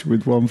hedge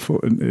with 1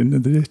 foot in the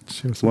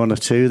ditch. Or 1 or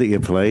 2 that you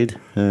played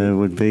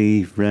would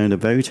be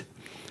roundabout.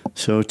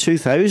 So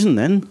 2000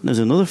 then, there's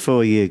another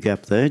 4-year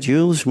gap there.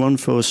 Jules,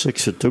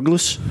 146 at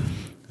Douglas,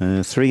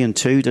 3 and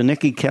 2 to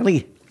Nicky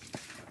Kelly.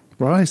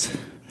 Right.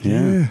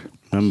 Yeah.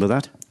 Remember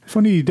that?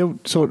 Funny, you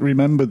don't sort of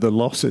remember the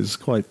losses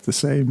quite the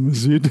same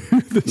as you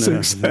do the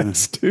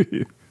success, do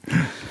you?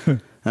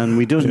 And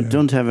we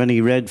don't have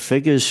any red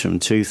figures from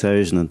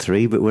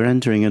 2003, but we're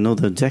entering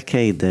another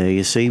decade there.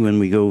 You see, when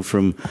we go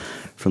from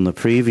the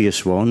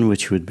previous one,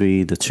 which would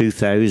be the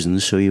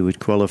 2000s, so you would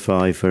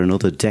qualify for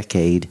another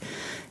decade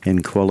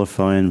in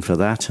qualifying for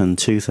that. And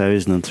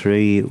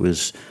 2003, it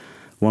was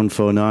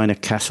 149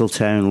 at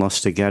Castletown,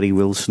 lost to Gary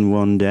Wilson,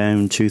 1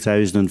 down.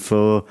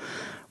 2004,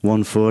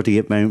 140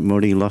 at Mount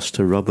Murray, lost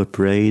to Robert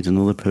Braid,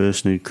 another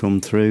person who'd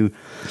come through.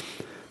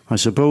 I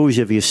suppose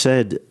if you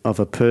said of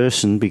a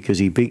person, because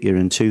he beat you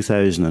in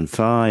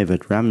 2005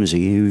 at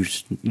Ramsey,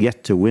 who's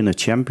yet to win a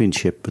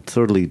championship but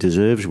thoroughly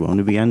deserves one,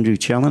 it'd be Andrew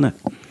Challoner.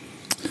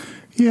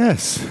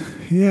 Yes,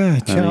 yeah,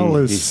 Chal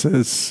has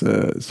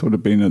sort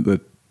of been at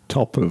the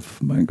top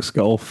of Manx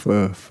golf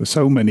for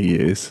so many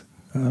years,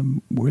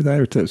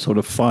 without sort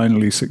of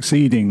finally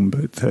succeeding.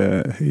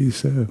 But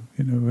he's,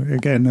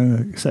 again,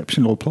 an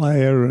exceptional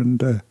player,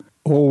 and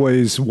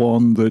always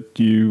one that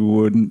you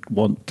wouldn't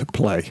want to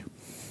play.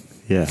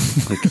 Yeah,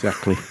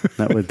 exactly.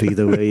 That would be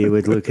the way you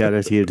would look at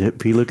it. You'd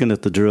be looking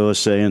at the draw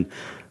saying,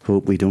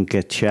 hope we don't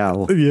get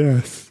Chal.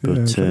 Yes, but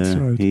that's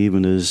right.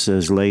 Even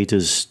as late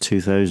as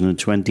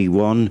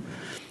 2021,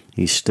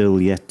 he's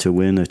still yet to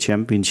win a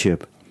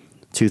championship.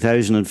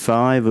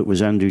 2005, it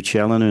was Andrew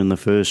Challoner in the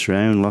first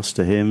round, lost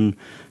to him.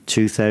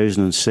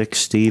 2006,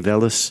 Steve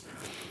Ellis,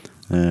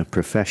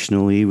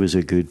 professional. He was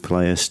a good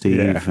player,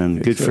 Steve,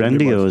 and good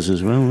friend of yours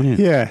as well, wasn't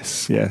he?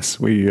 Yes.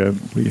 We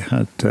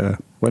had,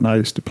 when I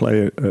used to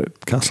play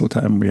at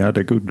Castletown, we had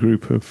a good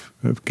group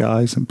of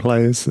guys and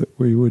players that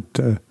we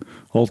would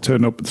all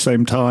turn up at the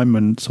same time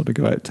and sort of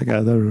go out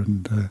together.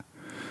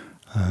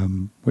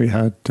 And we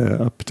had,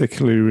 I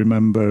particularly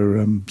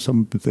remember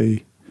some of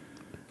the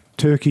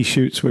turkey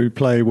shoots we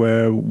play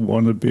where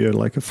one would be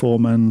like a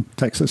 4-man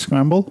Texas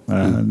scramble,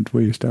 and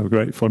we used to have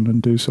great fun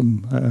and do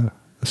some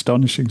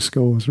astonishing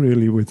scores,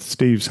 really, with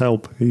Steve's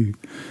help. He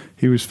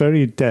was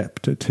very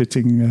adept at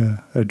hitting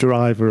a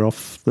driver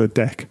off the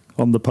deck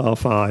on the par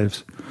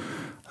 5s.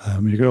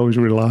 You could always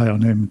rely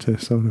on him to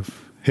sort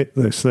of hit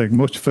this thing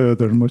much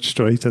further and much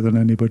straighter than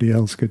anybody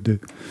else could do.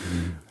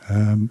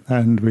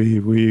 And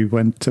we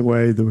went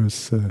away. There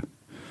was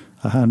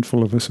a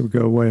handful of us would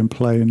go away and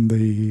play in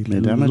the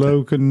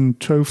Logan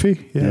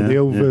Trophy, the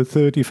over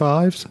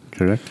 35s.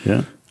 Correct,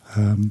 yeah.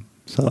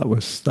 So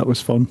that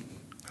was fun.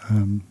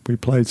 We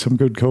played some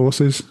good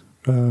courses.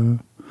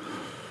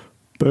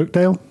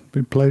 Birkdale,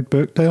 we played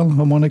Birkdale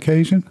on one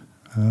occasion.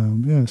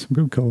 Some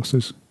good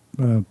courses.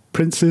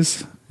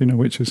 Prince's,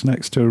 which is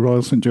next to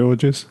Royal St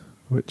George's,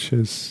 which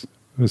was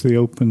the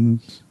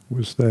Opens,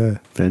 was their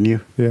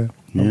venue. Yeah,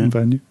 open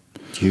venue.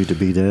 Due to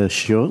be there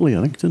shortly,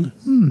 I think, didn't it?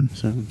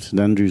 So St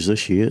Andrews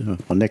this year,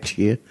 or next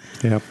year.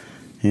 Yeah.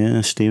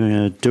 Yeah,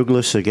 Steve,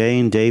 Douglas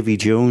again, Davy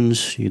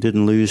Jones. You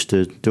didn't lose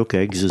to duck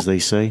eggs, as they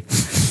say.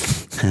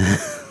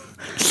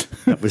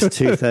 That was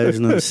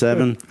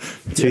 2007.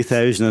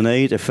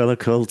 2008, a fella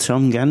called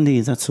Tom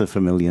Gandy. That's a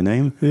familiar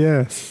name.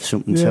 Yes.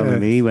 Something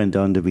telling me he went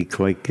on to be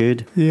quite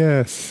good.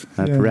 Yes.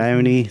 At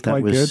Brownie,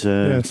 that was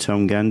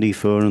Tom Gandy,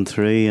 4 and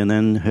 3, and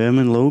then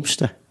Herman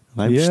Lobster.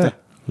 Yeah.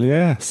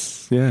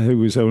 Yes. Yeah, who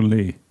was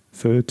only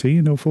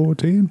 13 or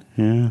 14.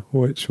 Yeah.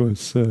 Which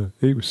was,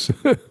 he was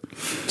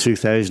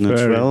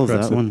 2012,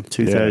 that one.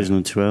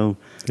 2012.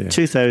 Yeah.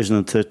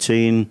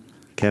 2013,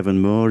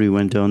 Kevin Moore, who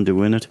went on to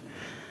win it.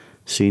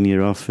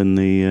 Senior off in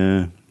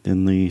the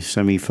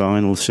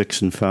semi-final,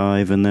 6 and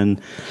 5, and then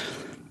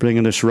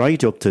bringing us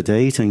right up to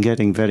date and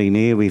getting very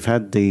near. We've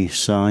had the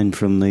sign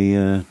from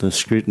the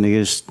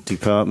scrutineers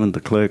department.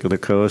 The clerk of the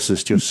course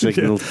has just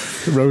signalled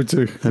the roads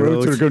are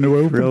going to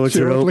open. Roads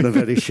are opening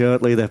very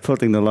shortly. They're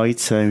putting the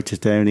lights out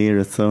down here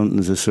at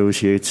Thornton's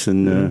Associates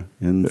in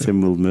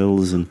Timwell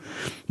Mills, and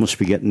must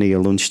be getting near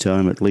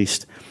lunchtime at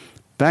least.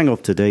 Bang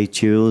up to date,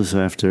 Jules,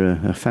 after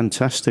a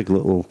fantastic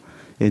little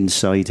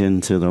insight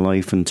into the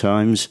life and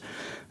times.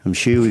 I'm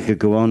sure we could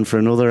go on for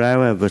another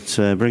hour, but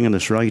bringing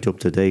us right up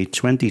to date,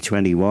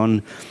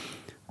 2021,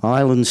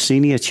 Ireland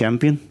Senior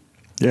Champion.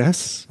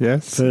 Yes.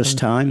 First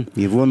time.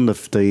 You've won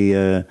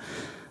the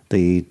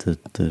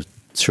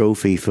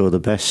trophy for the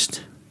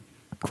best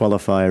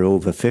qualifier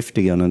over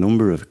 50 on a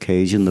number of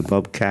occasions, the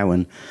Bob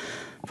Cowan.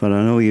 But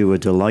I know you were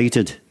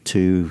delighted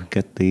to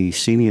get the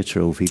senior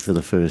trophy for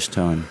the first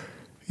time.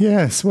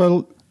 Yes,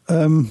 well,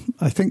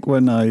 I think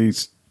when I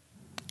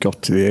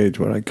got to the age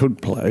where I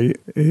could play,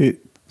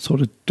 it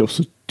sort of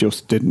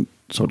just didn't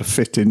sort of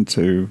fit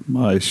into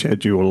my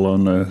schedule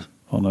on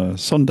a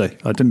Sunday.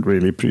 I didn't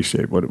really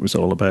appreciate what it was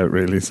all about,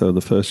 really. So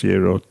the first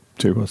year or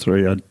 2 or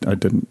 3, I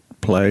didn't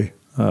play.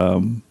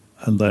 And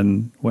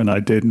then when I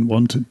did and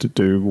wanted to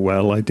do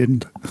well, I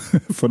didn't,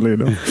 funnily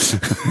enough.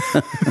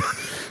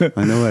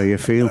 I know how you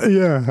feel.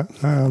 Yeah.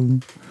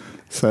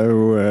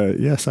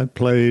 Yes, I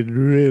played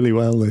really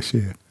well this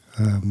year.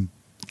 And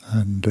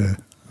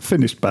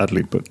finished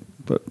badly, but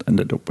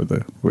ended up with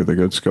a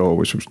good score,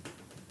 which was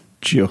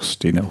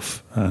just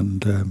enough.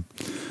 And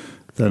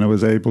then I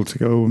was able to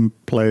go and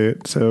play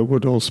at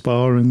Woodhall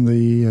Spa in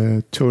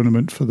the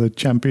tournament for the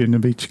champion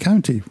of each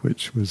county,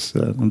 which was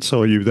and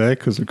saw you there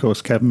because, of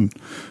course, Kevin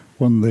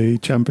won the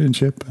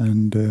championship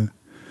and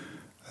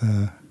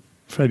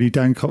Freddie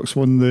Dancox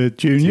won the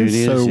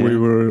juniors, so we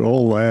were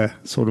all there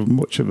sort of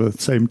much of the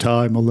same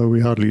time, although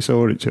we hardly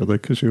saw each other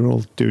because you were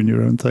all doing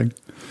your own thing.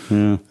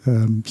 Yeah.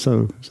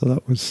 So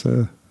that was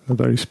a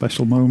very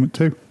special moment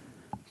too.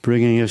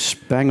 Bringing us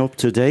bang up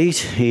to date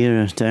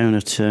here down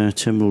at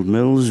Timwell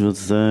Mills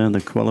with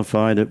the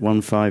qualified at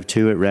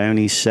 152 at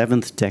Rowney's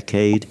 7th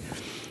decade,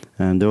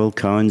 and all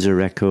kinds of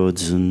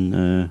records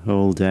and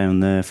all down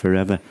there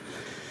forever.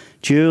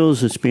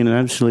 Jules, it's been an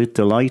absolute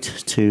delight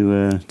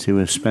to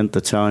have spent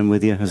the time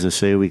with you. As I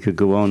say, we could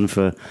go on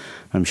for,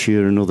 I'm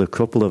sure, another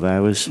couple of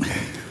hours.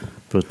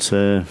 But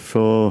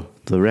for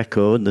the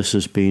record, this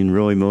has been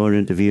Roy Moore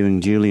interviewing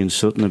Julian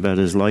Sutton about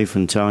his life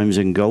and times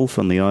in golf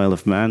on the Isle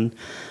of Man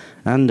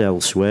and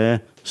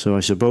elsewhere. So I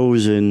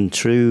suppose in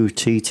true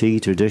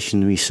TT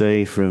tradition, we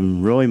say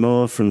from Roy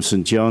Moore from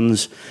St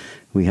John's,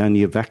 we hand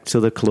you back to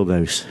the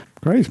clubhouse.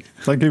 Great.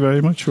 Thank you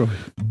very much, Roy.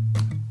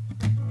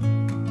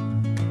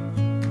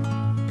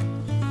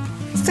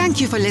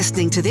 Thank you for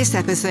listening to this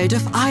episode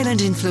of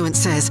Island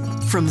Influencers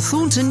from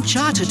Thornton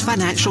Chartered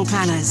Financial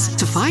Planners.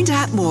 To find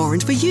out more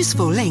and for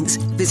useful links,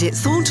 visit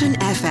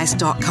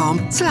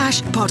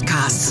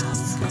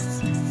thorntonfs.com/podcasts.